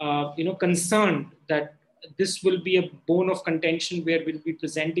 concerned that this will be a bone of contention where we'll be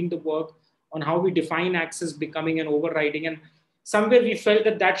presenting the work on how we define access becoming an overriding, and somewhere we felt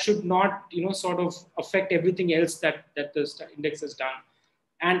that should not, sort of affect everything else that the index has done.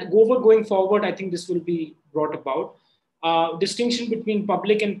 And going forward, I think this will be brought about. Distinction between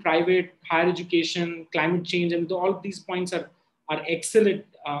public and private, higher education, climate change, and all of these points are excellent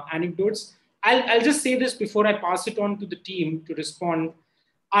anecdotes. I'll just say this before I pass it on to the team to respond.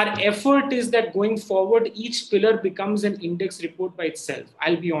 Our effort is that going forward, each pillar becomes an index report by itself.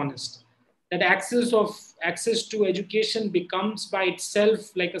 I'll be honest. That access to education becomes by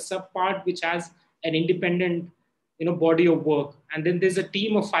itself like a subpart which has an independent body of work. And then there's a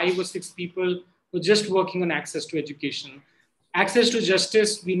team of 5 or 6 people who are just working on access to education. Access to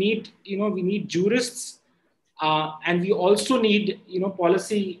justice, we need jurists, and we also need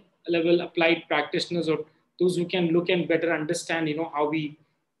policy level applied practitioners, or those who can look and better understand how we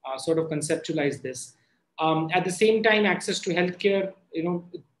sort of conceptualize this. At the same time, access to healthcare,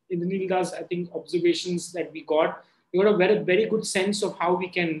 Indranil's, I think, observations that we got a very, very good sense of how we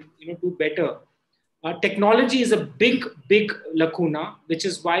can do better. Technology is a big, big lacuna, which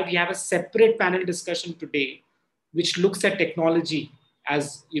is why we have a separate panel discussion today, which looks at technology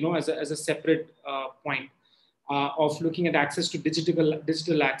as a separate point of looking at access to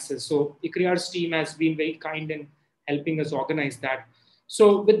digital access. So ICRIAR's team has been very kind in helping us organize that.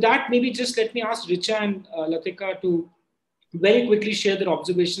 So with that, maybe just let me ask Richa and Latika to very quickly share their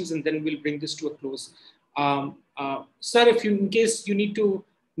observations, and then we'll bring this to a close. Sir, in case you need to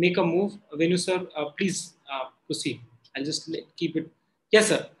make a move, Venu sir, please proceed. I'll just keep it. Yes,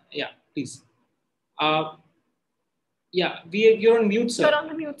 sir. Yeah, please. You're on mute, sir. You're on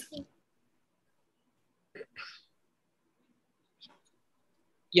the mute, sir.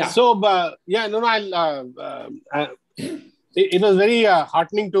 Yeah. So, it was very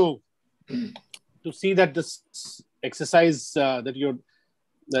heartening to see that this exercise that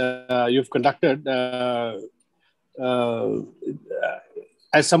you've conducted,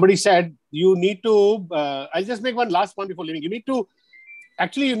 as somebody said, you need to, I'll just make one last point before leaving. You need to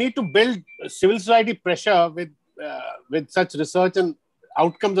build civil society pressure with such research and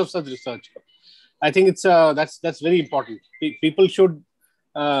outcomes of such research. I think that's very important. People should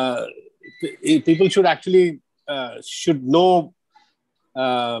actually should know,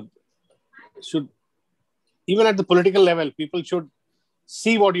 even at the political level, people should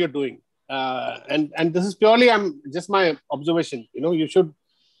see what you're doing. And this is purely just my observation. You should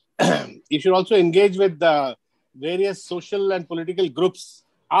also engage with the various social and political groups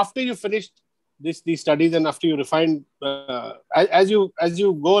after you finished these studies, and after you refine, as you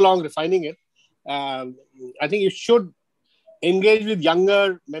go along refining it. I think you should engage with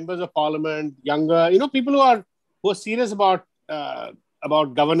younger members of parliament, people who are serious about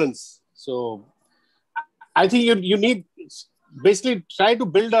governance. So I think you need basically try to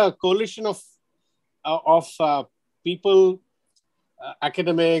build a coalition of people,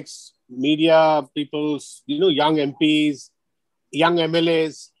 academics, media people, young MPs, young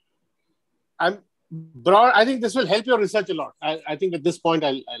MLAs. I think this will help your research a lot. I think at this point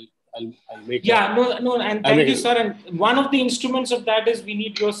I'll make and thank you, sir. And one of the instruments of that is we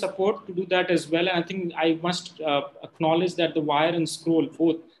need your support to do that as well. And I think I must acknowledge that the Wire and Scroll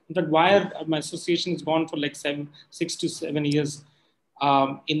both. That Wire, my association has gone for like 6 to 7 years.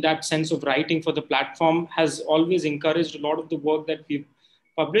 In that sense of writing for the platform, has always encouraged a lot of the work that we've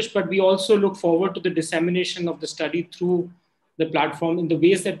published, but we also look forward to the dissemination of the study through the platform in the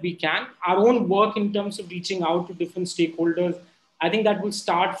ways that we can. Our own work in terms of reaching out to different stakeholders, I think that will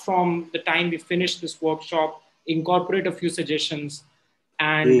start from the time we finish this workshop, incorporate a few suggestions,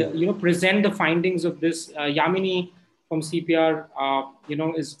 and present the findings of this. Yamini from CPR,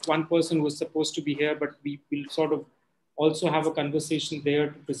 is one person who is supposed to be here, but we will sort of also have a conversation there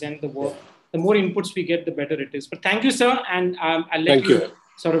to present the work. The more inputs we get, the better it is. But thank you, sir, and I'll let you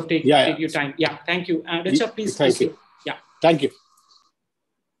sort of take your time. Yeah, thank you. Richa, please. Thank you. Yeah. Thank you.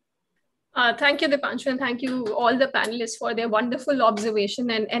 Thank you, Dipanshu, and thank you all the panelists for their wonderful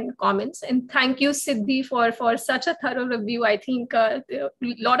observation and comments. And thank you, Siddhi, for such a thorough review. I think a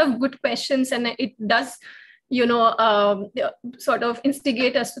lot of good questions, and it does, sort of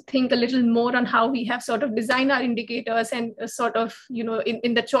instigate us to think a little more on how we have sort of designed our indicators and sort of,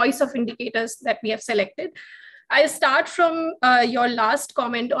 in the choice of indicators that we have selected. I'll start from your last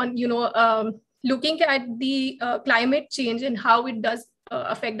comment on, looking at the climate change and how it does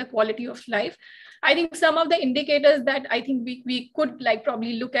affect the quality of life. I think some of the indicators that I think we could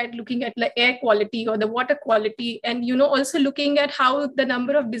probably looking at like air quality or the water quality, and also looking at how the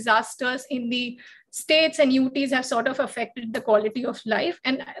number of disasters in the states and UTs have sort of affected the quality of life.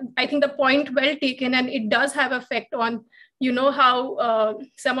 And I think the point well taken, and it does have effect on how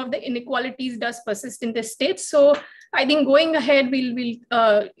some of the inequalities does persist in the states. So I think going ahead, we'll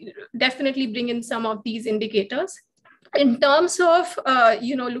definitely bring in some of these indicators. In terms of,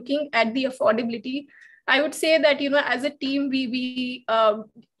 looking at the affordability, I would say that, as a team, we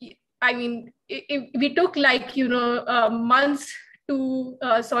took months to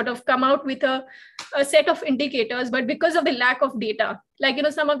sort of come out with a set of indicators, but because of the lack of data,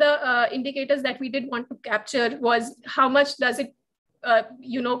 some of the indicators that we did want to capture was how much does it,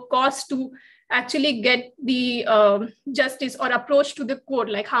 cost to actually get the justice or approach to the court,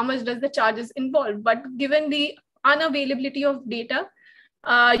 like how much does the charges involve. But given the unavailability of data,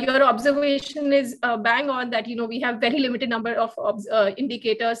 your observation is bang on that, we have very limited number of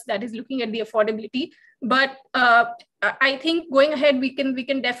indicators that is looking at the affordability. But I think going ahead, we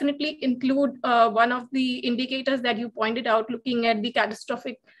can definitely include one of the indicators that you pointed out, looking at the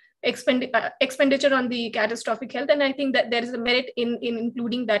catastrophic expenditure on the catastrophic health. And I think that there is a merit in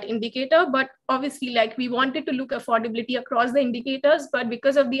including that indicator. But obviously, we wanted to look affordability across the indicators, but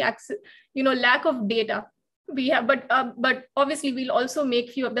because of the access, lack of data, we have, but obviously we'll also make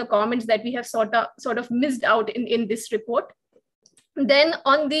few of the comments that we have sort of missed out in this report. Then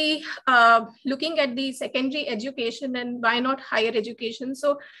on the looking at the secondary education and why not higher education.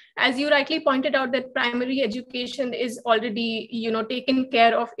 So as you rightly pointed out, that primary education is already, taken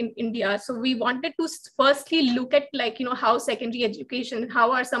care of in India. So we wanted to firstly look at how secondary education,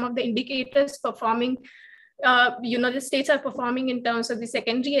 how are some of the indicators performing, the states are performing in terms of the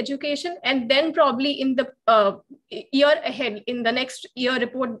secondary education. And then probably in the year ahead, in the next year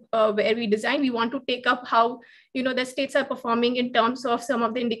report where we design, we want to take up how, the states are performing in terms of some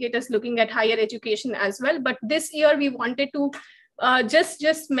of the indicators looking at higher education as well. But this year we wanted to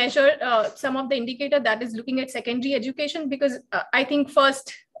just measure some of the indicator that is looking at secondary education, because I think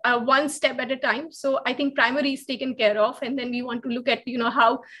first, one step at a time. So I think primary is taken care of, and then we want to look at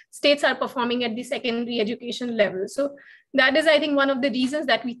how states are performing at the secondary education level. So that is, I think, one of the reasons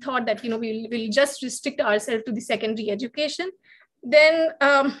that we thought that we'll just restrict ourselves to the secondary education. Then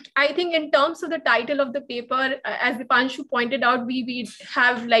I think in terms of the title of the paper, as Dipanshu pointed out, we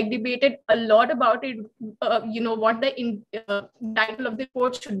have debated a lot about it, what the title of the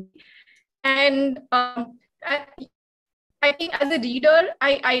report should be. And I think as a reader,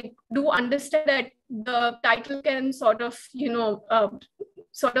 I do understand that the title can sort of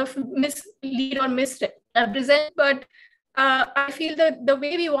mislead or misrepresent, but I feel that the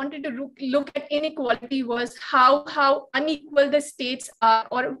way we wanted to look at inequality was how unequal the states are,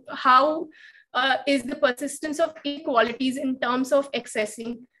 or how is the persistence of inequalities in terms of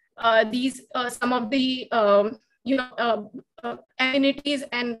accessing these some of the amenities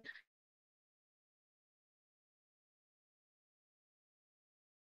and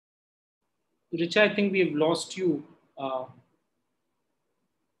Richa, I think we have lost you.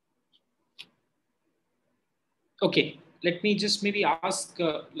 Okay, let me just maybe ask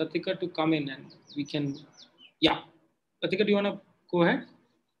Latika to come in and we can, yeah. Latika, do you want to go ahead?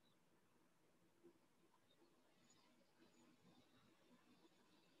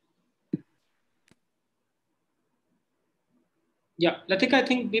 Yeah, Latika, I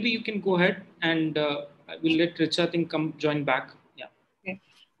think maybe you can go ahead, and we'll let Richa, I think, come join back. Yeah. Okay.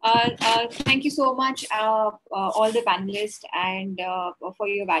 Thank you so much, all the panelists, and for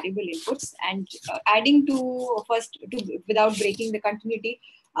your valuable inputs. And adding to without breaking the continuity,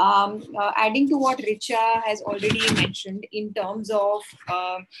 adding to what Richa has already mentioned in terms of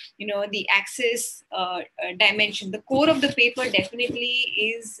the access dimension, the core of the paper definitely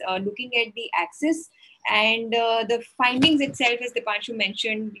is looking at the access And the findings itself, as Dipanshu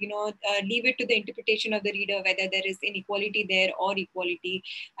mentioned, leave it to the interpretation of the reader whether there is inequality there or equality,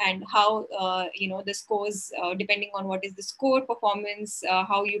 and how the scores, depending on what is the score performance,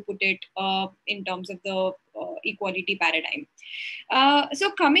 how you put it in terms of the equality paradigm.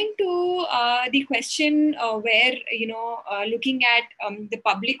 So coming to the question where looking at the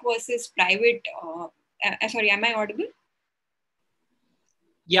public versus private. Sorry, am I audible?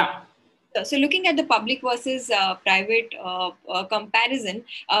 Yeah. So looking at the public versus private comparison,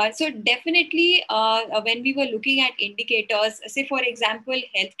 so definitely when we were looking at indicators, say for example,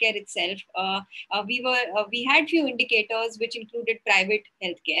 healthcare itself, we had few indicators which included private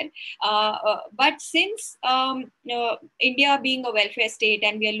healthcare, but since India being a welfare state,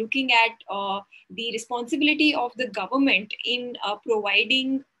 and we are looking at the responsibility of the government in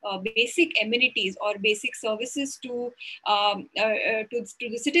providing basic amenities or basic services to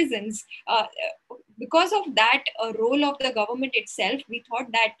the citizens. Because of that role of the government itself, we thought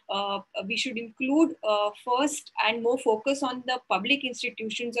that we should include first and more focus on the public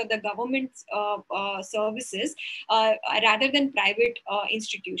institutions or the government services rather than private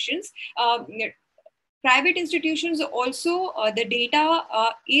institutions. Private institutions also, the data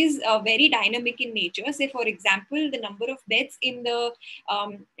is very dynamic in nature. Say, for example, the number of beds in the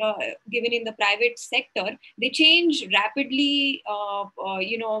given in the private sector, they change rapidly.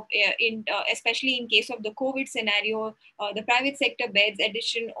 Especially in case of the COVID scenario, the private sector beds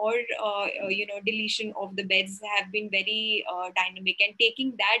addition or deletion of the beds have been very dynamic, and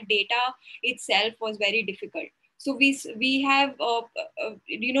taking that data itself was very difficult. So we have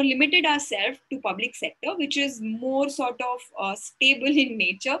limited ourselves to public sector, which is more sort of stable in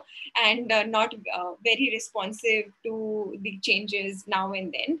nature and not very responsive to the changes now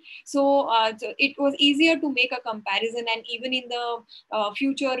and then. So it was easier to make a comparison, and even in the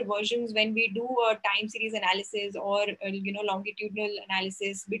future versions, when we do a time series analysis or longitudinal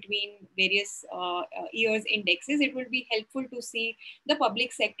analysis between various years indexes, it will be helpful to see the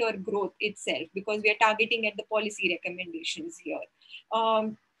public sector growth itself, because we are targeting at the policy recommendations here.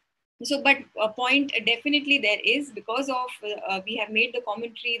 But a point definitely there is, because of we have made the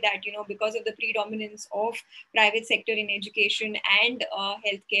commentary that because of the predominance of private sector in education and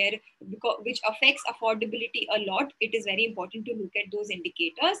healthcare, which affects affordability a lot, it is very important to look at those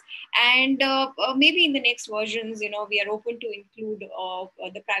indicators. And maybe in the next versions, we are open to include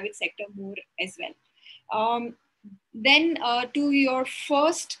the private sector more as well. Then to your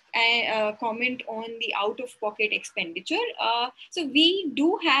first comment on the out-of-pocket expenditure. So we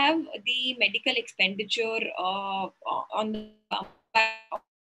do have the medical expenditure on the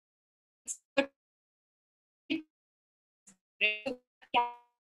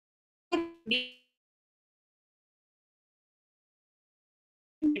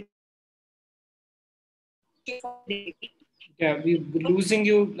Yeah, we're losing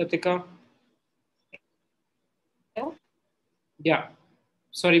you, Latika. Yeah,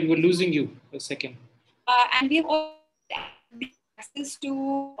 sorry, we're losing you for a second. And we have also access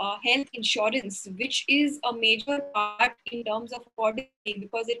to health insurance, which is a major part in terms of affordability,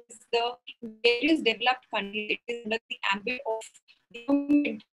 because it is the various developed countries, it is under the ambit of the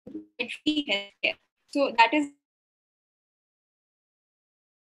government free healthcare. So that is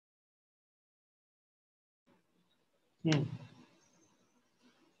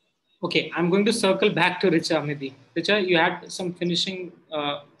Okay, I'm going to circle back to Richa maybe. Richa, you had some finishing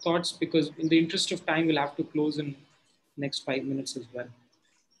thoughts, because in the interest of time, we'll have to close in next 5 minutes as well.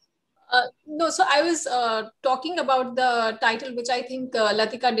 No, so I was talking about the title, which I think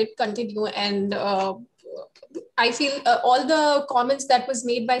Latika did continue, and I feel all the comments that was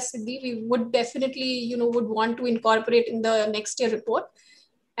made by Siddhi, we would definitely, would want to incorporate in the next year report.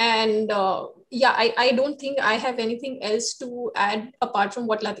 And yeah, I don't think I have anything else to add apart from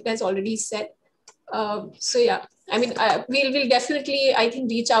what Latika has already said. So yeah, I mean, we'll definitely, I think,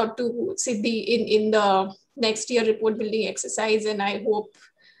 reach out to Siddhi in the next year report building exercise, and I hope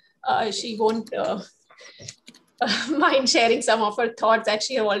she won't mind sharing some of her thoughts that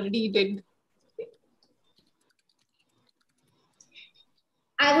she already did.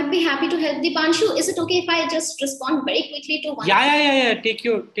 I would be happy to help. Dipanshu, is it okay if I just respond very quickly to one? Yeah. Take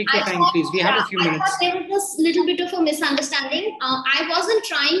your time, please. We have a few minutes. I thought there was this little bit of a misunderstanding. I wasn't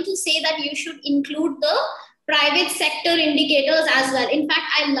trying to say that you should include the private sector indicators as well. In fact,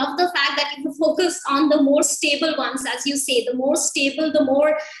 I love the fact that you focus on the more stable ones, as you say, the more stable, the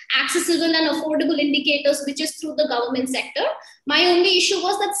more accessible and affordable indicators, which is through the government sector. My only issue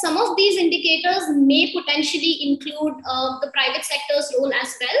was that some of these indicators may potentially include the private sector's role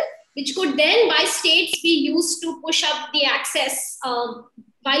as well, which could then by states be used to push up the access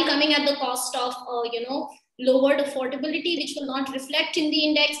while coming at the cost of, lowered affordability, which will not reflect in the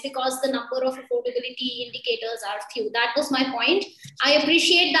index because the number of affordability indicators are few. That was my point. I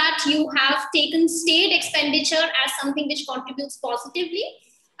appreciate that you have taken state expenditure as something which contributes positively,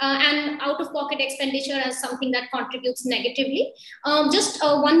 and out-of-pocket expenditure as something that contributes negatively. Just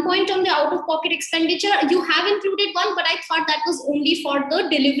one point on the out-of-pocket expenditure, you have included one, but I thought that was only for the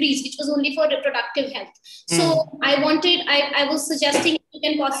deliveries, which was only for reproductive health. So I was suggesting you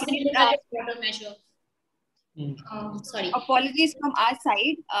can possibly look at a broader measure. Sorry. Apologies from our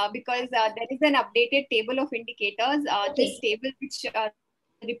side, because there is an updated table of indicators. Okay. This table, which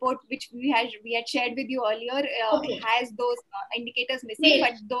report which we had shared with you earlier, has those indicators missing,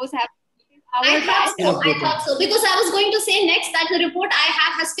 but those have. I thought so, because I was going to say next that the report I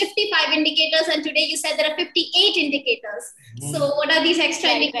have has 55 indicators, and today you said there are 58 indicators. So what are these extra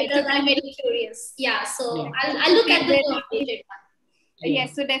indicators? I'm very curious. Yeah, so I'll look at the updated one.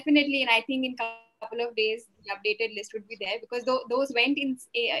 Yes, so definitely, and I think in couple of days the updated list would be there, because those went in.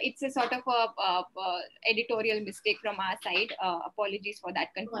 It's a sort of a editorial mistake from our side. Apologies for that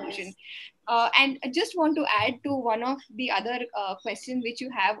confusion. And I just want to add to one of the other questions which you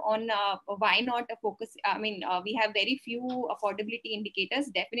have on why not a focus. I mean, we have very few affordability indicators.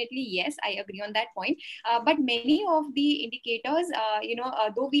 Definitely, yes, I agree on that point. But many of the indicators,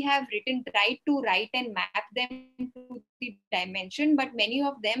 though we have written to write and map them to the dimension, but many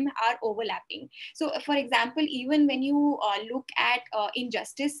of them are overlapping. So, for example, even when you look at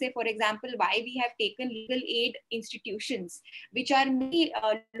injustice, say, for example, why we have taken legal aid institutions, which are mainly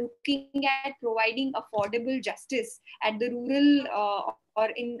looking at providing affordable justice at the rural or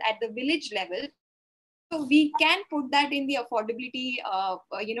at the village level. So we can put that in the affordability,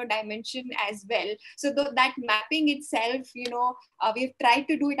 dimension as well. So that mapping itself, we've tried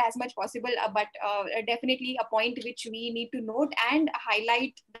to do it as much possible, but definitely a point which we need to note and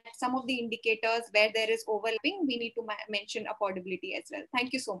highlight that some of the indicators where there is overlapping, we need to mention affordability as well.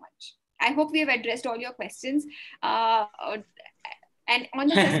 Thank you so much. I hope we have addressed all your questions. And on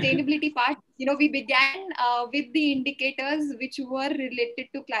the sustainability part, we began with the indicators which were related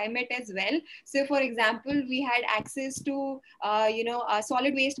to climate as well. So, for example, we had access to,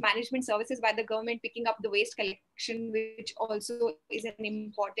 solid waste management services by the government picking up the waste collection, which also is an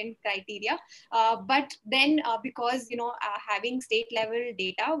important criteria. But then, because having state level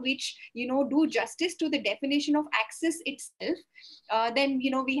data which do justice to the definition of access itself, then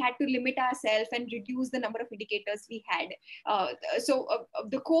we had to limit ourselves and reduce the number of indicators we had. So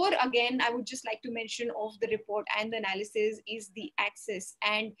the core, again, I would just like to mention of the report and the analysis is the axis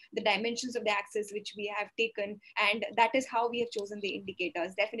and the dimensions of the axis which we have taken, and that is how we have chosen the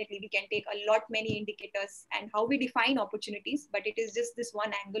indicators. Definitely we can take a lot many indicators and how we define opportunities, but it is just this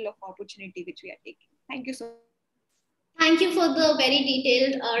one angle of opportunity which we are taking. Thank you so much. Thank you for the very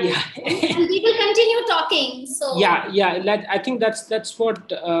detailed and we will continue talking. So I think that's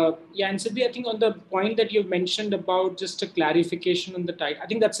what and Siddhi, I think on the point that you mentioned about just a clarification on the title, I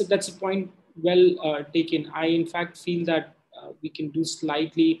think that's a point well taken. I in fact feel that we can do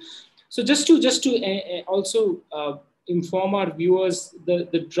slightly. So just to also inform our viewers,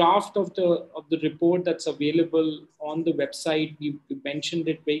 the draft of the report that's available on the website, we mentioned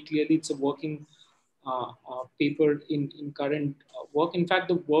it very clearly. It's a working paper in current work. In fact,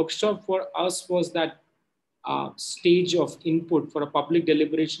 the workshop for us was that stage of input for a public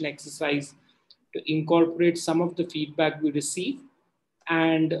deliberation exercise to incorporate some of the feedback we receive.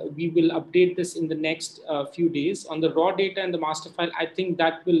 And we will update this in the next few days. On the raw data and the master file, I think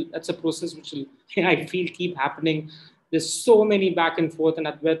that's a process which will, I feel, keep happening. There's so many back and forth, and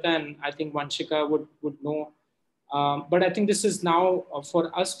Advaita and I think Vanshika would know. But I think this is now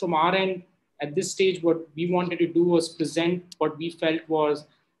for us from our end. At this stage, what we wanted to do was present what we felt was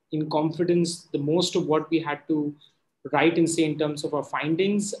in confidence, the most of what we had to write and say in terms of our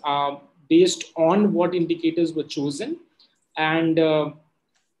findings based on what indicators were chosen. And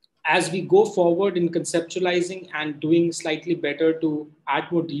as we go forward in conceptualizing and doing slightly better to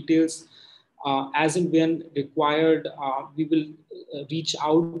add more details, as and when required, we will reach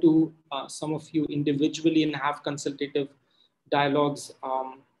out to some of you individually and have consultative dialogues.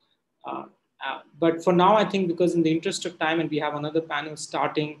 But for now, I think because in the interest of time and we have another panel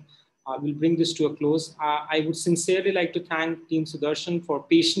starting, we'll bring this to a close. I would sincerely like to thank Team Sudarshan for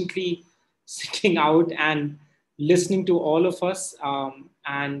patiently sitting out and listening to all of us,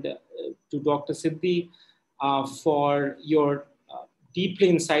 and to Dr. Siddhi for your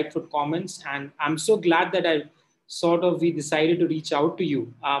deeply insightful comments. And I'm so glad that we decided to reach out to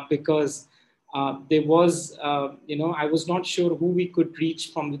you because there was, I was not sure who we could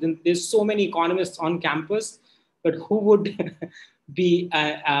reach from within. There's so many economists on campus, but who would be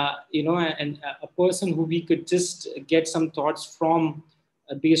a person who we could just get some thoughts from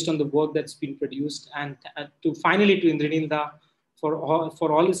based on the work that's been produced, and to finally to Indranilda for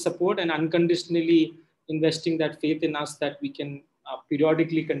all his support and unconditionally investing that faith in us that we can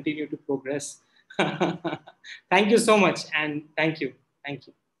periodically continue to progress. Thank you so much, and thank you.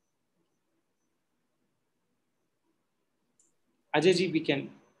 Ajay ji, we can.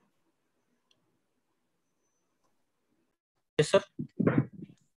 Yes, sir.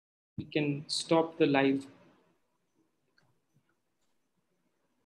 We can stop the live.